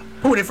tough.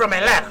 Pootie from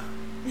Atlanta.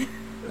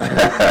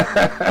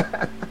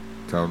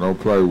 Tell them don't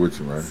play with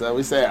you, man. So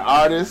we said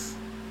artist,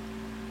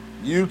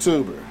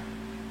 YouTuber.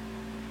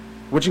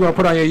 What you gonna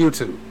put on your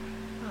YouTube?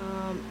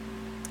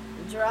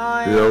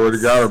 Drawings. He already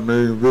got 1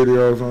 million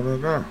videos on there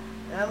now.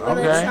 I'm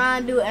gonna try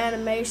and do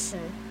animation.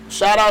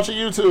 Shout out to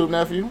YouTube,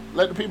 nephew.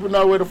 Let the people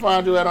know where to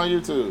find you at on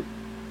YouTube.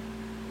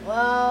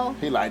 Well,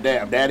 he like,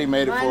 damn, Daddy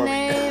made it for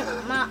me.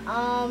 My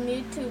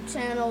YouTube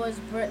channel is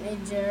Brittany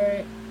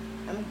Jarrett.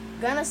 I'm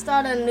gonna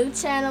start a new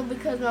channel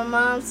because my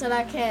mom said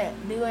I can't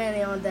do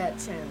any on that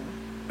channel.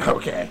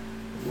 Okay.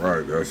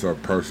 Right, that's her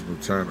personal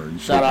channel. You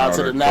shout out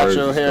to the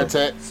Natural Hair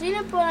Tech. She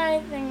didn't put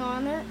anything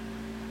on it.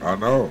 I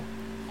know.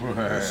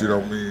 She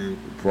don't mean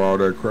for all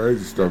that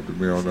crazy stuff to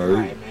be on there.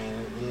 Right,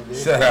 man.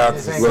 Shout out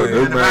to Look,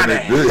 this man,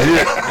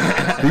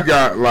 he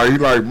got he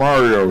like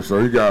Mario,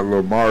 so he got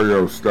little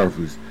Mario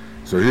stuffies.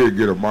 So he'd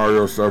get a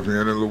Mario stuffy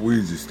and a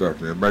Luigi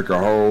stuffy and make a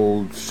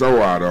whole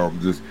show out of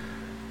them, just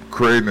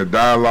creating a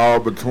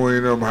dialogue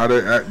between them, how they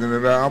acting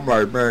it out. I'm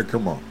like, man,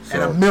 come on. So,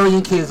 and 1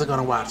 million kids are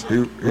gonna watch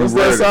it. What's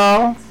that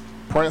song?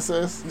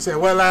 Princess? You said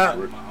what loud?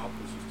 My uncles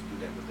used to do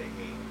that with their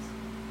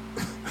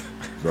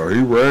hands. So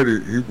he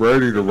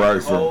ready to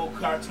write some old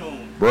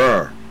cartoon.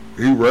 Bruh,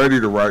 he ready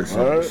to write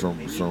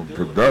some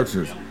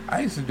productions.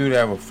 I used to do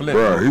that with Flip.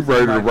 Bruh, he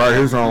ready to write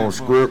his own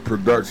script,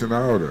 production,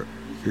 all that.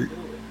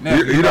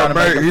 He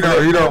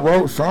done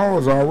wrote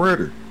songs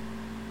already.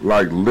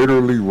 Like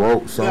literally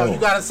wrote songs. Yo, you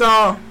got a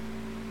song?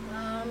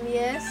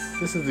 Yes.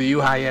 This is the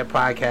You High Yet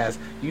podcast.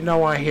 You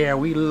know on here,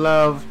 we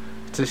love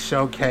to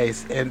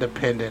showcase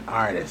independent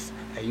artists.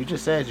 And you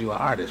just said you an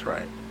artist,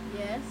 right?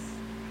 Yes.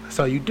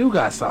 So you do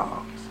got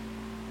songs.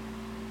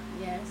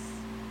 Yes.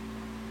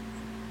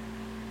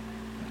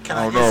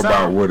 I don't know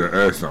about with an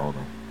S on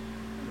him.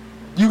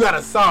 You got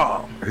a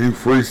song. He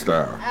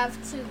freestyle. I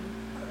have 2.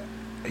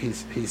 He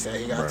said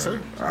he got 2.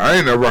 I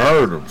ain't never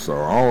heard him,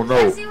 so I don't know.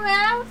 Yes, you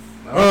have.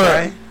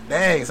 Okay.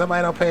 Dang,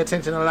 somebody don't pay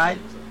attention to life.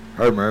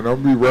 Hey man,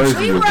 don't be raising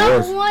We your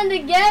wrote voice. one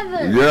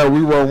together. Yeah,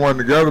 we wrote one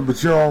together,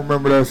 but you don't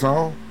remember that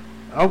song?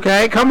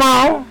 Okay, come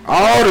on.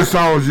 All the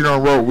songs you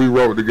done wrote, we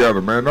wrote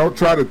together, man. Don't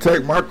try to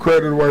take my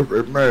credit away from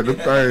it, man. Them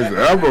things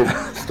ever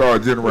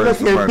start generating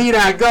some money.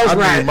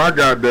 I need my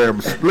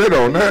goddamn split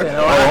on that.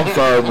 Oh, I'm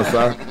sorry,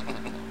 Masai.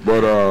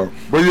 But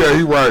yeah,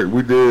 he right.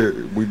 We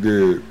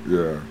did,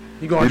 yeah.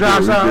 You gonna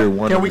drop something?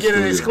 Can we get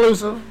an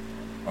exclusive?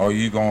 Oh,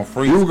 you gonna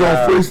freestyle? You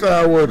gonna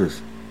freestyle with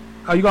us?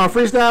 Oh, you gonna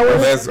freestyle with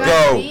us? Let's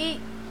go.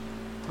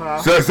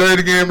 Say it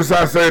again,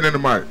 Masai. Say it in the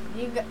mic.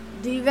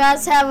 Do you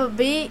guys have a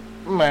beat?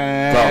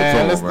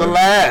 Man, it's the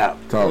lab.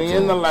 We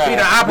in the lab. Be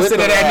the opposite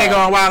of that nigga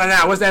on Wild 'N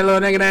Out. What's that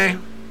little nigga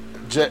name?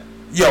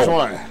 Which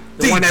one?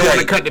 The one that want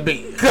to cut the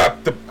beat.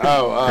 Cut the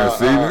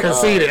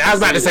Conceited. I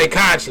was about to say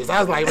Conscious. I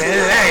was like, man,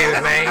 that ain't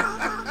his name.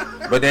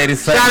 But they the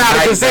same. Shout out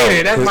to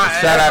Conceited. That's my.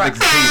 Shout out to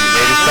Conceited.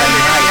 They the same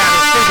height.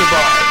 Stupid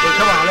boy. Well,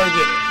 come on, let's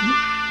get it.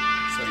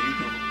 So you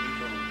can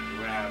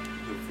rap,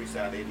 you can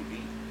freestyle any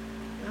beat.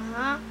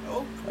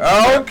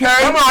 Okay.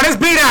 Come on, let's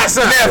beat that,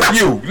 son.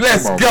 Nephew,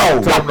 let's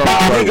go.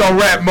 He gonna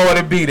rap more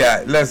than beat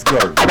that. Let's go.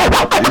 You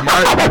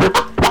might.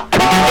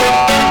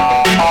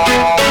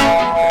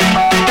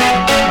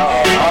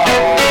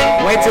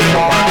 Wait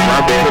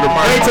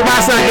till my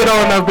son get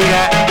on enough, beat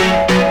that.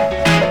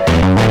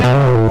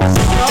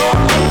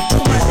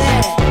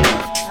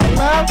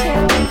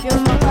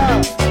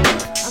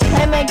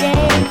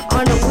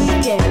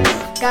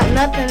 Got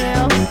nothing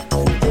else to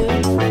do.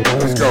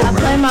 Let's go, I man.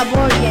 play my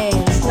board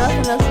games,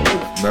 nothing else to do.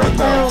 I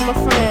play with my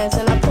friends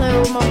and I play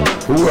with my mom.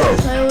 Who else?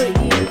 I play with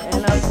you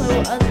and I play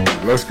with other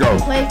people. Let's go. I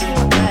play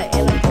Fortnite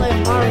and I play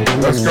Mario.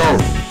 Let's go.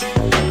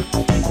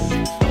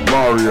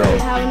 Mario.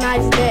 Have a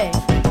nice day.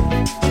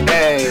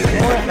 Hey. I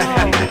went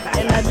home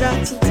and I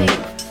drank some tea.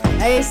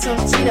 I ate some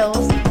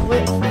Cheetos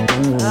with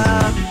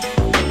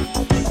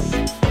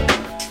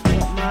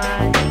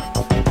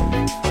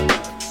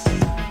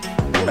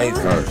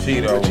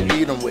Cheeto. What you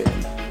eat them with?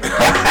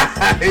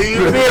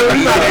 You feel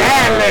me?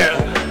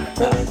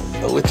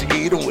 What you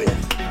eat them with?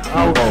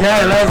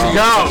 Okay, let's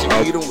go.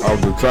 Off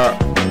the top.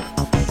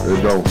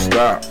 It don't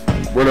stop.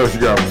 What else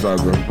you got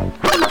besides that?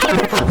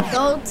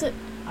 go to.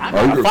 I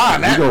gotta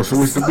find that. You gonna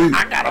switch the beat?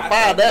 I gotta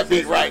find that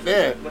beat right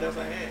there. What else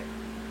I had?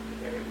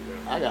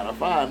 I gotta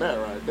find that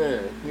right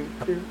there.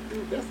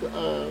 That's the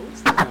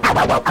what's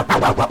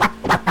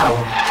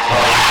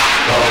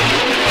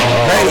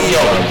Hey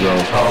yo.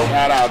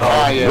 Shout out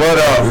Kanye. What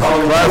up?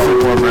 Classic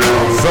one, man.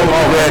 So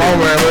ready. Come on,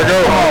 man. Let's go.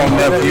 Come on,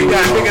 nephew. You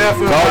gotta pick it up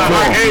for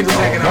Archangel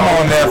taking Come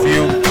on,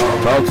 nephew.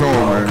 Talk to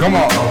him, man. Come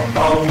on.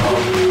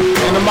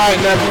 In the mic,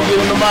 nephew. Get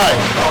in the mic.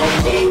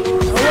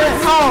 I went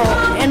home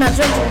and I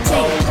drank some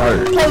tea. Hey.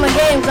 Play my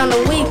games on the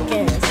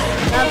weekends.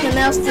 Nothing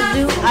else to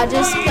do. I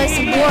just play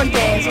some board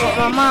games with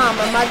my mom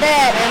and my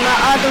dad and my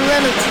other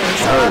relatives.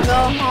 So I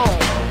go home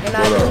and I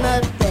do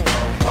nothing.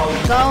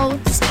 Go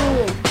to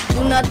school.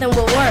 Do nothing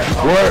but work.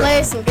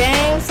 Play some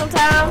games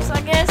sometimes,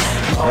 I guess.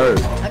 Hey.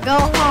 I go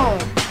home.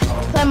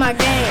 Play my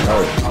games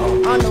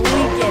on the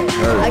weekend.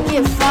 I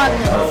get farther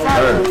and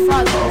farther and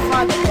farther and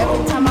farther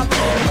every time I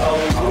play.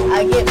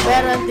 I get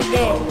better at the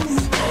games.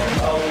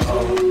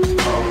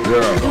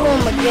 Yeah. Do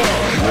them again.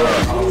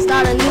 Yeah.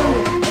 Start a new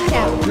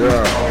account.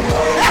 Yeah.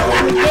 Do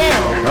them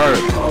again. Hey.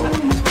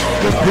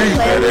 Repeat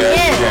Play them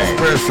again.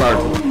 spin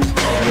cycle.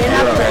 Then I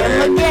play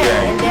them again.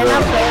 And then I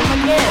play them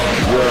again.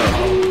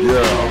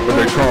 Yeah. But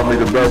they call me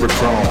the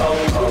baritone.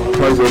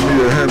 Play with me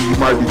or him, you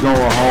might be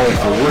going home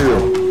for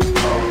real.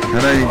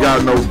 And I ain't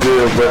got no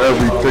deal, but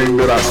everything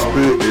that I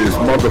spit is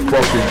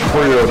motherfucking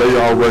clear. They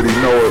already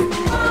know it.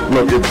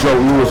 Look, if Joe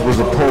Louis was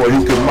a poet,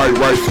 he might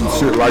write some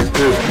shit like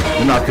this.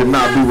 And I could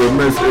not be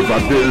remiss if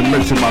I didn't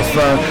mention my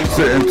son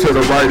sitting to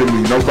the right of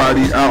me.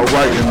 Nobody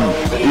outwriting me.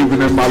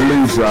 Even in my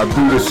leisure, I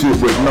do this shit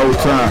with no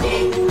time.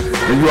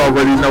 And you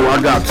already know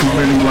I got too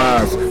many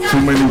lines. Too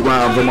many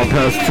rhymes, I'ma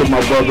pass it to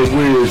my brother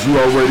Wiz. You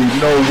already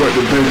know what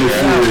the business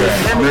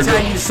is. Let me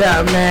tell you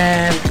something,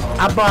 man.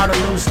 I bought a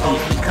loose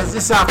leaf, cause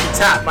it's off the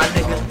top, my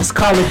nigga. It's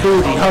Call of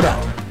Duty. Hold up.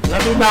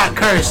 Let me not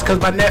curse, cause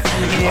my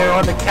nephew here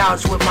on the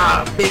couch with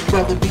my big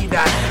brother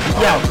B-Dot.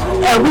 Yo,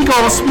 and we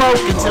gonna smoke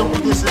until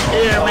we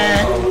disappear,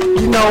 man.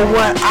 You know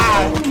what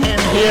I can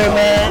hear,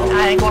 man.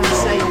 I ain't gonna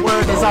say a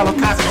word, that's all I'm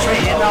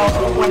concentrating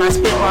on. When I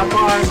spit my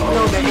bars, you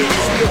know that it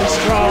is really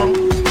strong.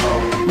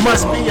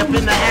 Must be up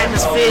in the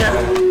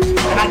atmosphere.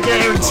 And I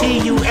guarantee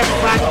you,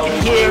 everybody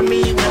can hear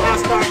me when I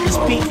start to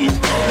speaking.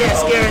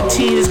 Yes,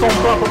 guaranteed it's gonna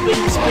bump up in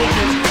the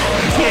speakers.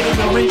 You can't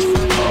even reach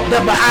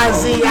double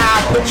IZ.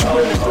 I put you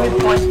in the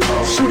 3-point,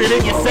 shoot it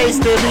in your face,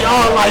 then we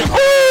all like,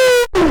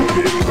 ooh!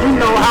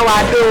 You know how I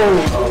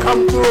do.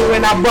 Come through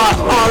and I brought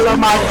all of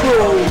my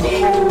crew.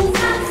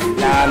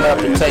 Line up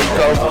and take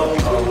over.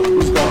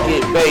 Who's gonna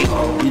get bait?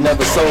 You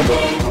never sober.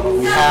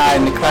 We high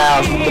in the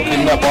clouds, we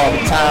looking up all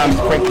the time. You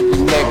cranking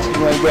your necks,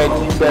 you ain't ready,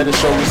 you better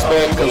show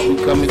respect. Cause we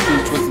coming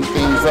through twisting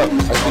things up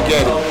like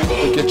spaghetti.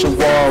 Look at your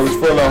wall, it's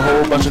full of a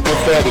whole bunch of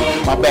confetti.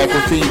 My back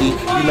graffiti,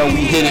 you know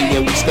we hit it, yeah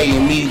we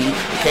staying meaty.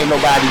 Can't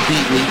nobody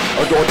beat me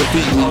or don't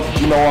defeat me.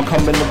 You know I'm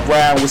coming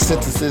around with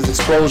sentences,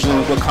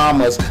 explosions with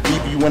commas.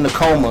 Leave you in a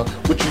coma.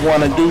 What you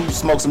wanna do?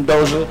 Smoke some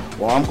Doja?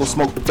 Well I'm gonna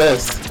smoke the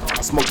best.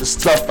 I smoke the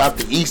stuff out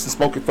the east and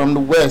smoke it from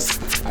the west.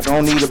 I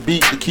don't need a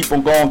beat to keep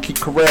on going, keep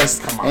caress.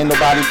 Ain't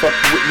nobody fucking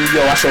with me,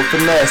 yo, I show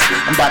finesse.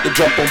 I'm about to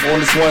jump up on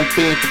this one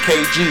thing for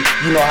KG.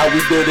 You know how we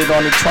did it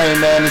on the train,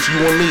 man, it's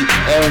you and me.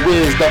 And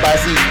Wiz,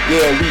 WZ,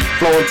 yeah, we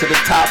flowing to the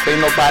top.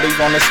 Ain't nobody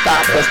gonna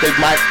stop us, they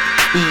might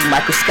be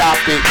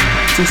microscopic.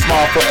 Too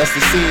small for us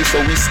to see, so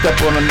we step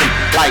on them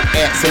like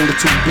ants in the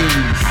 2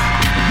 B's.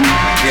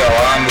 Yo,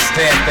 I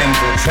understand things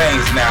will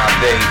change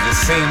nowadays. It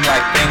seems like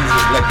things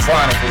is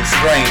electronically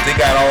strange. They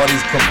got all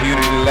these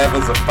computer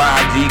levels of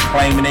 5G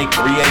claiming they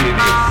created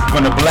it.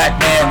 When the black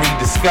man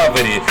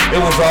rediscovered it, it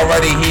was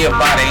already here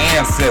by the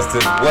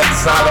ancestors. What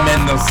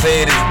Solomon done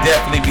said is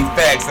definitely be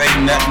facts.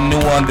 Ain't nothing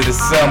new under the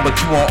sun, but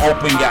you won't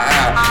open your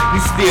eye. You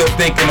still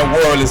thinking the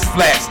world is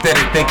flat, instead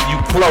of thinking you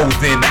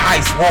closed in. The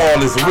ice wall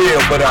is real,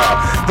 but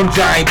them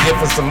giant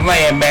difference of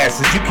land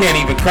masses, you can't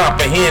even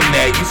comprehend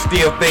that. You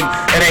still think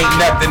it ain't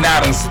nothing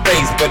out in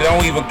space, but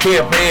don't even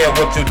care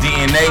what your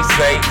DNA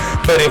say.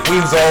 But if we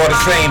was all the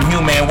same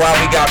human, why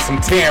we got some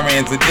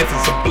Terrans, a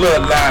difference of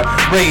bloodline,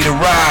 ready to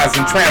rise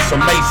and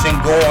transformation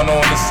going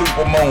on the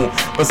supermoon.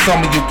 But some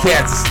of you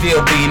cats are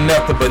still being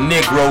nothing but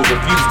Negroes,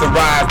 refuse to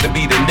rise to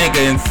be the nigga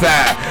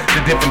inside.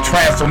 The different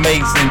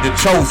transformations, the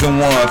chosen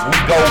ones, we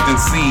golden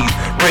seeds,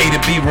 ready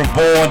to be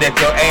reborn, that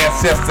your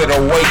ancestors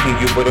awaken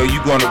you. But are you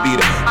gonna be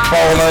the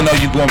fallen, or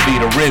you gonna be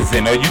the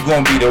risen? Are you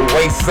gonna be the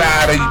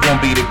wayside, or you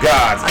gonna be the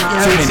gods?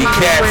 Too many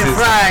cats is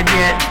fried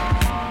yet.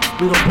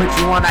 We gon' put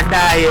you on a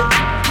diet.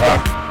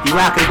 You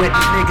rockin' with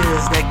these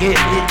niggas that get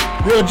it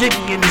real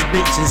jiggy in these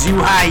bitches.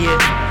 You hired.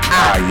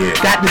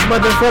 Got this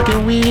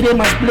motherfucking weed in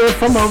my split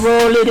from a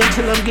roll it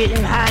until I'm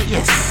getting high.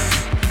 Yes.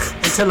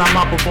 Until I'm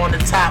up on the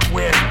top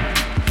where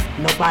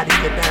nobody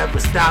could ever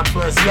stop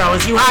us. Yo,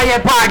 it's You High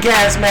Yet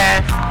PotCast,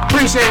 man.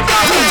 Appreciate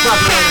y'all for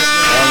fucking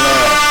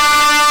with us, man.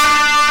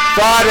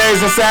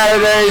 Fridays and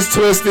Saturdays,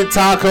 Twisted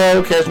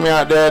Taco. Catch me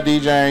out there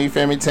DJing, you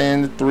feel me,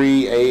 10 to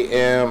 3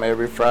 a.m.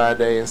 every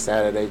Friday and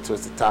Saturday.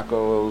 Twisted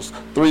Tacos,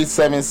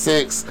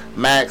 376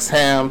 Max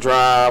Ham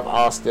Drive,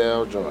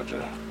 Austell,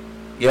 Georgia.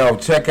 Yo,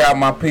 check out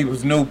my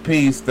people's new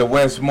piece, the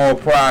Westmore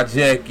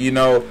Project, you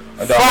know.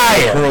 The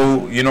fire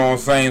crew, you know what I'm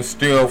saying,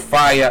 still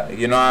fire,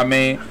 you know what I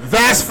mean?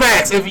 That's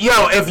facts. If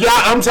y'all,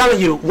 I'm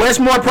telling you,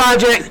 Westmore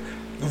Project,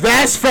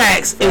 that's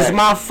facts. Is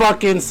my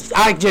fucking, that's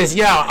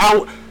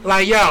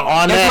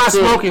my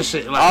smoking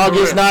shit. Like,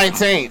 August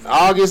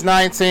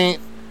 19th,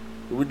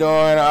 we're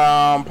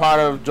doing part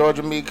of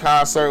Georgia Meat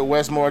Concert,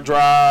 Westmore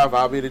Drive.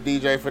 I'll be the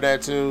DJ for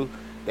that too.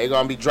 They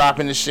gonna be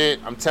dropping the shit.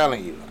 I'm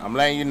telling you, I'm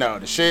letting you know,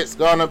 the shit's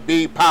gonna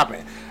be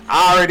popping.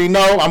 I already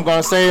know. I'm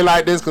gonna say it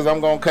like this because I'm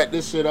gonna cut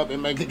this shit up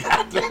and make a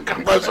goddamn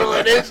commercial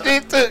of this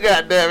shit too.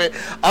 Goddamn it,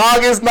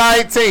 August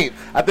 19th.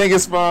 I think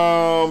it's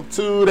from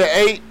 2 to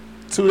 8,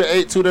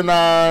 2 to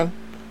 9.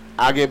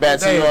 I'll get back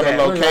to you on the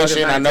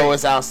location. I know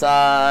it's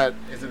outside.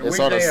 It's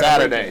on a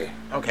Saturday.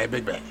 Okay,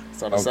 big bang.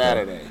 It's on a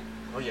Saturday.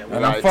 Oh yeah,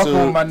 and I'm fucking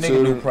with my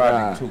nigga new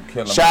project too.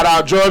 Kill him. Shout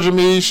out Georgia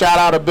Me. Shout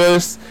out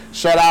Abyss.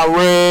 Shout out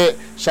Red.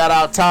 Shout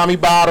out Tommy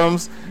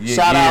Bottoms.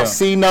 Shout out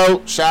C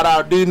Note. Shout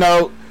out D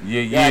Note.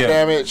 Yeah. God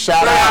damn it.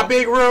 Shout out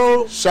Big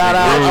Rule. Shout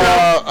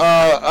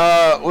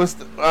out what's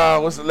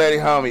the lady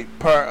homie?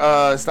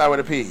 Start with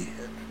a P.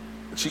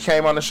 She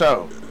came on the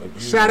show.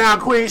 Shout out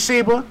Queen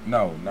Sheba.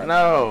 No.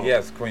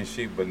 Yes, Queen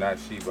Sheba, not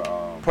Sheba.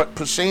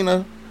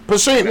 Pashina.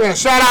 Yeah,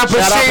 shout out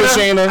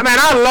Pashina. I mean,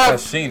 I love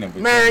Pashina.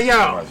 Man,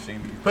 yo.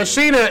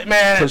 Pashina,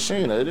 man.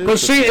 Pashina.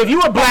 If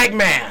you a black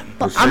man,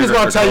 I'm just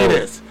gonna tell you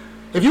this.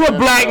 If you a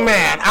black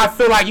man, I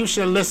feel like you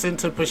should listen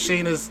to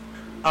Pashina's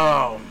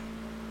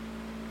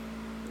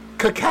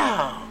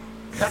Cacao.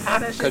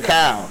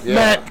 Cacao. Yeah.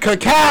 Man,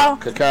 Cacao.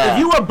 If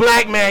you a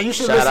black man, you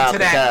should listen to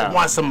that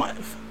once a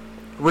month.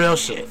 Real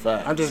shit.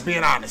 I'm just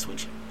being honest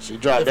with you. She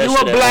dropped if that you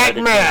shit a black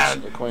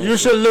man, you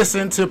should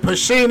listen to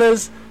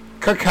Pashina's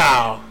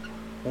Cacao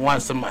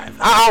once a month.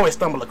 I always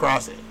stumble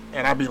across it,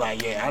 and I be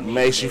like, yeah, I need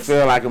Makes this. you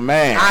feel like a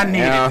man. I need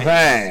it. You know what I'm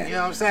saying? You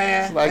know what I'm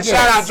saying? Like, and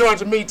shout out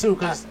Georgia Me too,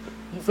 cause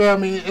you feel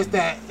me? It's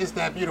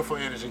that beautiful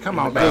energy. Come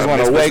on,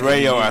 man. baby.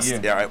 Radio.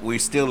 We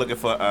still looking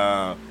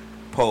for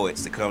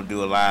poets to come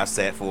do a live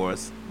set for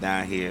us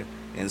down here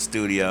in the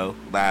studio,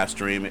 live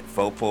stream it.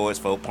 4 poets,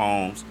 4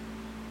 poems.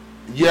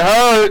 You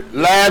heard.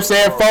 Lab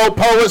said 4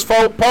 poets,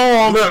 4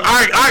 poems. Look,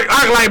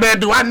 I like, man,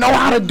 do I know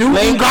how to do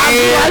LinkedIn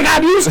like I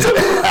used to?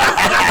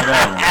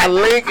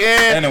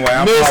 LinkedIn.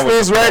 Anyway,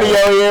 Misfits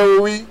Radio here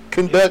where we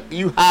conduct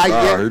you high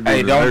yet.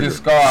 Hey, don't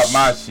discard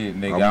my shit,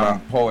 nigga. I'm a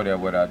poet at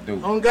what I do.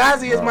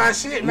 Ongazi is my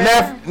shit,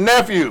 man.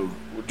 Nephew,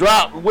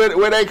 drop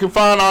where they can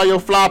find all your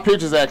fly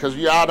pictures at, because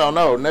y'all don't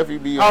know. Nephew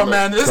be on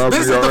man, this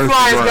is the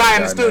flyest guy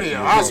in the studio.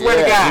 I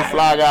swear to God.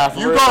 Fly guy for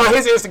you real. go on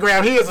his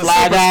Instagram, he is a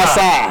fly guy superstar.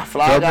 side.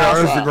 Fly guy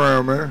your side.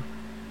 Instagram, man.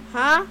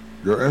 Huh?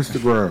 Your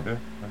Instagram.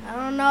 I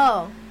don't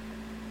know.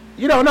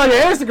 You don't know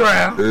your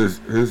Instagram? His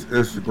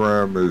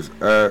Instagram is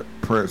at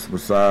Prince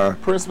Messiah.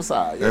 Prince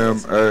Messiah.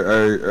 Yes.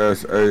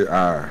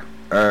 MAASAI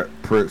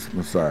at Prince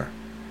Messiah.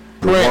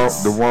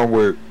 Prince. The one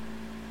with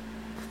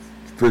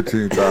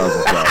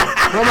 15,000 followers.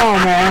 Come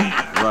on, man.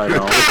 Right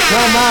on.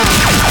 Come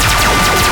on.